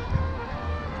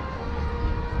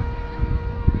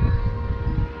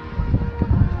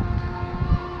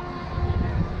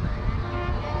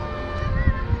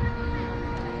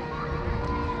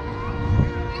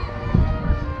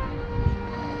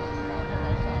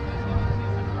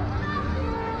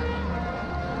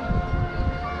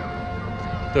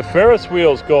 The Ferris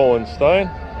wheel's going, Stein.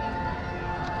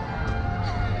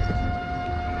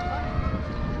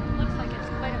 Looks like it's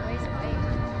quite a ways away.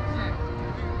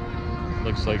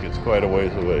 Looks like it's quite a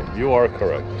ways away. You are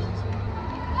correct.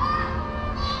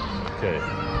 Okay.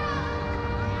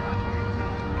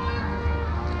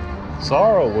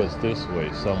 Zara was this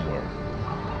way somewhere.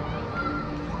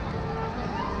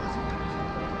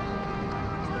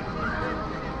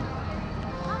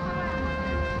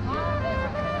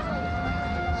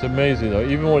 It's amazing though,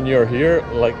 even when you're here,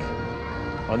 like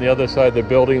on the other side of the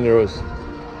building there was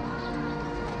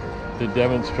the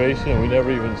demonstration and we never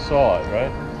even saw it,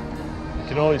 right? You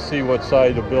can only see what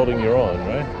side of the building you're on,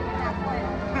 right?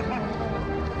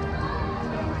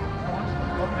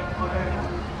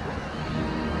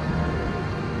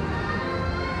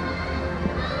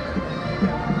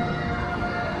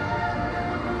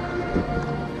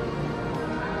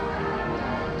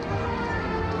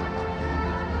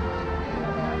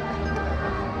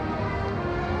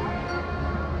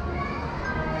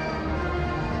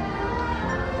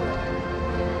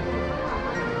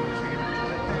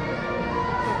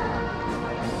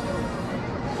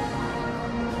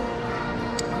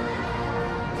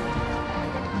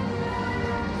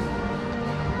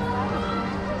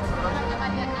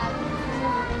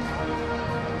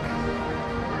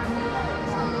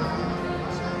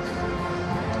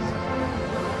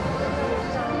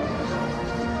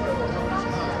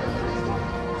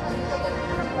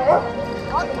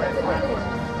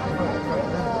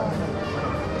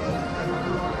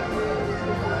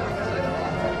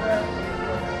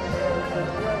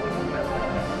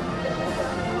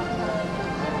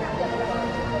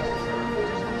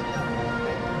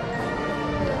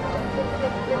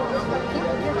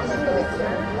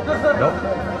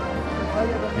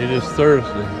 this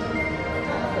Thursday.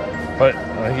 But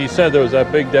he said there was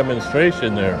that big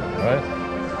demonstration there, right?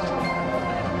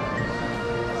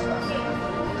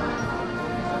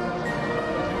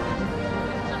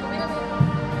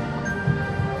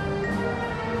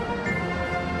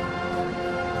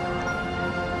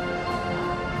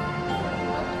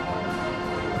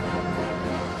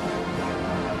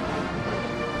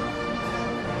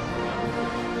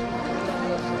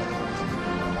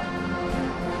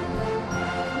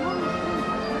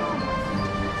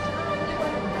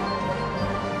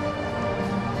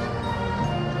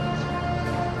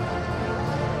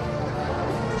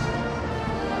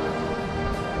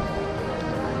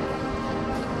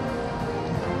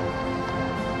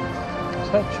 Is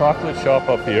that chocolate shop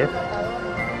up here?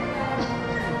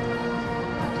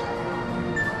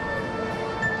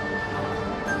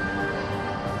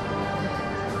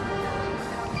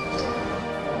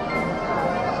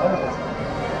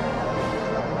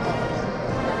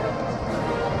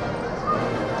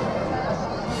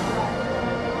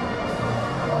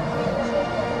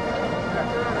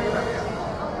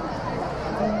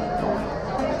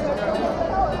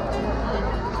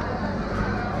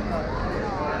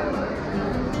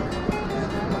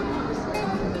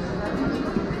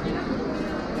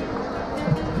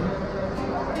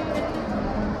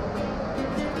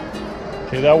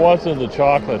 Okay, that wasn't the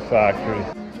chocolate factory.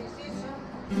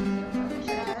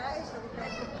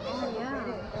 Oh, yeah.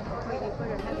 Where you put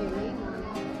a heavy weight on it.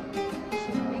 You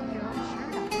should make your own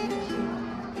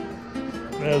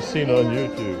shirt up. As seen on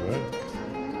YouTube, right?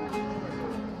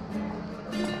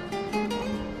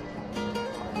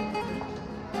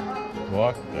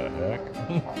 What the heck?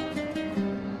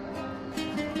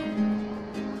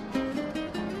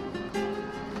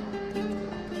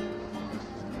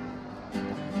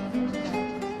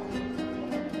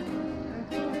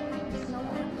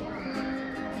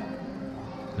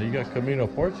 You got Camino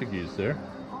Portuguese there,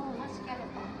 Oh, let's get it.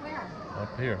 Where?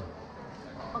 up here.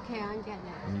 Okay, I'm getting it.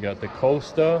 And you got the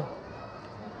Costa.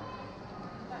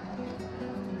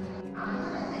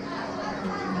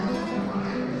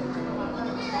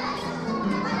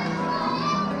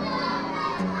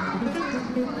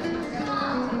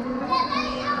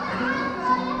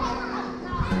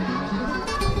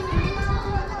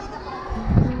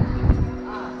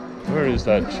 Where is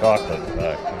that chocolate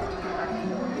factory?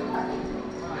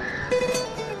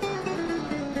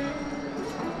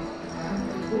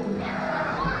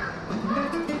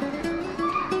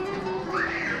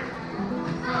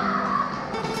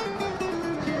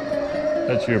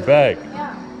 That's your bag.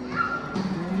 Yeah.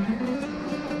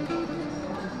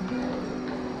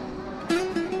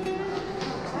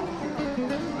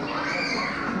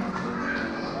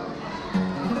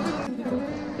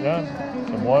 Yeah,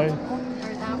 some wine. Or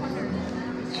that one or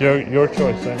It's your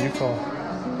choice, man. You call.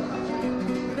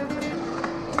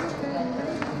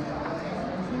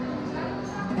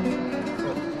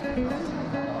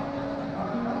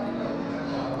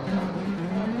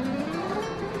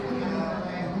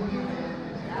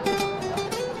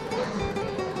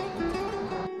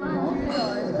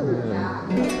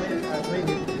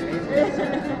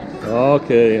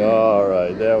 Okay, all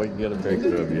right. There we can get a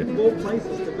picture of you. More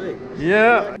places to be.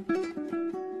 Yeah.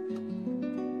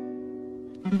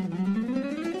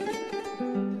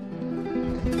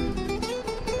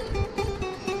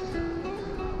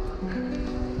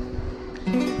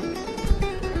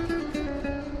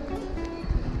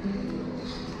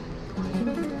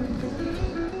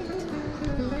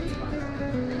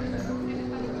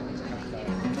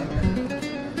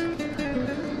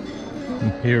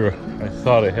 Here, I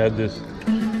thought I had this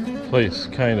place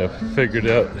kind of figured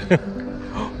out.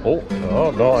 Oh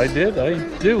no, I do.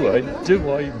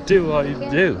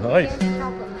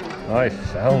 I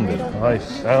found it.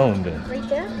 right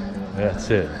there? That's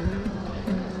it.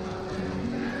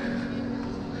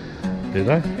 Did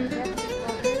I?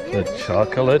 The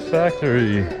chocolate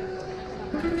factory. Yeah,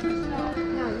 you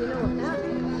know what that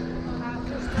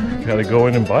is. Gotta go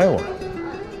in and buy one.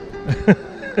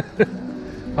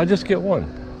 I'll just get one.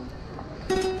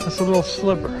 That's a little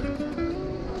sliver.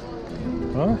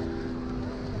 Huh?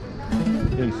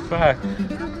 In fact,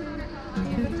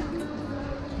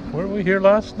 weren't we here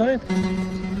last night?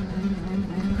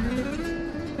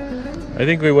 I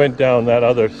think we went down that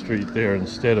other street there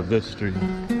instead of this street.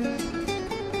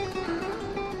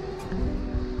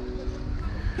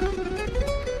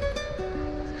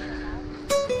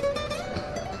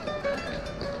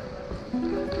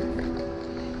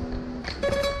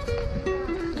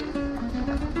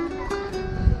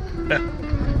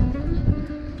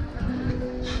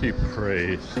 She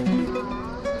prays.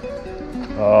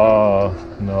 Oh,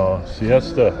 no.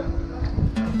 Siesta.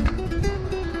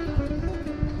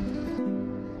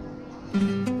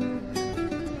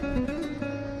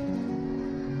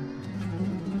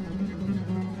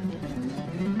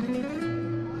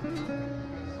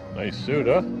 Nice suit,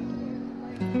 huh?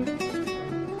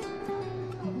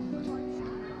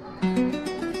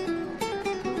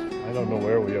 I don't know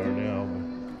where we are now.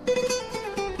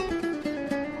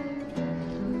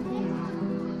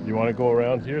 You want to go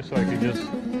around here so I can just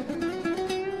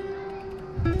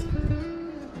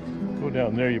go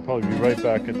down there? You'll probably be right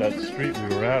back at that street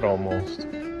we were at almost.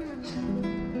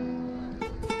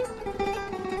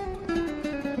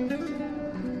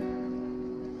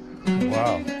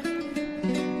 Wow.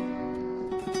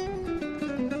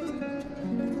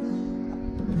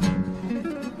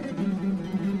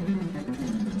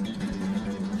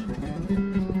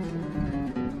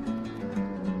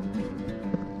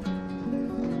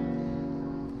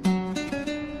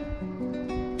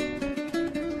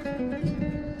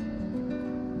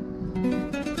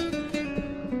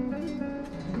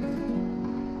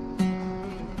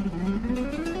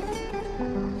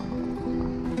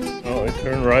 Oh,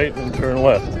 turn right and turn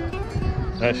left.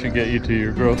 That should get you to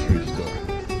your grocery store.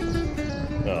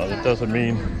 No, that doesn't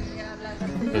mean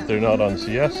that they're not on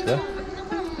siesta,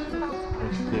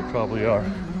 which they probably are.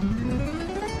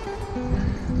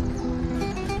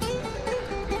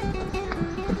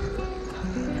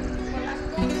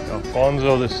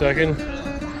 Alfonso II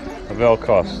of El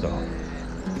Costo.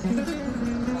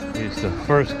 He's the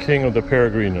first king of the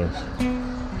Peregrinos.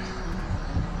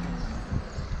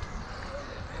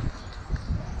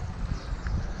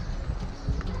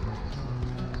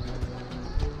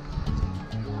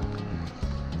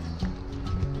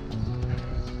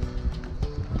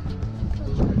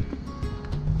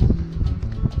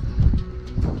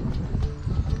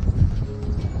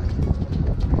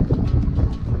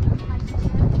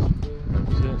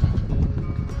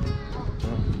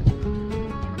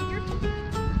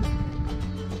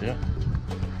 Yeah.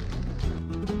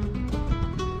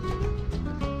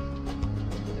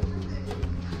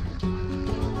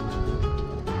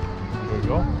 There we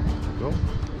go. Go. Hold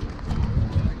on a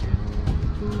second. Get in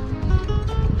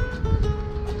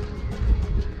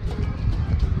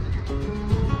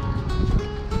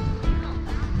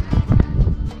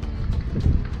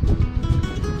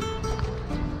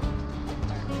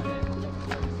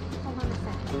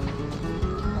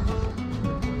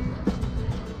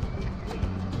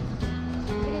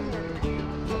there.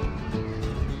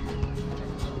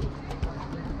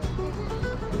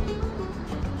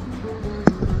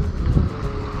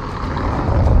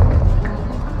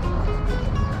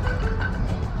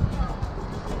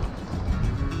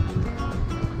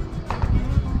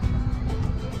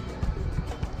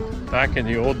 Back in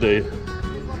the old days,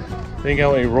 think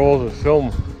how many rolls of film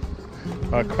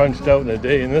got crunched out in a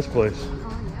day in this place.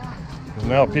 And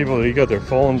now people, they got their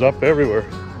phones up everywhere,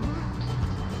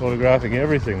 photographing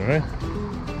everything, right?